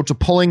Mandalorian show to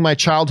pulling my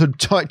childhood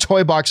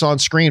toy box on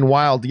screen.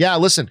 Wild. Yeah,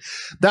 listen,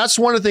 that's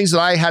one of the things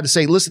that I had to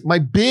say. Listen, my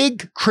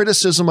big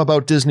criticism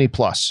about Disney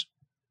Plus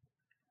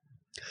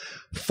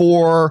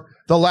for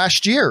the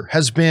last year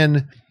has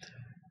been,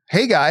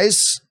 hey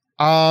guys,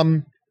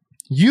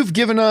 you've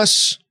given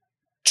us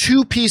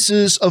 2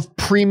 pieces of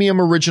premium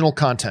original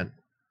content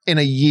in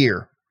a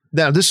year.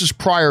 Now, this is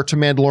prior to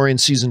Mandalorian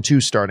Season 2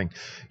 starting.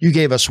 You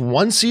gave us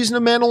 1 season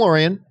of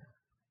Mandalorian,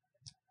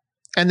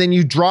 and then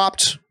you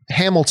dropped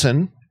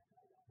Hamilton.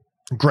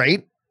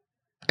 Great.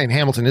 And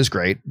Hamilton is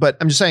great, but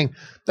I'm just saying,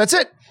 that's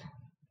it.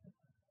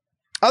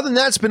 Other than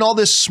that, it's been all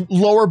this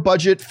lower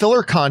budget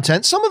filler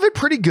content. Some of it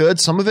pretty good,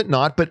 some of it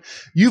not, but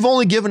you've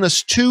only given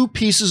us 2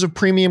 pieces of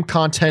premium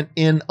content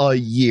in a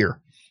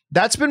year.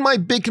 That's been my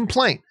big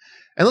complaint.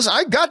 And listen,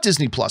 I got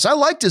Disney Plus. I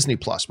like Disney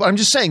Plus, but I'm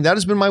just saying that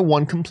has been my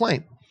one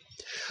complaint.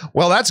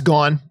 Well, that's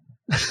gone.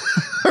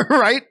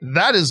 Right?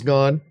 That is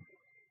gone.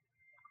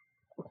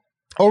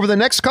 Over the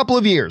next couple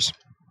of years,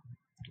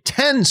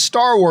 10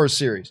 Star Wars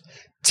series,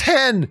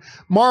 10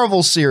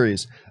 Marvel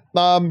series,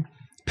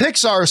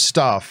 Pixar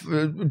stuff,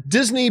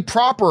 Disney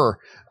proper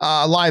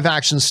live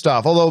action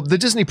stuff, although the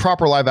Disney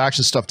proper live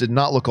action stuff did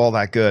not look all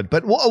that good,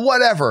 but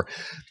whatever.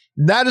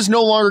 That is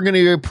no longer going to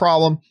be a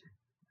problem.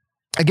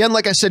 Again,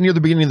 like I said near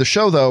the beginning of the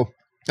show, though,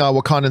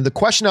 Wakandan, the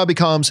question now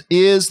becomes,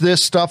 is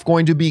this stuff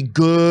going to be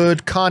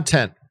good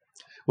content?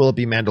 Will it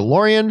be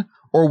Mandalorian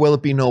or will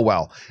it be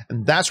Noel?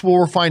 And that's what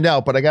we'll find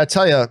out. But I got to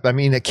tell you, I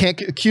mean, I can't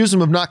accuse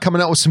them of not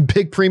coming out with some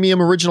big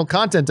premium original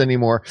content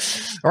anymore.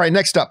 All right,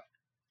 next up.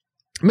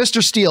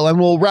 Mr. Steele, and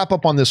we'll wrap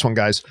up on this one,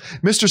 guys.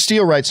 Mr.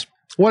 Steele writes,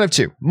 one of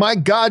two. My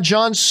God,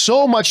 John,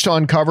 so much to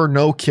uncover.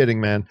 No kidding,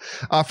 man.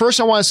 First,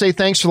 I want to say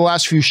thanks for the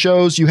last few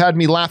shows. You had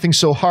me laughing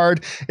so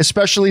hard,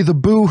 especially the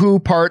boo-hoo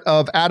part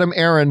of Adam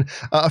Aaron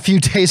a few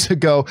days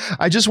ago.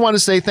 I just want to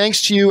say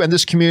thanks to you and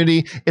this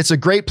community. It's a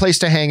great place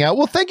to hang out.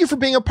 Well, thank you for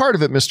being a part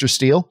of it, Mr.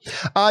 Steele.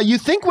 You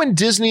think when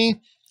Disney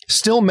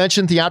still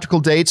mention theatrical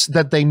dates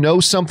that they know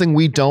something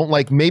we don't,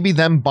 like maybe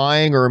them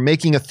buying or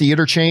making a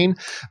theater chain?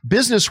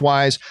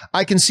 Business-wise,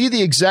 I can see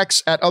the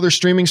execs at other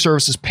streaming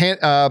services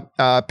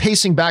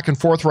pacing back and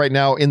forth right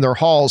now in their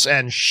halls,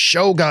 and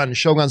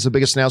Shogun's the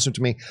biggest announcement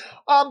to me.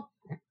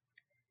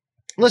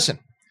 Listen,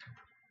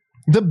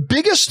 the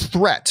biggest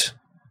threat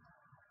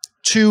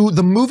to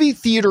the movie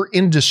theater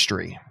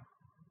industry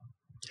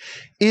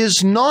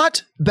is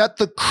not that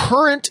the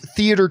current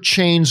theater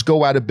chains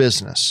go out of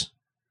business.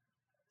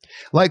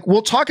 Like,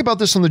 we'll talk about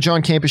this on the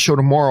John Campea Show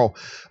tomorrow,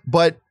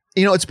 but,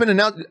 you know, it's been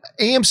announced.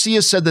 AMC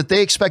has said that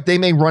they expect they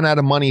may run out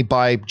of money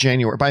by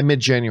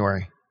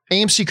mid-January.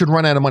 AMC could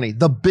run out of money.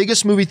 The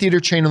biggest movie theater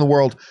chain in the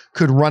world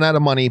could run out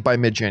of money by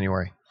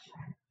mid-January.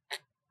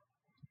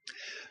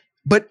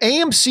 But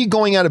AMC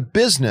going out of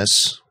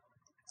business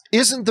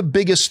isn't the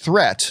biggest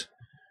threat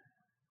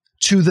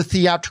to the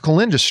theatrical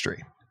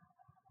industry,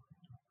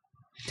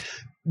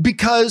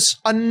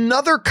 because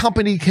another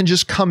company can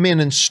just come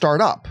in and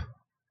start up.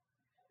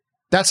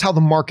 That's how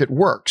the market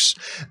works.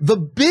 The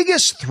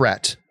biggest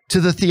threat to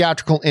the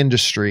theatrical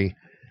industry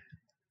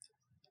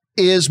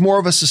is more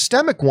of a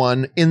systemic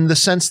one, in the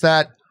sense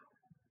that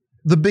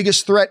the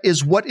biggest threat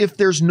is, what if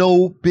there's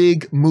no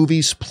big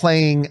movies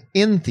playing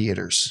in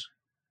theaters?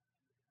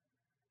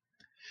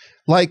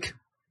 Like,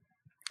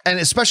 and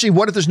especially,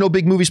 what if there's no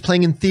big movies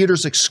playing in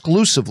theaters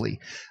exclusively?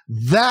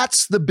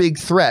 That's the big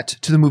threat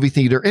to the movie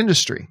theater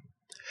industry.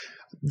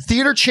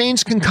 Theater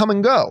chains can come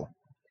and go.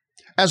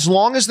 As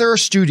long as there are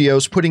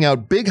studios putting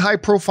out big,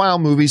 high-profile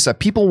movies that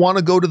people want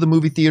to go to the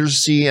movie theaters to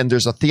see, and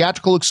there's a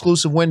theatrical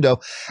exclusive window,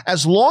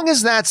 as long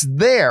as that's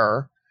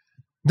there,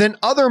 then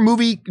other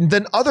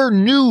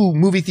new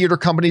movie theater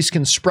companies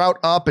can sprout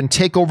up and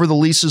take over the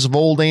leases of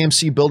old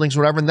AMC buildings,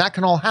 whatever, and that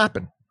can all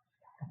happen.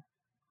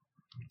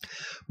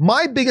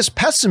 My biggest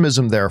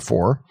pessimism,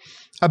 therefore,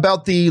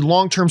 about the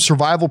long-term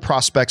survival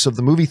prospects of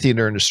the movie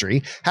theater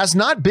industry has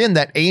not been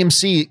that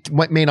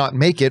AMC may not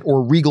make it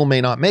or Regal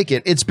may not make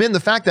it. It's been the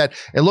fact that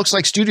it looks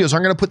like studios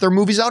aren't going to put their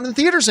movies out in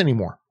theaters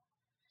anymore.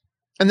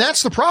 And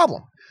that's the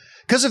problem.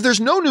 Because if there's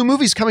no new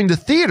movies coming to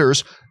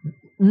theaters,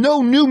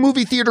 no new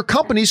movie theater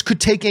companies could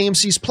take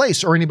AMC's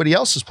place or anybody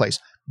else's place.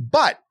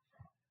 But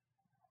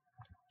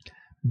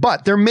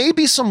there may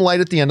be some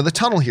light at the end of the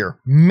tunnel here.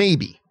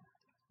 Maybe.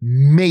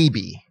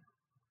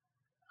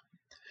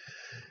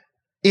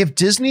 If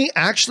Disney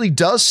actually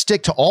does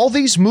stick to all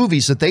these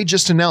movies that they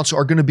just announced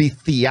are going to be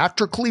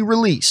theatrically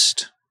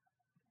released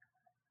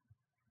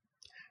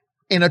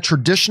in a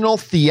traditional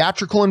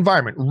theatrical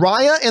environment.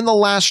 Raya and the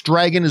Last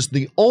Dragon is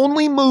the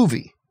only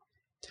movie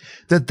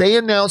that they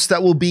announced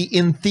that will be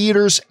in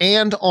theaters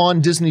and on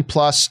Disney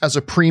Plus as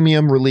a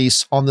premium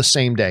release on the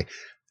same day.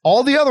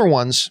 All the other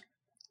ones,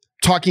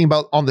 talking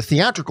about on the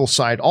theatrical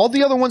side, all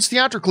the other ones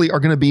theatrically are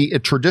going to be a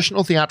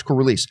traditional theatrical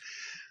release.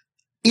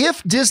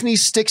 If Disney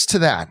sticks to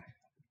that,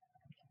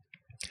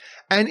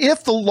 and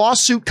if the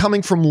lawsuit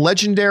coming from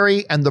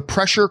Legendary and the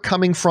pressure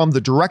coming from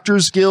the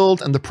Directors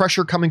Guild and the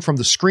pressure coming from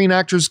the Screen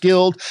Actors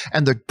Guild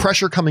and the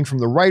pressure coming from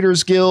the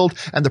Writers Guild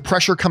and the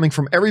pressure coming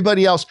from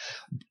everybody else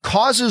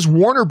causes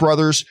Warner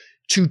Brothers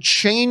to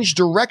change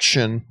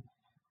direction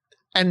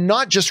and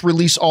not just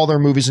release all their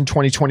movies in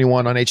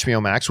 2021 on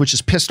HBO Max, which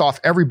has pissed off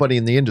everybody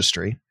in the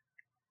industry,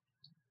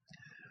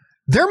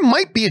 there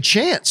might be a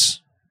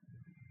chance.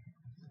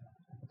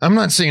 I'm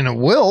not saying it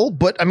will,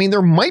 but I mean,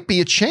 there might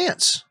be a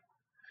chance.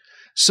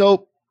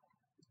 So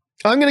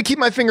I'm going to keep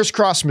my fingers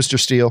crossed, Mr.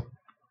 Steele.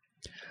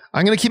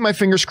 I'm going to keep my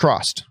fingers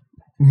crossed.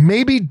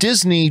 Maybe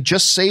Disney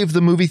just saved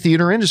the movie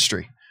theater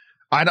industry.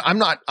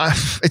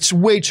 It's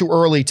way too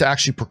early to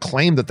actually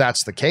proclaim that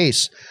that's the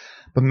case,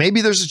 but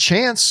maybe there's a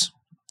chance.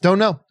 Don't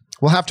know.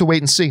 We'll have to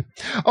wait and see.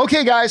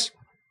 Okay, guys.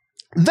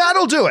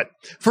 That'll do it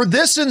for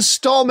this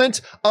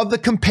installment of the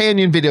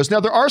companion videos.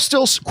 Now, there are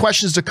still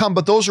questions to come,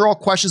 but those are all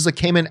questions that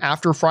came in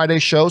after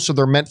Friday's show, so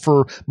they're meant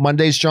for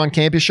Monday's John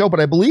Campea Show.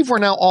 But I believe we're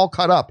now all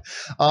caught up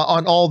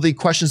on all the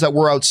questions that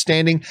were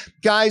outstanding.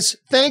 Guys,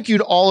 thank you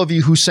to all of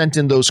you who sent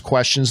in those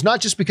questions, not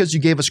just because you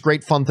gave us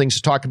great fun things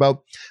to talk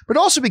about, but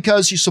also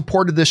because you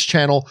supported this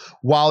channel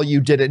while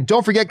you did it. And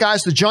don't forget,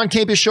 guys, the John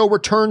Campea Show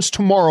returns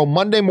tomorrow,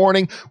 Monday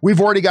morning.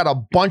 We've already got a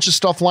bunch of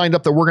stuff lined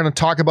up that we're going to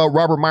talk about.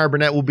 Robert Meyer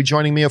Burnett will be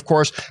joining me, of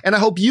course. And I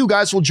hope you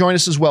guys will join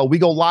us as well. We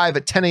go live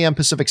at 10 a.m.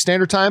 Pacific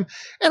Standard Time,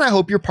 and I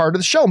hope you're part of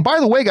the show. And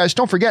by the way, guys,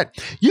 don't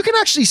forget, you can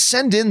actually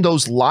send in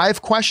those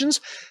live questions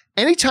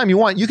anytime you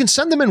want. You can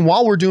send them in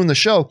while we're doing the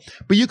show,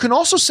 but you can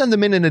also send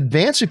them in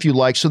advance if you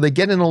like, so they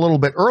get in a little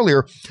bit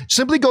earlier.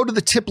 Simply go to the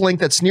tip link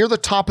that's near the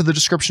top of the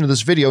description of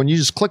this video, and you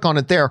just click on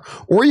it there,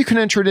 or you can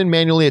enter it in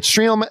manually at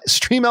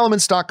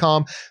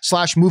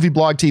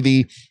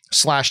streamelements.com/movieblogtv.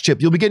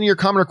 tip. You'll be getting your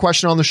comment or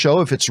question on the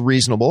show if it's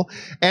reasonable.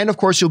 And of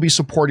course, you'll be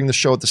supporting the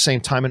show at the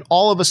same time. And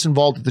all of us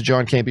involved at the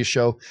John Campea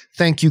Show,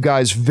 thank you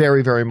guys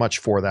very, very much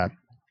for that.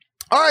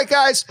 All right,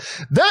 guys,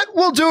 that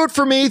will do it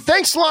for me.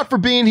 Thanks a lot for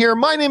being here.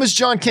 My name is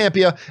John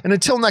Campea. And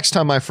until next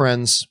time, my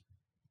friends,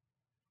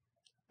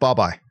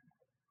 bye-bye.